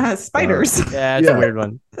movie. Spiders. Yeah, it's a weird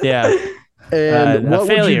one. Yeah. And what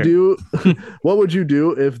would you do? What would you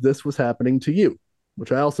do if this was happening to you?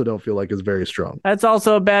 Which I also don't feel like is very strong. That's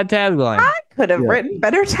also a bad tagline. I could have written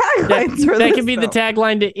better taglines. That could be the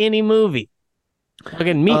tagline to any movie.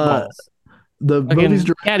 Fucking Meatballs. The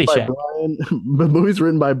movie's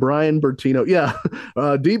written by Brian Bertino. Yeah.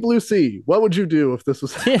 Deep Blue Sea. What would you do if this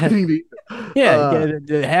was happening?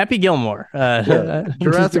 Happy Gilmore.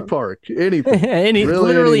 Jurassic Park. Anything.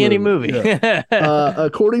 Literally any movie. Yeah.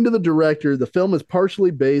 According to the director, the film is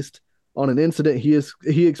partially based on an incident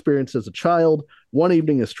he experienced as a child. One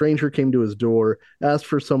evening, a stranger came to his door, asked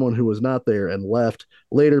for someone who was not there, and left.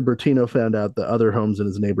 Later, Bertino found out that other homes in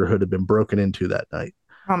his neighborhood had been broken into that night.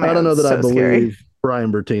 Oh, man, I don't know that I believe scary.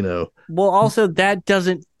 Brian Bertino. Well, also, that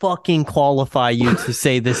doesn't fucking qualify you to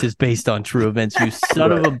say this is based on true events, you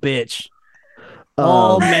son of a bitch.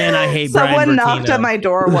 Oh, man, I hate Brian Bertino. Someone knocked at my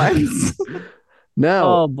door once. Now,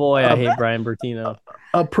 oh, boy, I hate Brian Bertino.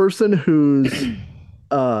 A person whose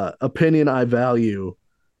opinion I value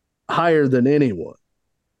higher than anyone,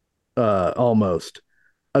 almost,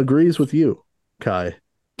 agrees with you, Kai.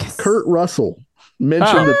 Yes. Kurt Russell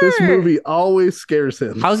mentioned that this movie always scares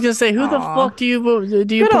him. I was gonna say, who the fuck do you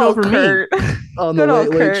put over Kurt. Me? On the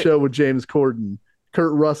Late Show with James Corden,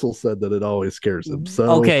 Kurt Russell said that it always scares him. So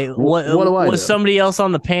okay, what do I was know? Somebody else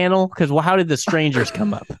on the panel? Because how did the strangers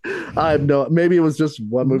come up? I have no. Maybe it was just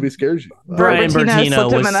what movie scares you. Brian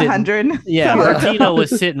Bertino was sitting. 100. Yeah, Bertino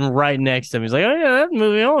was sitting right next to him. He's like, oh yeah, that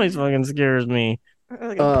movie always fucking scares me.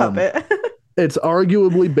 Like a puppet. It's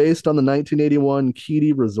arguably based on the 1981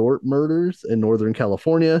 Keedy Resort murders in Northern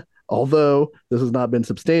California, although this has not been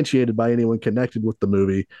substantiated by anyone connected with the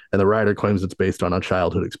movie, and the writer claims it's based on a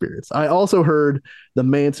childhood experience. I also heard the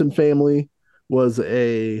Manson family was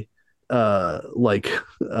a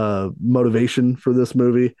motivation for this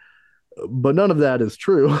movie, but none of that is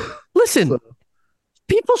true. Listen,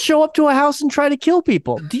 people show up to a house and try to kill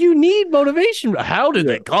people. Do you need motivation? How did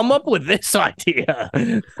they come up with this idea?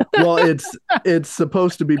 Well, it's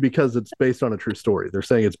supposed to be because it's based on a true story. They're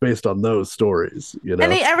saying it's based on those stories, you know.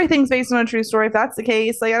 And everything's based on a true story. If that's the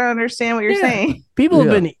case, like I don't understand what you're saying. People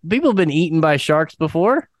have been eaten by sharks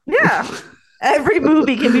before. Yeah, every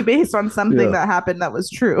movie can be based on something that happened that was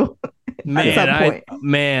true. Man, at some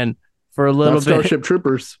point. For a little bit, Starship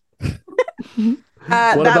Troopers.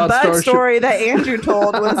 That bug story that Andrew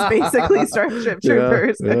told was basically Starship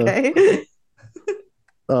Troopers. Yeah. Okay.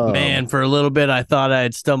 Man, for a little bit, I thought I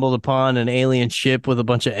had stumbled upon an alien ship with a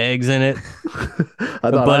bunch of eggs in it.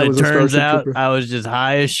 But it turns out I was just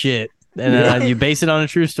high as shit. And then you base it on a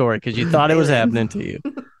true story because you thought it was happening to you.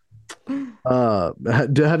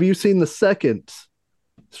 Have you seen the second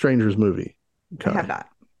Strangers movie? I have not.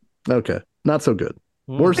 Okay. Not so good.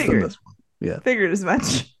 Worse than this one. Yeah. Figured as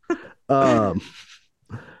much.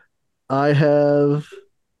 I have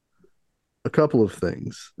a couple of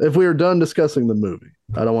things. If we are done discussing the movie,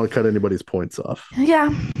 I don't want to cut anybody's points off.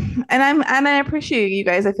 Yeah, and I appreciate you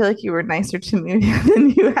guys. I feel like you were nicer to me than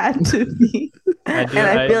you had to be. I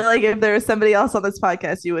feel like if there was somebody else on this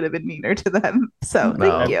podcast, you would have been meaner to them. So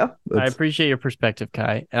thank you. I appreciate your perspective,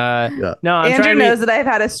 Kai. Yeah. No, Andrew knows that I've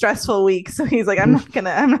had a stressful week, so he's like, I'm not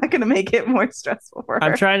gonna make it more stressful for her.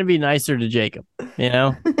 I'm trying to be nicer to Jacob, you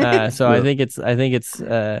know. So I think it's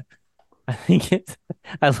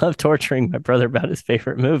I love torturing my brother about his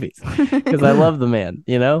favorite movies because I love the man,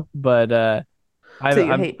 you know. But so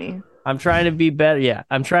you hate me. I'm trying to be better. Yeah,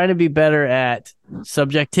 I'm trying to be better at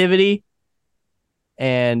subjectivity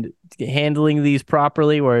and handling these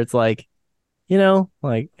properly. Where it's like, you know,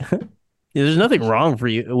 like there's nothing wrong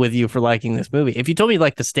with you for liking this movie. If you told me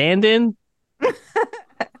like The Stand-In,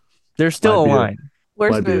 there's still a line.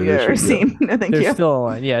 Worst movie I've ever seen. No, thank you. There's still a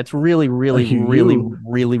line. Yeah, it's really bad.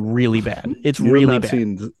 It's really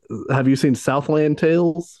bad. Have you seen Southland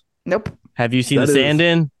Tales? Nope. Have you seen The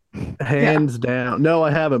Stand-In? Hands down. No, I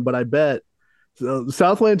haven't, but I bet. So,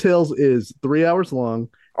 Southland Tales is 3 hours long.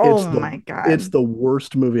 My God. It's the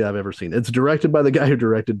worst movie I've ever seen. It's directed by the guy who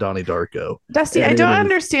directed Donnie Darko. Dusty, I don't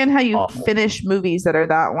understand how you finish movies that are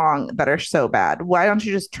that long that are so bad. Why don't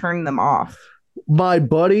you just turn them off? My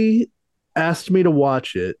buddy asked me to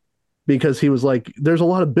watch it, because he was like, there's a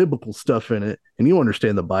lot of biblical stuff in it, and you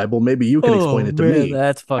understand the Bible. Maybe you can explain it to me.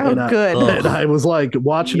 That's fucking good. And I was like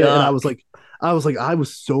watching it, and I was like, I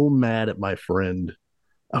was so mad at my friend.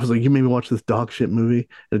 I was like, you made me watch this dog shit movie,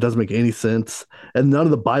 and it doesn't make any sense. And none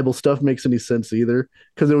of the Bible stuff makes any sense either,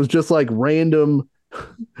 because it was just like random.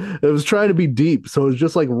 It was trying to be deep, so it was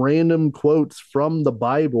just like random quotes from the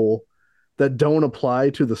Bible that don't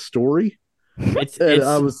apply to the story.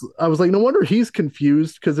 I was like, no wonder he's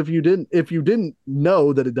confused, because if you didn't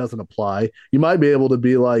know that it doesn't apply, you might be able to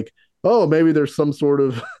be like, oh, maybe there's some sort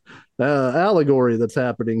of allegory that's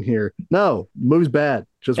happening here. No, movie's bad,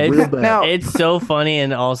 just real bad. No. It's so funny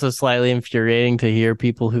and also slightly infuriating to hear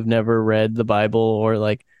people who've never read the Bible or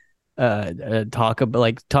like talk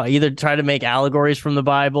about either try to make allegories from the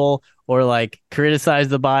Bible or like criticize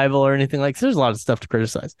the Bible or anything like that. There's a lot of stuff to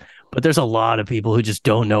criticize, but there's a lot of people who just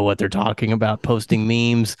don't know what they're talking about, posting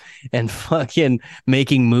memes and fucking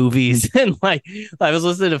making movies. And like, I was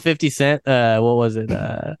listening to 50 Cent, what was it?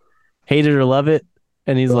 Hate It or Love It.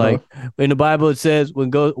 And he's like, in the Bible, it says what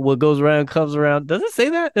goes around comes around. Does it say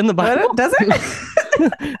that in the Bible? Does it?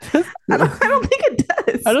 I don't think it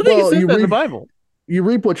does. I don't think it says that in the Bible. You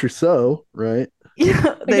reap what you sow, right?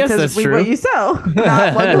 Yeah, I guess that's true. What you sow,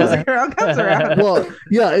 not what goes around comes around. Well,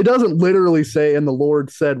 yeah, it doesn't literally say, and the Lord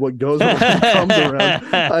said what goes around comes around.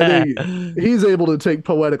 I think he's able to take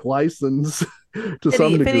poetic license to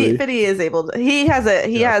some degree. Fiddy is able to. He has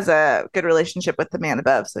a good relationship with the man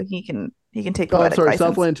above, so he can take poetic license.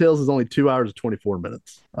 Southland Tales is only 2 hours and 24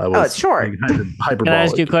 minutes. It's short. Can I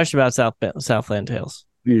ask you a question about Southland Tales?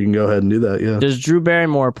 You can go ahead and do that, yeah. Does Drew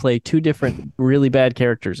Barrymore play two different really bad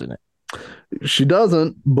characters in it? She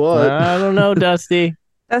doesn't, but I don't know, Dusty.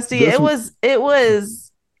 It was.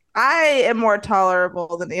 I am more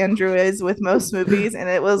tolerable than Andrew is with most movies, and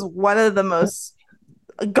it was one of the most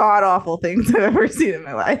god-awful things I've ever seen in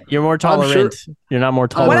my life. You're more tolerant. You're not more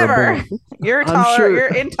tolerable. Whatever. You're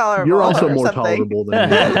you're intolerable. You're also more tolerable than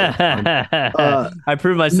me. I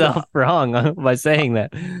proved myself wrong by saying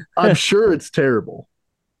that. I'm sure it's terrible,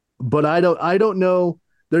 but I don't know.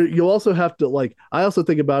 There, you also have to I also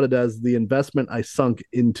think about it as the investment I sunk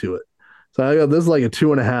into it. So this is like a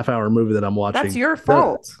 2.5 hour movie that I'm watching. That's your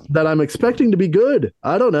fault. That I'm expecting to be good.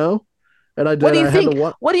 I don't know. And what do you think?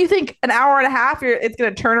 What do you think? An hour and a half, it's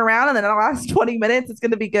going to turn around, and then in the last 20 minutes, it's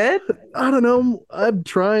going to be good. I don't know. I'm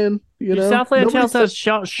trying. Southland Tales has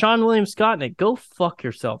Sean William Scott in it. Go fuck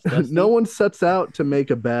yourself. No one sets out to make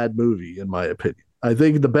a bad movie, in my opinion. I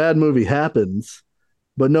think the bad movie happens,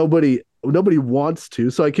 but nobody wants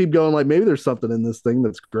to. So I keep going. Maybe there's something in this thing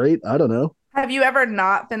that's great. I don't know. Have you ever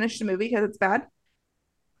not finished a movie because it's bad?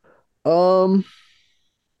 Because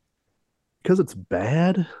it's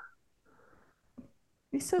bad.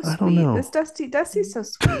 He's so sweet. I don't know. This Dusty's so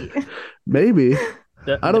sweet. Maybe.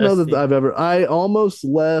 I don't know that I've ever. I almost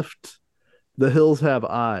left The Hills Have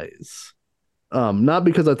Eyes. Not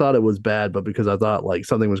because I thought it was bad, but because I thought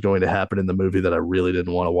something was going to happen in the movie that I really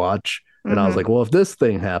didn't want to watch. And I was like, well, if this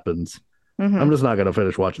thing happens, I'm just not going to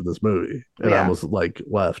finish watching this movie. And I almost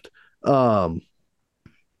left. But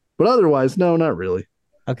otherwise, no, not really.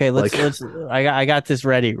 Okay, let's. I got this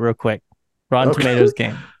ready real quick. Rotten Tomatoes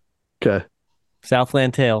game. Okay.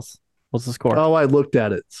 Southland Tales. What's the score? Oh, I looked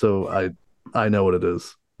at it, so I know what it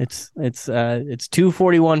is. It's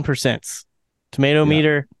 241%. Tomato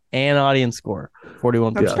meter and audience score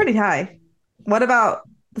 41%. That's pretty high. What about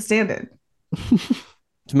the stand-in?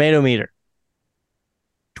 Tomato meter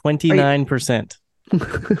 29%.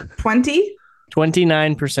 20?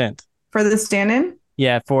 29% for the stand-in.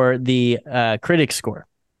 Yeah, for the critic score.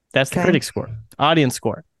 That's the critic score. Audience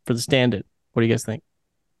score for the stand-in. What do you guys think?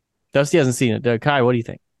 Dusty hasn't seen it. Kai, what do you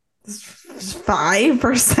think? 5%.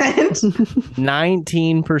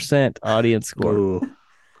 19% audience score. Ooh.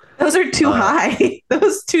 Those are too high.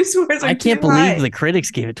 Those two scores are I can't believe the critics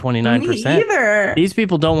gave it 29%. Me either. These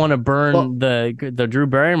people don't want to burn the Drew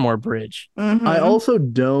Barrymore bridge. Mm-hmm. I also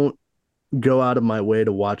don't go out of my way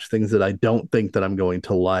to watch things that I don't think that I'm going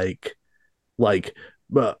to like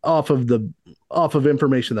off of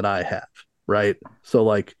information that I have, right?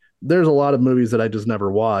 So there's a lot of movies that I just never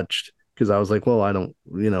watched because I was like, well, I don't,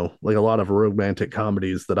 a lot of romantic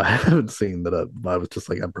comedies that I haven't seen that I was just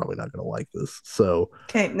I'm probably not going to like this. So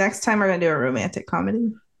okay, next time we're going to do a romantic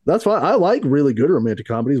comedy. That's fine. I like really good romantic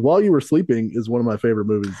comedies. While You Were Sleeping is one of my favorite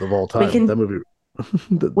movies of all time. That movie.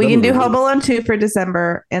 We can do Home Alone 2 for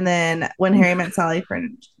December, and then When Harry Met Sally for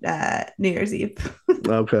New Year's Eve.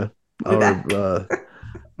 Okay.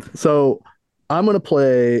 So I'm going to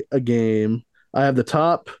play a game. I have the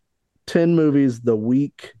top 10 movies the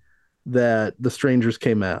week that The Strangers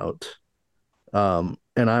came out. And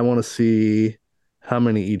I want to see how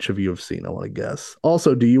many each of you have seen. I want to guess.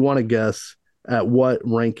 Also, do you want to guess at what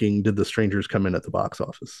ranking did The Strangers come in at the box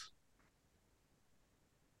office?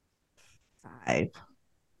 5.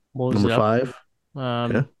 Number 5.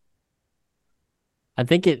 Okay. I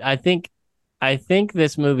think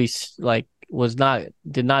this movie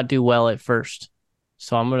did not do well at first.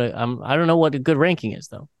 So I don't know what a good ranking is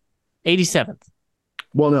though. 87th.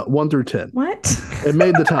 Well, no, 1 through 10. What? It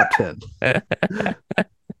made the top 10.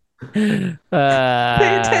 Pay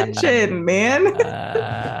attention, man.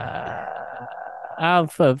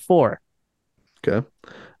 Out of 4. Okay.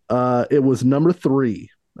 It was number 3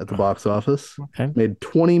 at the box office. Okay. Made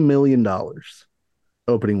 $20 million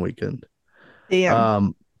opening weekend.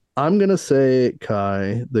 Damn. I'm gonna say,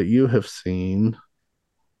 Kai, that you have seen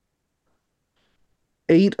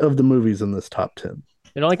 8 of the movies in this top 10.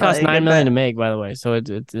 It only cost $9 million to make, by the way, so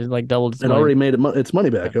it like doubled its money. Already made its money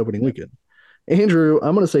back opening weekend. Andrew,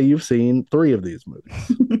 I'm gonna say you've seen 3 of these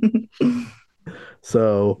movies.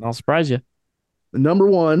 So I'll surprise you. Number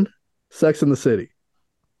 1, Sex and the City.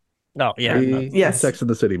 Oh yeah, yes, Sex and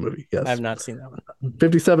the City movie. Yes, I've not seen that one.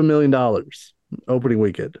 $57 million opening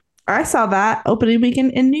weekend. I saw that opening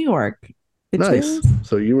weekend in New York. Nice.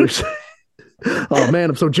 So you were. Oh man,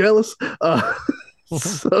 I'm so jealous.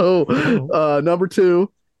 Number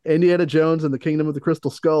 2, Indiana Jones and the Kingdom of the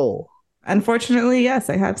Crystal Skull. Unfortunately, yes,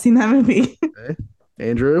 I have seen that movie. Okay.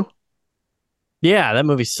 Andrew? Yeah, that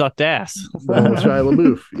movie sucked ass. Shia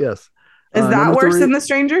LaBeouf, yes. Is that worse than The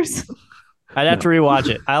Strangers? I'd have to rewatch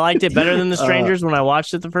it. I liked it better than The Strangers when I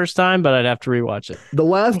watched it the first time, but I'd have to rewatch it. The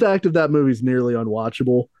last act of that movie is nearly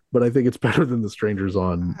unwatchable, but I think it's better than The Strangers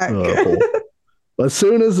on whole. As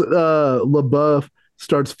soon as LaBeouf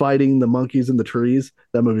starts fighting the monkeys in the trees,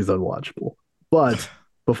 that movie's unwatchable. But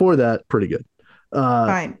before that, pretty good.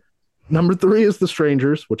 Fine. Number 3 is The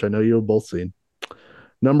Strangers, which I know you've both seen.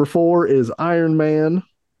 Number 4 is Iron Man,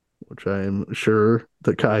 which I'm sure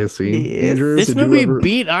that Kai has seen. Yes. Andrew, this movie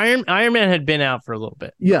beat Iron Man had been out for a little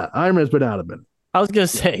bit. Yeah, Iron Man's been out a minute. I was gonna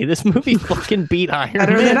say this movie fucking beat Iron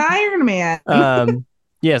Better Man. Than Iron Man.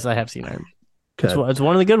 Yes, I have seen Iron Man. Okay. It's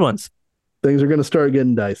one of the good ones. Things are gonna start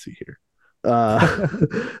getting dicey here.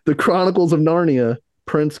 The Chronicles of Narnia,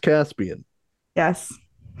 Prince Caspian. Yes.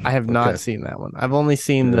 I have not seen that one. I've only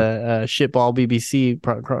seen the shitball BBC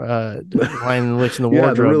Lion and the Witch in the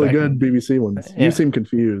Wardrobe. Yeah, the really good BBC ones. Yeah. You seem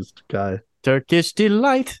confused, Kai. Turkish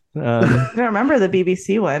Delight. I don't remember the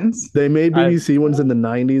BBC ones. They made BBC ones in the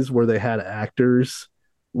 90s where they had actors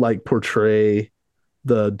like portray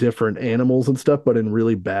the different animals and stuff, but in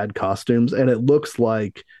really bad costumes. And it looks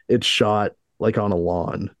like it's shot like on a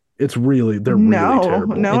lawn. It's really, they're really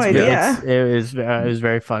terrible. No idea. It was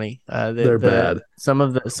very funny. They're bad. Some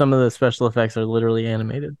of the special effects are literally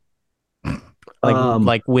animated.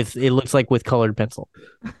 Like with, it looks like with colored pencil.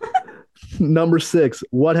 Number 6,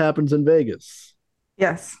 What Happens in Vegas?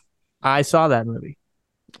 Yes. I saw that movie.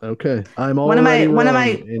 Okay. One of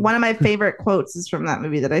my favorite quotes is from that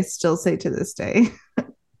movie that I still say to this day.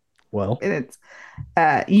 Well, and it's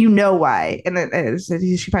you know why, and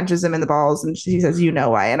she punches him in the balls and she says you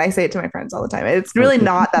know why, and I say it to my friends all the time. It's really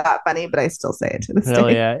not that funny, but I still say it to this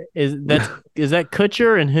day. Yeah. Is that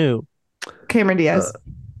Kutcher and who? Cameron Diaz.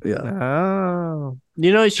 Yeah. Oh, she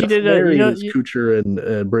Justin did Kutcher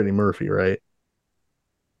and Brittany Murphy, right?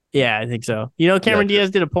 Yeah, I think so. Cameron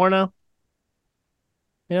Diaz did a porno.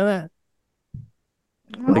 You know that?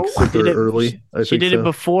 Like super early. She did it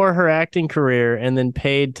before her acting career, and then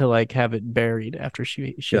paid to like have it buried after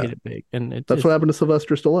she hit it big. And that's what happened to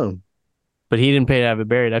Sylvester Stallone. But he didn't pay to have it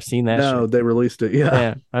buried. I've seen that. No, they released it.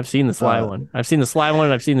 Yeah, I've seen the Sly one. I've seen the Sly one,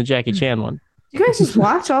 and I've seen the Jackie Chan one. You guys just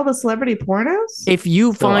watch all the celebrity pornos? If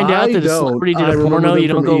you find out that a celebrity did a porno, you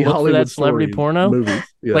don't go look for that celebrity porno. Movies.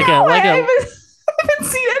 Yeah. I haven't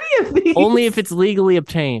seen any of these. Only if it's legally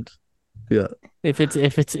obtained. Yeah. If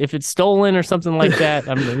it's stolen or something like that,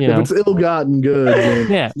 if it's ill-gotten goods.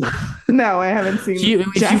 Yeah. No, I haven't seen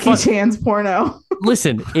Jackie Chan's porno.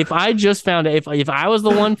 Listen, if I just found it, if I was the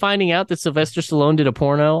one finding out that Sylvester Stallone did a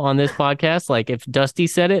porno on this podcast, like if Dusty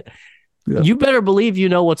said it, you better believe you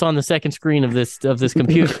know what's on the second screen of this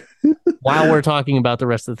computer while we're talking about the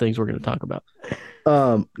rest of the things we're going to talk about.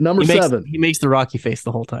 Number 7. He makes the Rocky face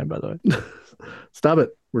the whole time, by the way. Stop it.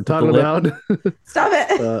 We're talking about. Stop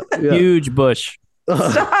it. Huge bush.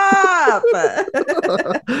 Stop.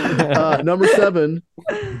 Number 7,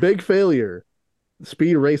 Big Failure,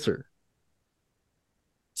 Speed Racer.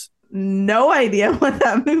 No idea what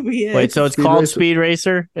that movie is. Wait, so it's called Speed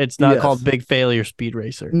Racer? It's not called Big Failure Speed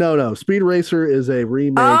Racer. No. Speed Racer is a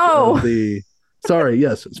remake of the. Sorry,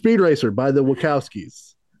 yes, Speed Racer by the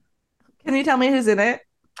Wachowskis. Can you tell me who's in it?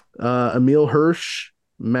 Emile Hirsch,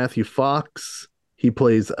 Matthew Fox, He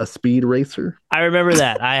plays a speed racer. I remember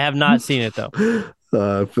that. I have not seen it though.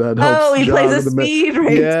 If that helps. He plays a speed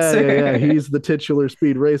racer. Yeah. He's the titular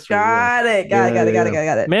speed racer. Got it. Got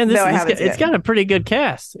it. Man, it's got a pretty good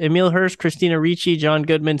cast. Emile Hirsch, Christina Ricci, John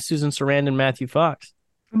Goodman, Susan Sarandon, and Matthew Fox.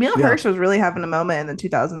 Emile Hirsch was really having a moment in the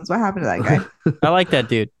 2000s. What happened to that guy? I like that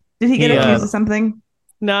dude. Did he get accused of something?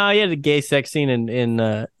 No, he had a gay sex scene in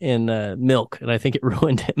Milk, and I think it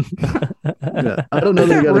ruined him. Yeah, I don't know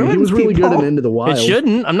that he was really good in Into the Wild. It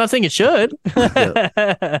shouldn't. I'm not saying it should.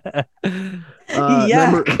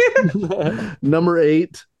 Number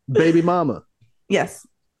 8, Baby Mama. Yes.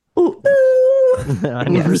 Ooh. I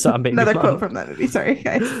never saw Baby Another Mama. quote from that movie. Sorry,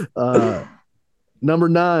 guys. Number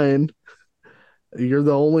 9. You're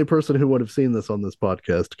the only person who would have seen this on this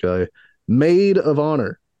podcast, Kai. Maid of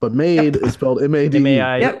Honor. But maid is spelled M-A-D.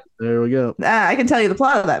 M-A-I. Yep. There we go. I can tell you the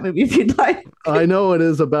plot of that movie if you'd like. I know it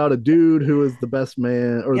is about a dude who is the best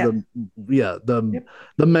man, or the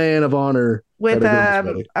man of honor with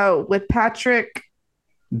with Patrick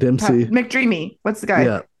Dempsey. McDreamy. What's the guy?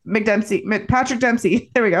 Yeah. Patrick Dempsey.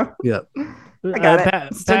 There we go. Yeah. I got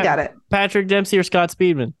it. Still got it. Patrick Dempsey or Scott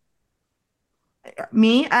Speedman?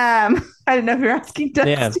 Me? I didn't know if you were asking Dusty.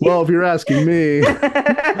 Yeah. Well, if you're asking me,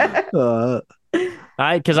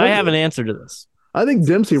 because I have an answer to this. I think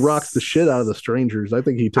Dempsey rocks the shit out of The Strangers. I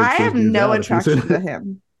think he takes. I have no attraction to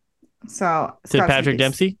him. So to Patrick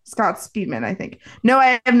Dempsey? Scott Speedman, I think. No,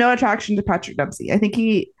 I have no attraction to Patrick Dempsey. I think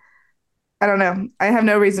I don't know. I have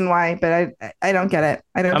no reason why, but I don't get it.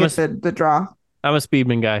 I don't get the draw. I'm a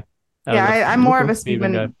Speedman guy. I'm more of a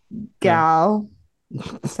Speedman gal.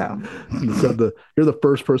 So you're the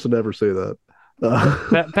first person to ever say that.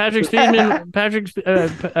 Patrick Speedman,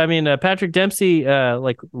 Patrick Dempsey,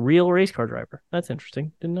 like real race car driver. That's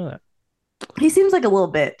interesting. Didn't know that. He seems like a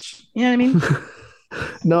little bitch. You know what I mean?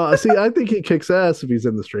 No, see, I think he kicks ass if he's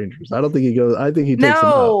in The Strangers. I don't think he goes. I think he takes them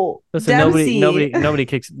out. Listen, nobody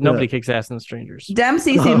kicks ass in The Strangers.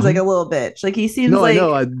 Dempsey seems like a little bitch. Like he seems like.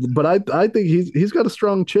 No, I think he's got a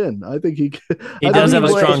strong chin. I think he does have a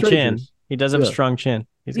strong chin. He does have a strong chin.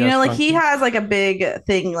 He has like a big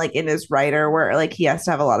thing like in his writer where like he has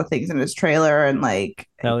to have a lot of things in his trailer and like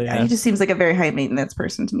he just seems like a very high maintenance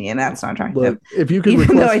person to me, and that's not attractive. Look, if you could,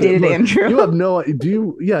 even though I dated Andrew, you have no.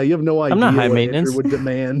 You have no idea. I'm not high maintenance. Andrew would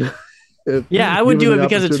demand. I would do it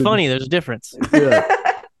because it's funny. There's a difference. Yeah.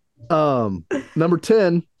 Number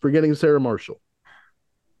 10, Forgetting Sarah Marshall.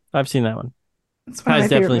 I've seen that one. It's one of my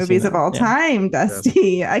favorite movies of all time,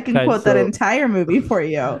 Dusty. Yeah. I can quote that entire movie for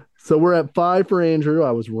you. So we're at 5 for Andrew.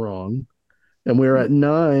 I was wrong. And we're at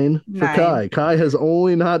 9 for Kai. Kai has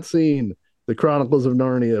only not seen The Chronicles of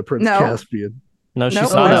Narnia, Prince Caspian. No, she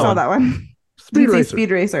saw that one. Speed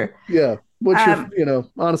Racer. Yeah, which is,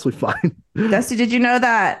 honestly fine. Dusty, did you know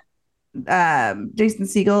that Jason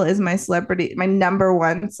Segel is my number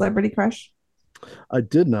 1 celebrity crush? I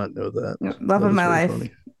did not know that. Love of my life.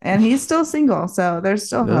 Funny. And he's still single, so there's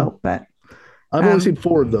still hope. But I've only seen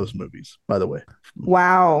 4 of those movies, by the way.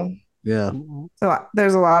 Wow. Yeah. So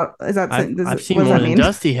there's a lot. I've seen more than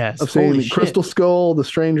Dusty has. I've seen Crystal Skull, The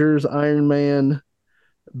Strangers, Iron Man,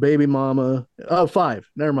 Baby Mama. Oh, 5.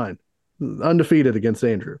 Never mind. Undefeated against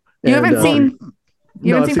Andrew. You haven't seen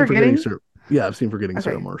Forgetting? Yeah, I've seen Forgetting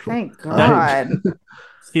Sarah Marshall. Thank God.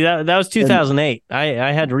 See, that was 2008.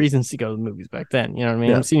 I had reasons to go to the movies back then. You know what I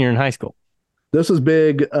mean? I'm a senior in high school. This was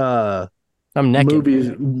big I'm naked.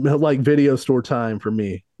 Movies, like video store time for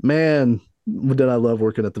me. Man, did I love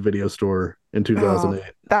working at the video store in 2008.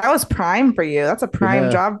 That was prime for you. That's a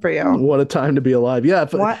prime job for you. What a time to be alive. Yeah,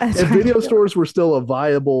 if video stores were still a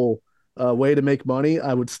viable way to make money,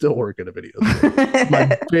 I would still work at a video store.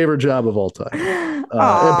 My favorite job of all time.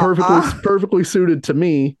 And perfectly suited to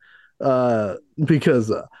me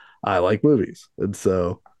because I like movies. And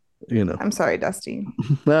so, I'm sorry, Dusty.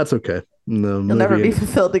 That's okay. No, you'll never be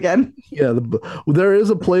fulfilled again. Yeah, there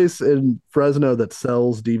is a place in Fresno that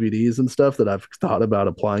sells DVDs and stuff that I've thought about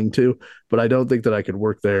applying to, but I don't think that I could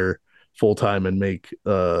work there full time and make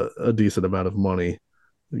a decent amount of money.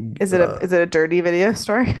 Is it a dirty video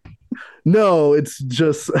store? No, it's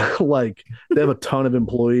just like they have a ton of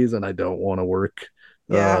employees, and I don't want to work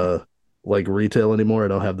like retail anymore. I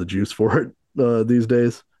don't have the juice for it these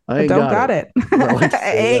days. I got it.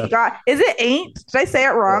 Is it ain't? Did I say it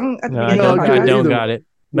wrong? I don't got it.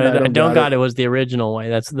 But I don't got it was the original way.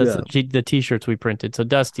 That's the t-shirts we printed. So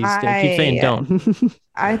Dusty, keep saying don't.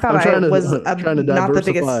 I thought I was not the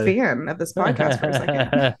biggest fan of this podcast for a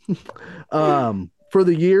second. For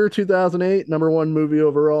the year 2008, number 1 movie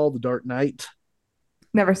overall, The Dark Knight.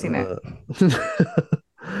 Never seen it.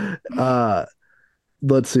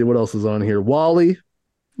 Let's see what else is on here. WALL-E.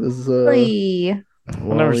 I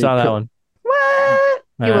never saw that one. What?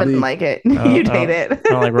 You wouldn't like it. You'd hate it. I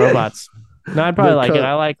don't like robots. No, I'd probably like it.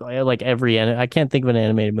 I like every I can't think of an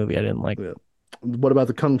animated movie I didn't like. Yeah. What about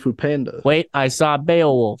the Kung Fu Panda? Wait, I saw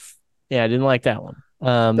Beowulf. Yeah, I didn't like that one.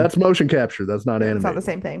 That's motion capture. That's not animated. It's not the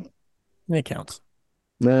same thing. It counts.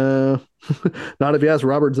 No, not if you ask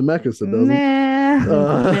Robert Zemeckis. It doesn't.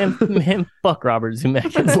 Nah. Man, fuck Robert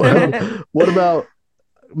Zemeckis. What about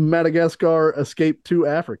Madagascar Escape to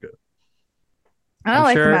Africa? I don't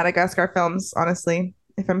like the Madagascar films, honestly,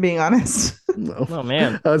 if I'm being honest. No. Oh,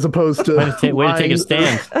 man. As opposed to... way to take a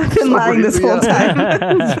stand. I've been lying this whole time.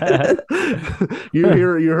 You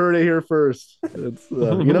heard it here first. It's,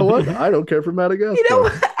 you know what? I don't care for Madagascar. You know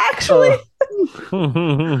what? Actually.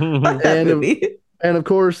 And of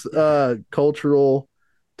course, cultural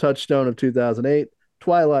touchstone of 2008,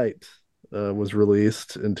 Twilight was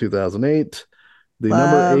released in 2008. The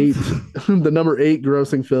number eight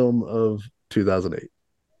grossing film of 2008.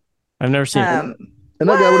 I've never seen it. And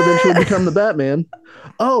that guy would eventually become the Batman.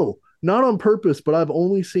 Oh, not on purpose, but I've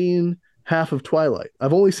only seen half of Twilight.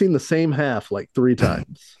 I've only seen the same half like 3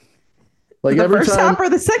 times. Like the every first time, half or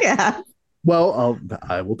the second half? Well,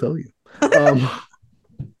 I will tell you.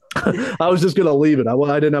 I was just gonna leave it.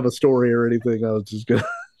 I didn't have a story or anything. I was just gonna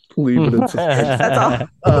leave it in suspense. That's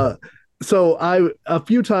all. So a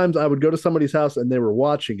few times I would go to somebody's house and they were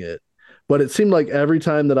watching it, but it seemed like every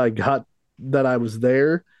time that I was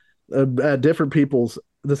there at different people's,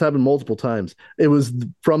 this happened multiple times. It was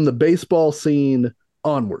from the baseball scene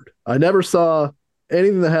onward. I never saw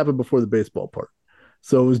anything that happened before the baseball part.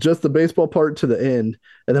 So it was just the baseball part to the end.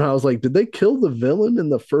 And then I was like, did they kill the villain in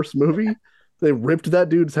the first movie? They ripped that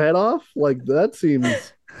dude's head off? Like, that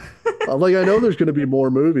seems... like, I know there's going to be more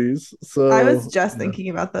movies. So I was just thinking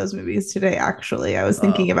about those movies today, actually. I was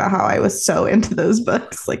thinking about how I was so into those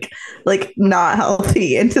books, like not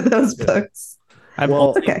healthy into those books.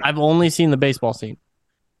 I've only seen the baseball scene.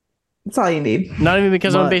 That's all you need. Not even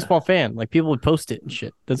because I'm a baseball fan. Like, people would post it and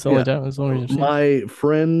shit. That's the only time. That's the only reason. My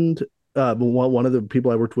friend, one of the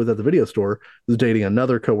people I worked with at the video store, was dating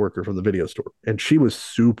another coworker from the video store, and she was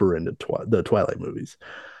super into the Twilight movies.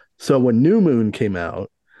 So when New Moon came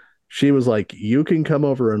out, she was like, "You can come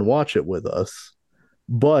over and watch it with us,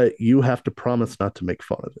 but you have to promise not to make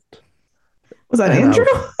fun of it." Was that Andrew?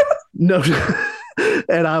 No.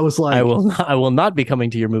 And I was like, I will not be coming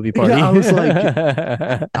to your movie party. Yeah, I was like,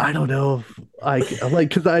 I don't know if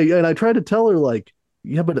because I tried to tell her, like,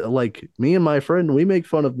 yeah, but like me and my friend, we make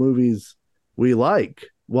fun of movies we like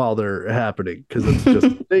while they're happening because it's just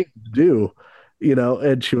a thing to do, you know.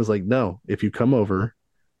 And she was like, no, if you come over,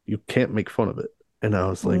 you can't make fun of it. And I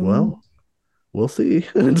was like, well, we'll see.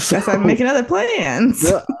 And so, guess I'm making other plans.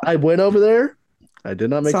 Yeah, I went over there. I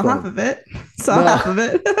did not make fun. Half of it. Half of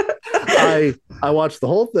it. I watched the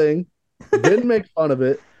whole thing, didn't make fun of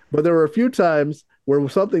it, but there were a few times where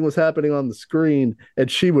something was happening on the screen and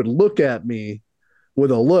she would look at me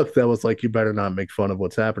with a look that was like, you better not make fun of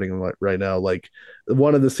what's happening right now. Like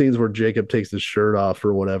one of the scenes where Jacob takes his shirt off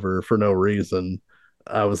or whatever for no reason.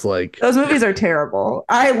 I was like, those movies are terrible.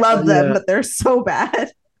 I love them, but they're so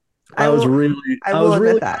bad. I was really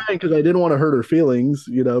trying because I didn't want to hurt her feelings,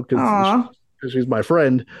 you know, because she's my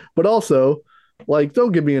friend, but also like,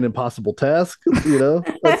 don't give me an impossible task, you know.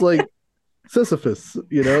 That's like Sisyphus,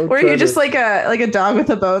 you know. Were you just like a dog with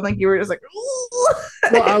a bone? Like you were just like,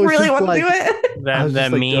 well, I really want to do it.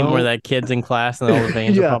 That meme where that kid's in class and all the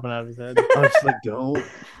veins are popping out of his head. I was just like, don't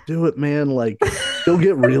do it, man. Like, he'll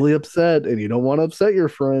get really upset, and you don't want to upset your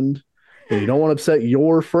friend, and you don't want to upset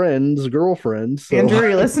your friend's girlfriend. So, Andrew, are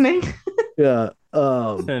you listening? Yeah.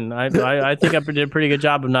 And I think I did a pretty good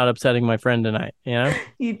job of not upsetting my friend tonight. Yeah,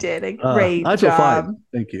 you did a great job. Fine.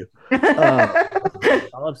 Thank you.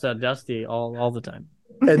 I'll upset Dusty all the time.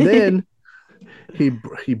 And then he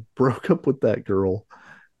broke up with that girl.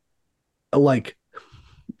 Like,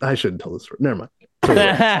 I shouldn't tell this story. Never mind.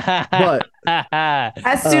 But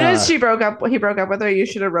as soon as he broke up with her, you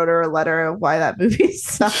should have wrote her a letter of why that movie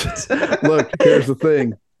sucked. Look, here's the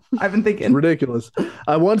thing. I've been thinking. It's ridiculous.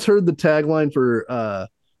 I once heard the tagline for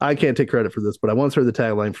I can't take credit for this, but I once heard the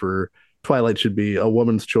tagline for Twilight should be a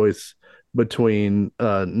woman's choice between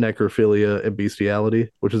necrophilia and bestiality,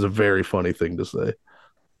 which is a very funny thing to say.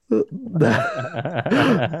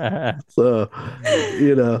 So,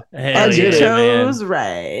 you know, and you chose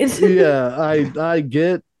right. Yeah, I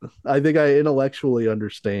think I intellectually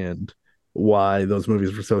understand why those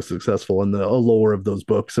movies were so successful and the allure of those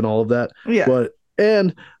books and all of that. Yeah.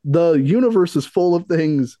 And the universe is full of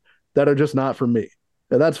things that are just not for me.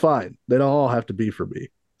 And that's fine. They don't all have to be for me.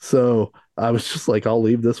 So I was just like, I'll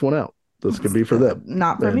leave this one out. This could be for them.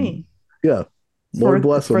 Not for me. Yeah. Lord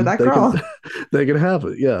bless them. For that girl. They can have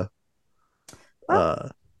it. Yeah.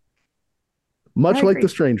 Much like The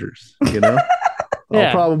Strangers, Yeah.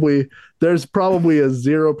 There's probably a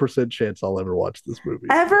 0% chance I'll ever watch this movie.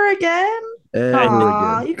 Ever again?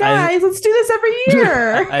 Again. You guys, let's do this every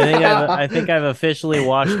year. I think I've officially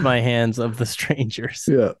washed my hands of The Strangers.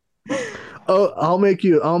 Yeah. Oh, I'll make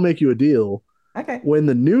you a deal. Okay. When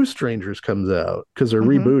the new Strangers comes out, because they're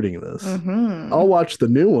rebooting this, I'll watch the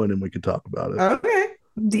new one and we can talk about it. Okay.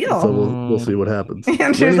 Deal. So we'll see what happens.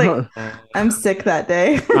 Andrew's like, I'm sick that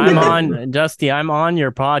day. Dusty, I'm on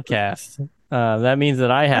your podcast. That means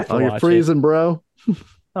that I have to watch you're freezing, it. Bro.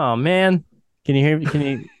 Oh, man. Can you hear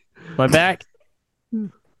me? Am I back?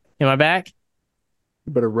 Am I back?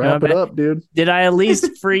 You better wrap it up, dude. Did I at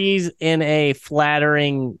least freeze in a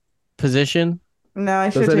flattering position? No, I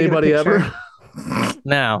should. Does anybody ever?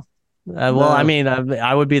 No. Well, I mean,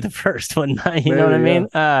 I would be the first one. You know what I mean?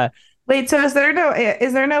 Wait, so is there no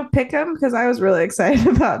pick'em? Because I was really excited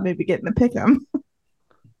about maybe getting a pick'em.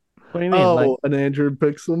 What do you mean? Oh, an Andrew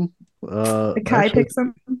picks them. Kai picks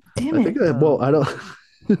them. Damn it! I don't.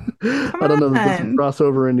 I don't know that this would cross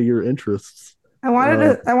over into your interests. I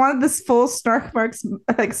wanted this full Snark Marks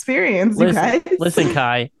experience. Listen,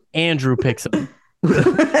 Kai. Andrew picks them.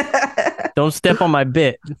 Don't step on my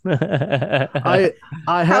bit. I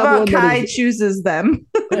have. How about Kai chooses them?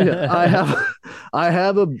 Yeah, I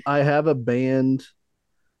have a band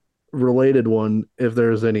related one if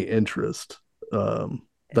there's any interest.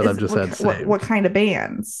 That I've just had saved. What kind of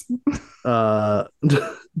bands? Bands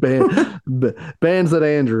that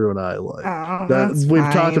Andrew and I like. That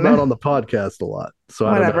we've talked about on the podcast a lot. So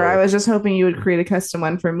whatever. I was just hoping you would create a custom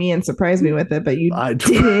one for me and surprise me with it, but you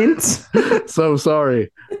didn't. So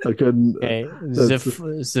sorry, I couldn't. Okay.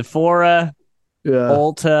 Sephora. Yeah.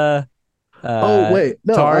 Ulta. Oh wait,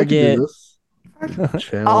 no, Target. I can do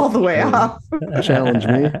this. All the way off. Challenge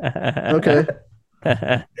me. Okay.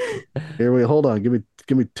 Here we hold on. Give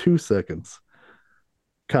me 2 seconds.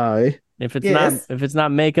 Kai. If it's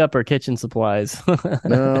not makeup or kitchen supplies.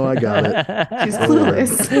 No, I got it. She's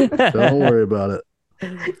clueless. Don't worry about it.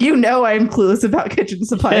 You know I'm clueless about kitchen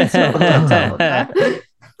supplies. So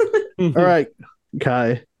all right,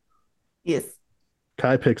 Kai. Yes.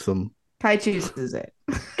 Kai picks them. Kai chooses it.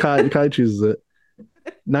 Kai chooses it.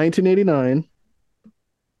 1989.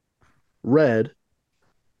 Red.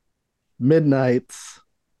 Midnight's.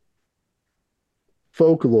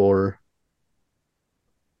 Folklore.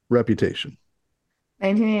 Reputation.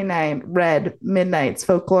 1989. Red. Midnight's.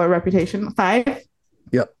 Folklore. Reputation. 5.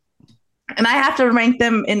 Yep. And I have to rank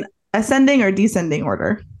them in ascending or descending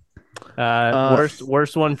order.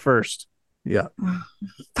 Worst one first. Yeah.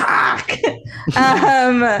 Fuck.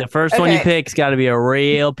 The first one you pick's got to be a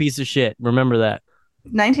real piece of shit. Remember that.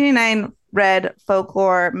 1989, Red,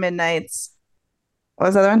 Folklore, Midnight's. What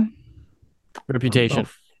was the other one? Reputation.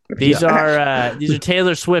 These are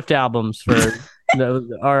Taylor Swift albums for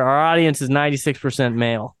our audience is 96%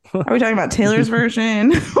 male. Are we talking about Taylor's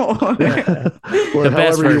version or the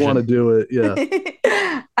best version? You want to do it?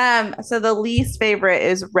 Yeah. So the least favorite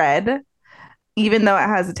is Red, even though it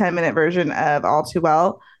has a 10-minute version of All Too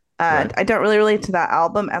Well. Right. I don't really relate to that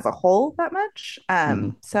album as a whole that much.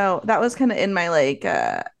 So that was kind of in my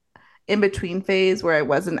in between phase where I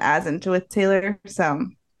wasn't as into with Taylor. So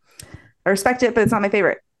I respect it, but it's not my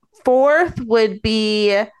favorite. Fourth would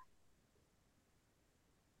be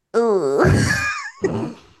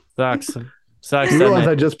Sucks. You realize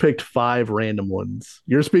I just picked 5 random ones.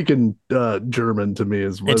 You're speaking German to me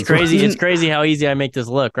as well. It's crazy. It's crazy how easy I make this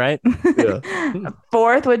look, right? Yeah.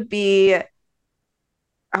 Fourth would be,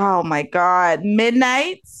 oh my God,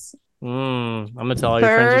 Midnight's. I'm gonna tell you.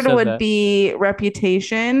 Third would be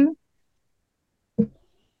Reputation.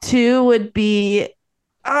 2 would be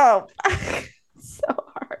so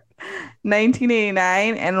hard.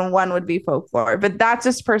 1989, and 1 would be Folklore. But that's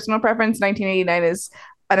just personal preference. 1989 is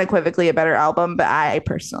unequivocally a better album, but I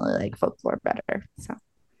personally like Folklore better. So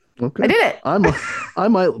okay. I did it. I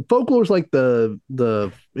might Folklore's like the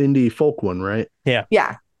indie folk one, right? Yeah.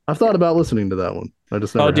 Yeah. I've thought about listening to that one. I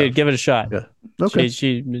just never dude, give it a shot. Yeah. Okay.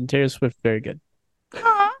 Taylor Swift, very good.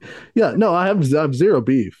 Yeah, no, I have zero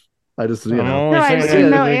beef. I just No, I just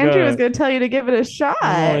didn't know Andrew was going to tell you to give it a shot.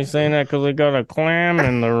 I'm only saying that because we got a clam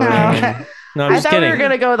in the room. No, I'm just kidding. We were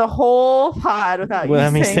going to go the whole pod without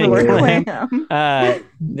you saying the word clam.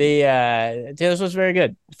 The Taylor Swift's very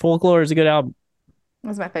good. Folklore is a good album.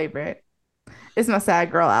 That's my favorite. It's my sad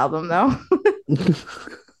girl album though.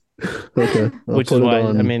 Okay. Which is why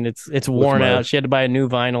I mean it's worn out. She had to buy a new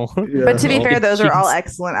vinyl. Yeah. But to be fair, those are all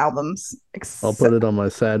excellent albums. I'll put it on my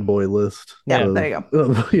sad boy list. Yeah, there you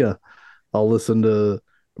go. Yeah. I'll listen to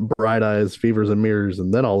Bright Eyes, Fevers and Mirrors,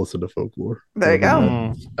 and then I'll listen to Folklore. There you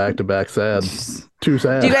go. Back to back sad. Too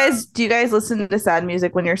sad. Do you guys listen to sad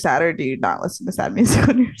music when you're sad, or do you not listen to sad music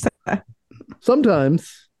when you're sad?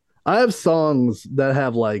 Sometimes I have songs that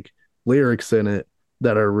have like lyrics in it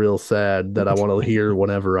that are real sad that I want to hear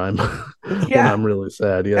whenever I'm when I'm really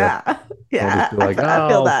sad. Yeah. Like, I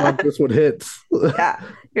feel that. Fuck, this one hits. Yeah.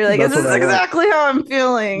 You're like, this is exactly how I'm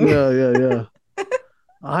feeling. Yeah.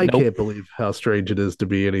 I can't believe how strange it is to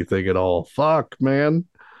be anything at all. Fuck, man.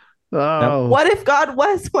 Oh. What if God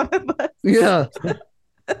was one of us? Yeah.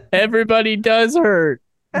 Everybody does hurt.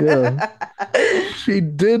 Yeah. She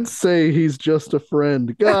did say he's just a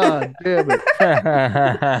friend. God damn it.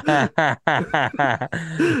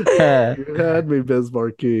 You had me, Biz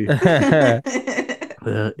Marquis.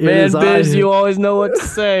 Man, Biz, you always know what to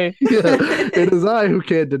say. Yeah, it is I who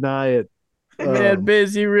can't deny it. Man,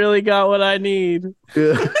 Biz, you really got what I need.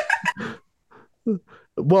 Yeah.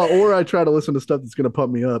 Well, or I try to listen to stuff that's going to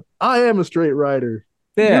pump me up. I am a straight rider.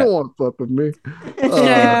 Yeah. You don't want to fuck with me.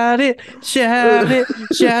 Shout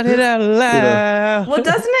it out loud. Well,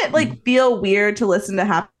 doesn't it like feel weird to listen to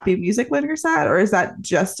happy music when you're sad, or is that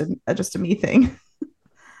just a me thing?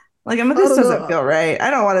 Like, this doesn't feel right.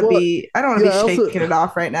 I don't want to be shaking it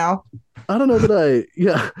off right now. I don't know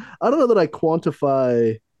that I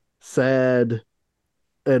quantify sad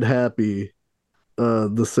and happy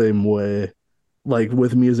the same way, like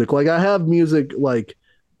with music. Like I have music, like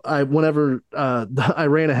whenever I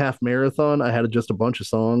ran a half marathon, I had just a bunch of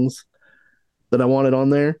songs that I wanted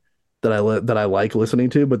on there that I like listening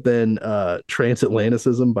to, but then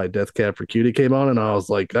Transatlanticism by Death Cab for Cutie came on, and I was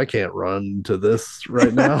like, I can't run to this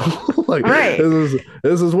right now. Like, right.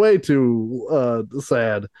 This is way too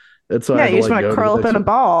sad. And so you just want to curl up in a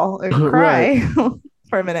ball and cry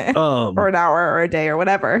for a minute or an hour or a day or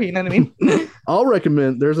whatever. You know what I mean? I'll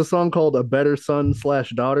recommend. There's a song called "A Better Son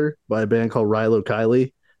 / Daughter" by a band called Rilo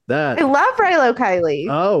Kiley. I love Rilo Kiley.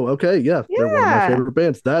 Oh, okay, yeah, they're one of my favorite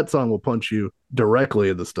bands. That song will punch you directly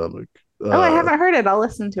in the stomach. I haven't heard it. I'll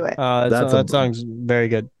listen to it. That song's very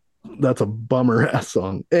good. That's a bummer ass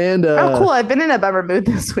song. And cool! I've been in a bummer mood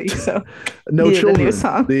this week. So No Children, the new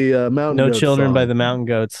song. The Mountain No Goats Children song. By the Mountain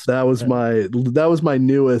Goats. That was my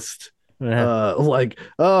newest. Like,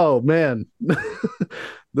 oh man,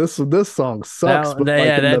 this song sucks.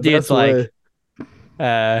 That dude's like,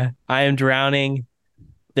 I am drowning.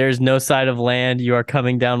 There's no side of land. You are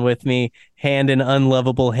coming down with me, hand in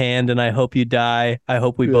unlovable hand, and I hope you die. I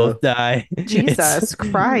hope we both die. Jesus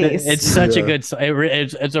Christ! It's such a good song.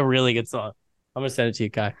 It's a really good song. I'm gonna send it to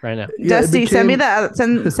you, Kai, right now. Dusty, send me the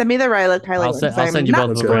Rilo Kiley. I'll send you both.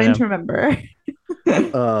 I'm not going to remember.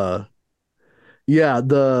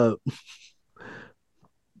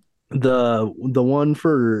 The one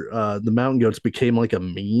for the Mountain Goats became like a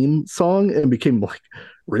meme song and became like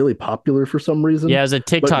really popular for some reason. Yeah, it was a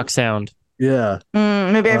TikTok sound. Yeah.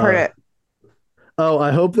 Maybe I've heard it. Oh,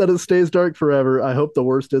 I hope that it stays dark forever. I hope the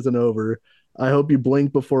worst isn't over. I hope you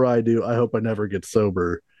blink before I do. I hope I never get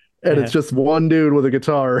sober. And it's just one dude with a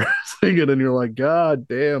guitar singing, and you're like, God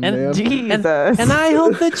damn, man. Jesus. And I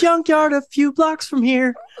hope the junkyard a few blocks from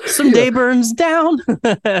here someday burns down.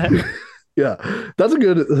 Yeah, that's a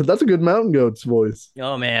good Mountain Goats voice.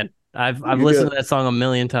 Oh man, I've listened to that song a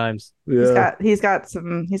million times. Yeah, he's got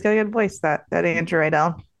a good voice. That Andrew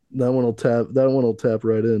Rydell. That one will tap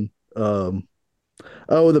right in.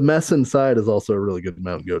 The Mess Inside is also a really good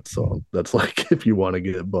Mountain Goats song. That's like if you want to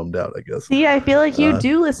get bummed out, I guess. See, I feel like you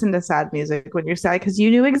do listen to sad music when you're sad because you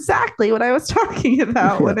knew exactly what I was talking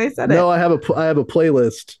about when I said it. No, I have a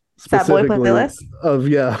playlist. Sad boy playlist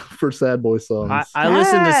for sad boy songs.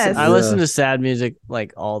 I listen to sad music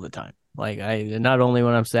like all the time. Like I not only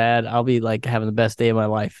when I'm sad, I'll be like having the best day of my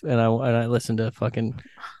life, and I listen to fucking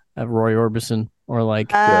Roy Orbison or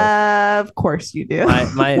like. Of course you do.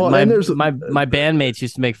 My bandmates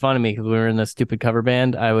used to make fun of me because we were in the stupid cover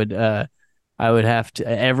band. I would have to,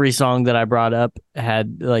 every song that I brought up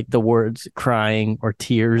had like the words crying or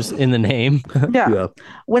tears in the name. Yeah.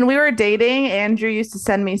 When we were dating, Andrew used to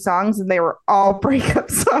send me songs and they were all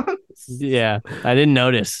breakup songs. Yeah. I didn't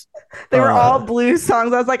notice. They were all blues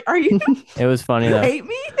songs. I was like, are you? It was funny though. Hate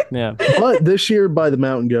me? Yeah. But this year by the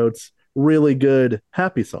Mountain Goats, really good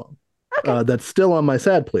happy song. Okay. That's still on my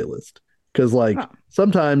sad playlist. Because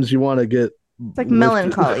sometimes you want to get. It's like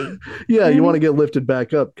melancholy. Yeah. You want to get lifted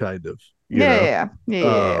back up kind of. Yeah.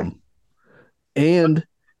 And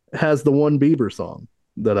has the one Bieber song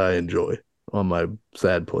that I enjoy on my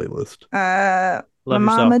sad playlist. My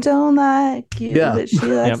mama don't like you, but she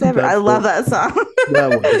likes everything. I love that song. That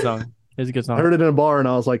one. Good song. It's a good song. I heard it in a bar and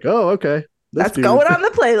I was like, oh, okay. That's going on the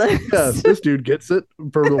playlist. Yeah, this dude gets it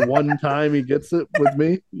for the one time he gets it with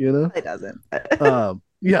me, you know? He doesn't.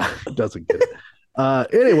 Yeah, doesn't get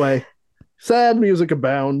it. Anyway, sad music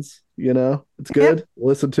abounds, you know? It's good. Yep.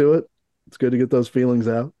 Listen to it. It's good to get those feelings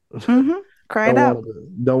out. Mm-hmm. Cry it out.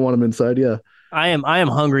 Don't want them inside, yeah. I am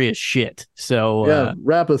hungry as shit. So yeah,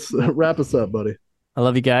 wrap us up, buddy. I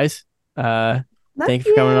love you guys. Thank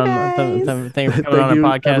you for coming on. Thank you for coming on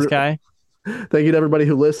our podcast, Kai. Thank you to everybody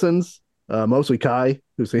who listens. Mostly Kai,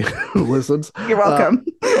 who listens. You're welcome.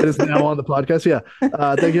 It is now on the podcast. Yeah.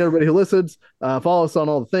 Thank you to everybody who listens. Follow us on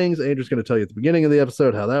all the things. Andrew's going to tell you at the beginning of the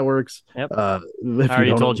episode how that works. Yep. I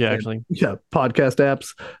already told you, actually. Yeah. Podcast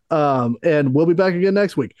apps. And we'll be back again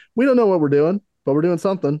next week. We don't know what we're doing, but we're doing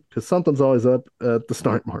something because something's always up at the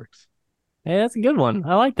start marks. Hey, that's a good one.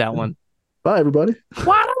 I like that one. Bye, everybody.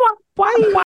 Why?